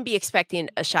expecting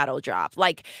a shadow drop.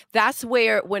 Like, that's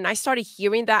where when I started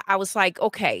hearing that, I was like,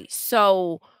 okay,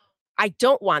 so I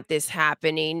don't want this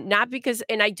happening. Not because,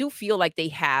 and I do feel like they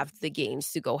have the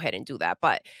games to go ahead and do that,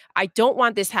 but I don't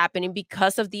want this happening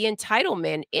because of the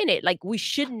entitlement in it. Like, we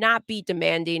should not be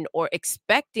demanding or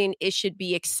expecting. It should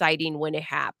be exciting when it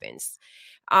happens.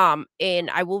 And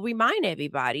I will remind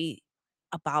everybody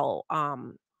about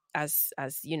as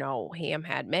you know, Ham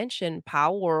had mentioned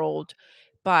Power World,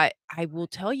 but I will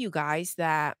tell you guys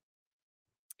that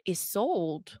it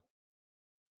sold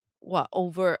what,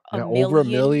 over a Yeah, over a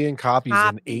million million copies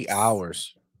in 8 copies.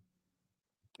 hours.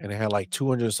 And it had like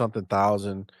 200 something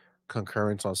thousand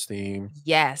concurrents on Steam.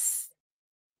 Yes,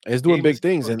 It's doing Game big is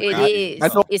things, doing and it crazy I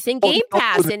is. know stuff. It's in I didn't Game know it was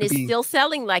Pass and gonna it's be still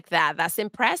selling like that. That's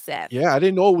impressive. yeah, I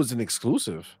didn't know it was an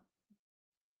exclusive.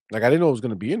 Like, I didn't know it was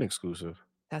gonna be an exclusive.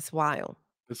 That's wild.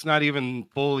 It's not even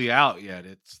fully out yet.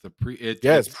 It's the Yeah,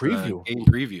 it's it's the preview. game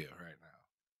preview right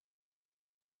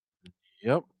now.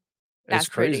 Yep. It's That's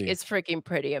pretty. crazy. It's freaking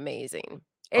pretty amazing.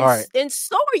 Alright. And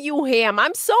so are you, Ham.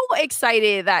 I'm so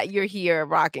excited that you're here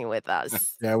rocking with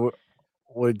us. Yeah,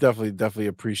 we definitely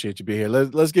appreciate you being here.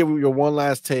 Let's give your one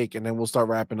last take, and then we'll start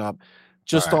wrapping up.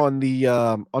 Just All right. on the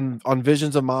on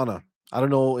Visions of Mana. I don't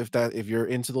know if you're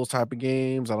into those type of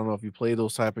games. I don't know if you play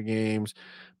those type of games,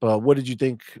 but what did you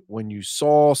think when you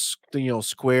saw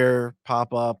Square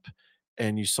pop up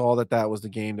and you saw that was the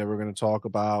game that we're going to talk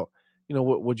about? You know,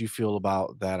 what would you feel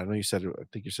about that? I know you said I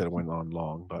think you said it went on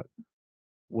long, but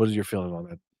what is your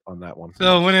feeling on that one?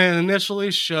 So when it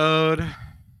initially showed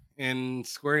and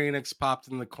Square Enix popped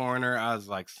in the corner, I was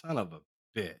like, son of a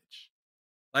bitch.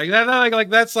 Like that, like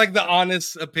that's like the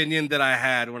honest opinion that I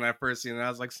had when I first seen it. I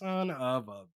was like, son of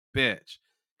a bitch.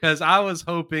 Because I was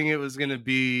hoping it was gonna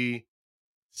be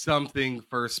something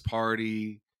first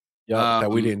party, that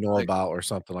we didn't know like, about or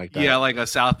something like that. Yeah, like a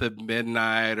South of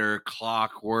Midnight or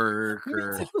Clockwork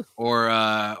or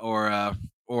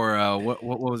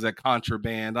what was that,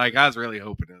 Contraband? Like, I was really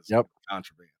hoping it was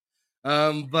Contraband.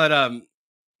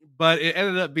 But it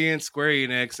ended up being Square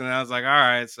Enix, and I was like, all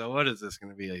right, so what is this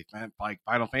going to be, like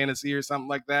Final Fantasy or something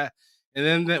like that?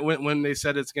 And then when they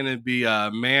said it's going to be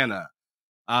Mana,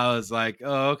 I was like,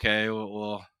 oh, okay,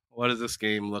 well, what does this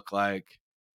game look like?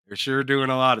 They're sure doing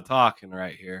a lot of talking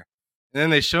right here. And then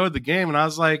they showed the game, and I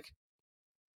was like,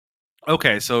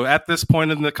 okay, so at this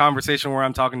point in the conversation where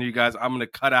I'm talking to you guys, I'm going to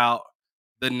cut out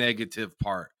the negative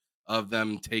part of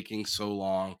them taking so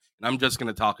long, and I'm just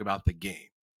going to talk about the game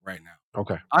right now.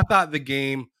 Okay. I thought the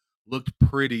game looked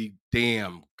pretty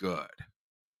damn good.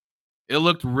 It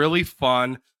looked really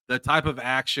fun. The type of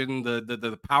action,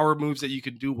 the power moves that you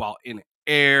could do while in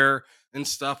air and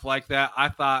stuff like that, I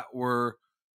thought were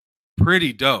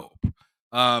pretty dope.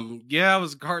 Yeah, it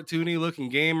was a cartoony looking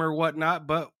game or whatnot,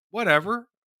 but whatever.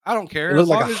 I don't care. It looked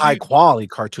like a high quality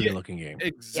cartoony looking game.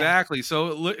 Exactly. Yeah.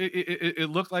 So it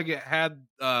looked like it had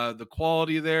the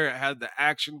quality there. It had the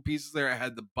action pieces there. It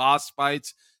had the boss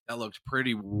fights that looked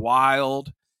pretty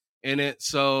wild in it.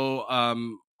 So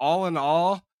all in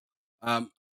all,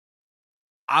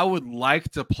 I would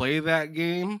like to play that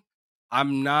game.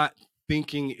 I'm not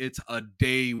thinking it's a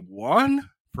day one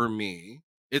for me.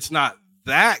 It's not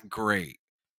that great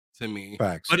to me.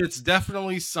 Facts. But it's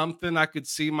definitely something I could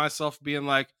see myself being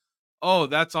like, oh,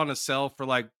 that's on a sale for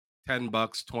like $10,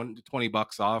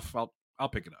 $20 off. I'll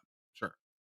pick it up. Sure.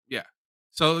 Yeah.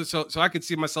 So I could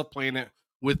see myself playing it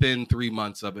within 3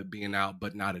 months of it being out,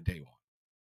 but not a day one.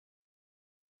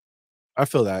 I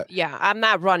feel that. Yeah, I'm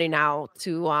not running out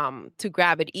to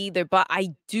grab it either, but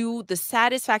I do the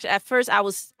satisfaction. At first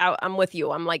I'm with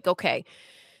you. I'm like, okay,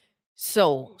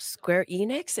 so Square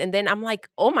Enix, and then I'm like,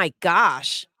 oh my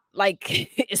gosh, like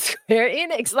Square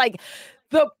Enix, like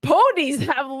the ponies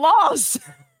have lost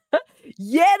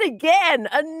yet again,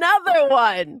 another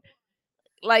one.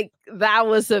 Like, that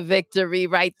was a victory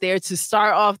right there to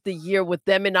start off the year with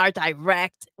them in our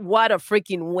direct. What a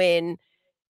freaking win.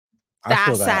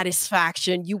 That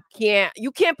satisfaction, you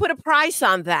can't put a price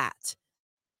on that.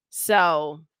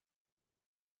 So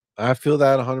I feel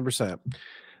that 100%.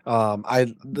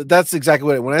 That's exactly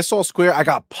what when I saw Square, I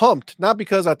got pumped, not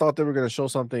because I thought they were going to show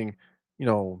something,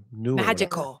 new,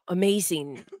 magical,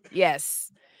 amazing.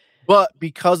 Yes. But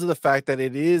because of the fact that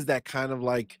it is that kind of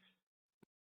like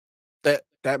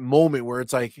that moment where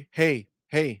it's like, hey,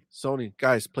 Sony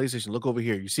guys, PlayStation, look over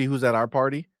here. You see who's at our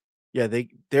party? Yeah,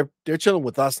 they're chilling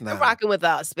with us now. They're rocking with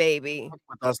us, baby.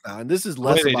 With us now, and this is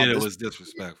less. The way they did it was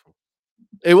disrespectful.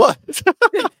 It was.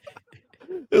 It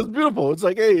was beautiful. It's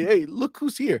like, hey, look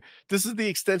who's here. This is the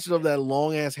extension of that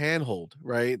long ass handhold,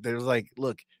 right? There's like,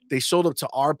 look, they showed up to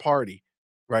our party,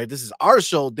 right? This is our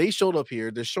show. They showed up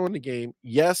here. They're showing the game.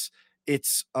 Yes,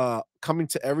 it's coming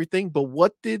to everything, but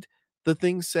what did the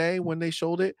thing say when they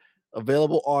showed it?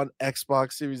 Available on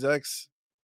Xbox Series X,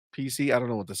 PC. I don't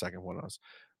know what the second one was,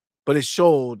 but it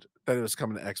showed that it was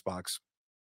coming to Xbox.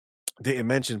 They didn't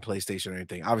mention PlayStation or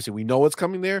anything. Obviously, we know it's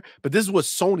coming there, but this is what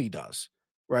Sony does,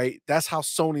 right? That's how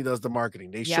Sony does the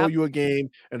marketing. They show you a game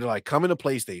and they're like, coming to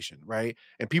PlayStation, right?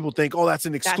 And people think, oh, that's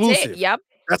an exclusive. That's it. Yep.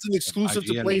 That's an exclusive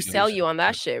to PlayStation. They sell you on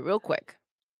that shit real quick.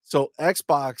 So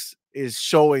Xbox is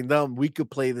showing them we could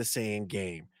play the same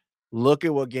game. Look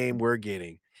at what game we're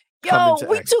getting. Yo,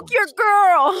 we Xbox. Took your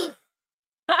girl.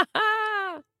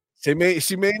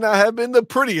 She may not have been the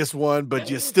prettiest one, but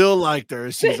you still liked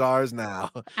her. She's ours now.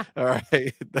 All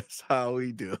right. That's how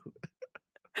we do.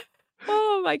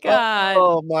 Oh my God.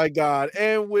 Oh my God.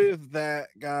 And with that,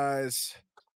 guys,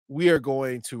 we are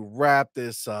going to wrap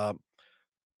this up.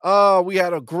 We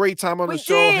had a great time on the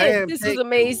show. Ham, this is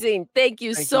amazing. Thank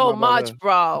you so much,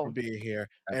 bro. For being here.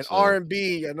 Absolutely. And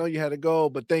R&B, I know you had to go,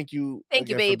 but thank you. Thank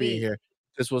you, baby. For being here.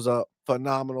 This was a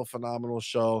phenomenal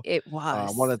show. It was. I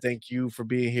want to thank you for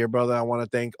being here, brother. I want to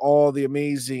thank all the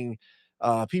amazing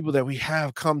people that we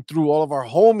have come through, all of our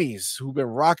homies who've been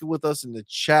rocking with us in the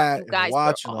chat and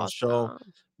watching our show.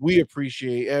 We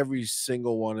appreciate every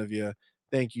single one of you.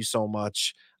 Thank you so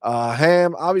much.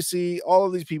 Ham, obviously, all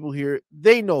of these people here,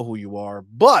 they know who you are,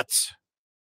 but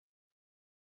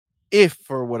if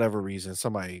for whatever reason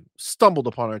somebody stumbled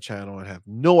upon our channel and have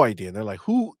no idea, they're like,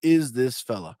 who is this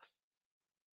fella?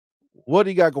 What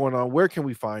do you got going on? Where can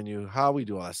we find you? How we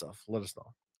do all that stuff? Let us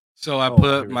know. So I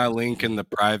put my link in the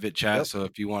private chat. So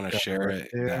if you want to share it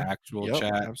in the actual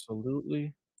chat,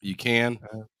 absolutely, you can.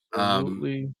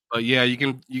 Absolutely. But yeah,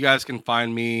 you guys can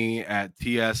find me at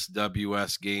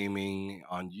TSWS Gaming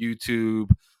on YouTube.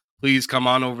 Please come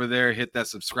on over there, hit that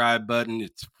subscribe button.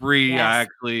 It's free. Yes. I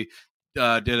actually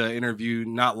did an interview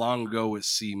not long ago with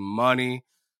C Money.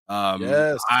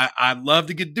 Yes. I'd love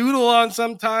to get Doodle on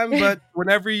sometime, but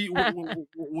whenever you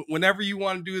whenever you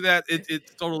want to do that,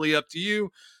 it's totally up to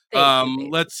you. Thank you, baby.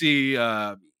 Let's see.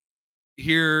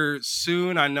 Here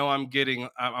soon, I know I'm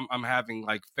having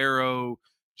like Pharaoh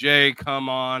Jay come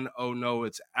on. Oh no,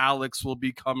 it's Alex will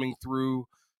be coming through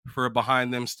for a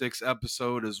Behind Them Sticks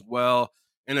episode as well,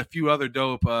 and a few other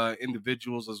dope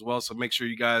individuals as well. So make sure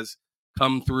you guys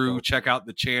come through, check out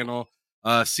the channel,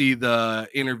 see the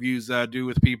interviews that I do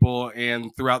with people, and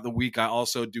throughout the week I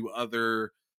also do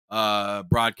other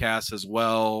broadcasts as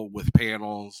well with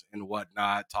panels and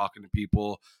whatnot, talking to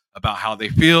people about how they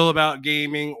feel about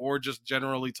gaming or just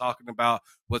generally talking about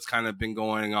what's kind of been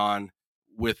going on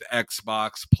with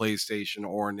Xbox, PlayStation,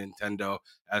 or Nintendo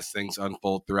as things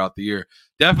unfold throughout the year.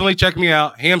 Definitely check me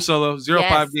out, Ham Solo 05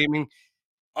 Yes. Gaming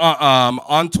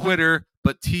on Twitter,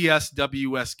 but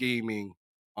TSWS Gaming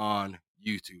on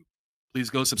YouTube. Please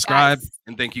go subscribe, Guys.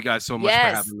 and thank you guys so much for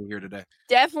Yes. having me here today.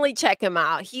 Definitely check him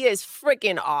out. He is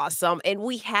freaking awesome, and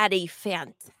we had a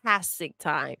fantastic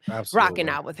time rocking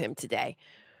out with him today.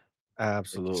 Thank you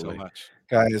Absolutely. so much.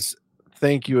 Guys,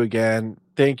 thank you again.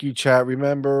 Thank you, chat.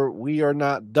 Remember, we are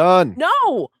not done.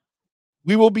 No,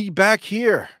 We will be back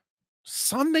here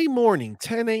Sunday morning,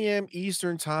 10 a.m.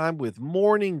 Eastern time with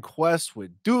Morning Quest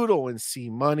with Doodle and C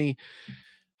Money.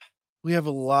 We have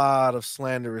a lot of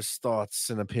slanderous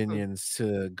thoughts and opinions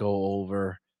to go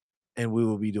over, and we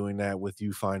will be doing that with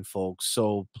you fine folks.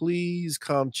 So please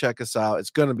come check us out. It's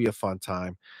going to be a fun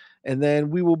time. And then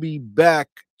we will be back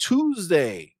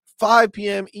Tuesday, 5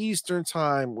 p.m. Eastern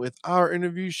time with our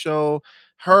interview show,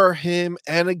 her, him,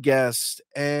 and a guest.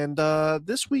 And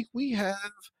this week we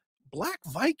have Black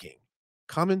Viking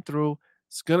coming through.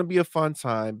 It's going to be a fun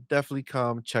time. Definitely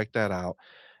come check that out.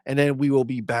 And then we will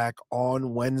be back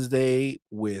on Wednesday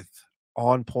with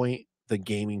On Point, the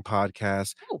gaming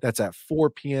podcast. Ooh. That's at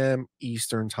 4 p.m.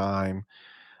 Eastern time.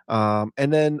 And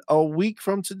then a week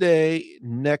from today,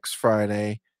 next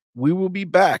Friday, we will be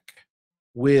back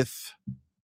with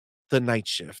the night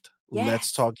shift. Let's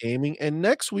Yes. Talk Gaming. And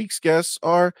next week's guests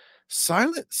are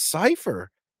Silent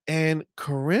Cypher and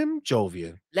Karim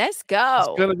Jovian. Let's It's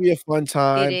go. gonna be a fun It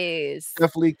time. is.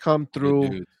 Definitely come Good through.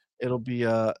 dude. It'll be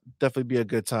definitely be a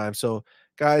good time. So,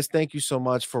 guys, thank you so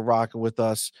much for rocking with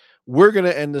us. We're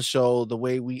gonna end the show the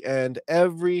way we end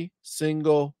every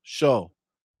single show.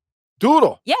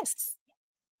 Doodle, Yes,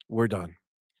 we're done.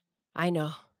 I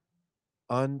know.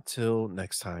 Until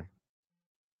next time,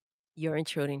 You're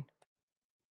intruding.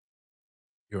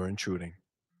 you're intruding.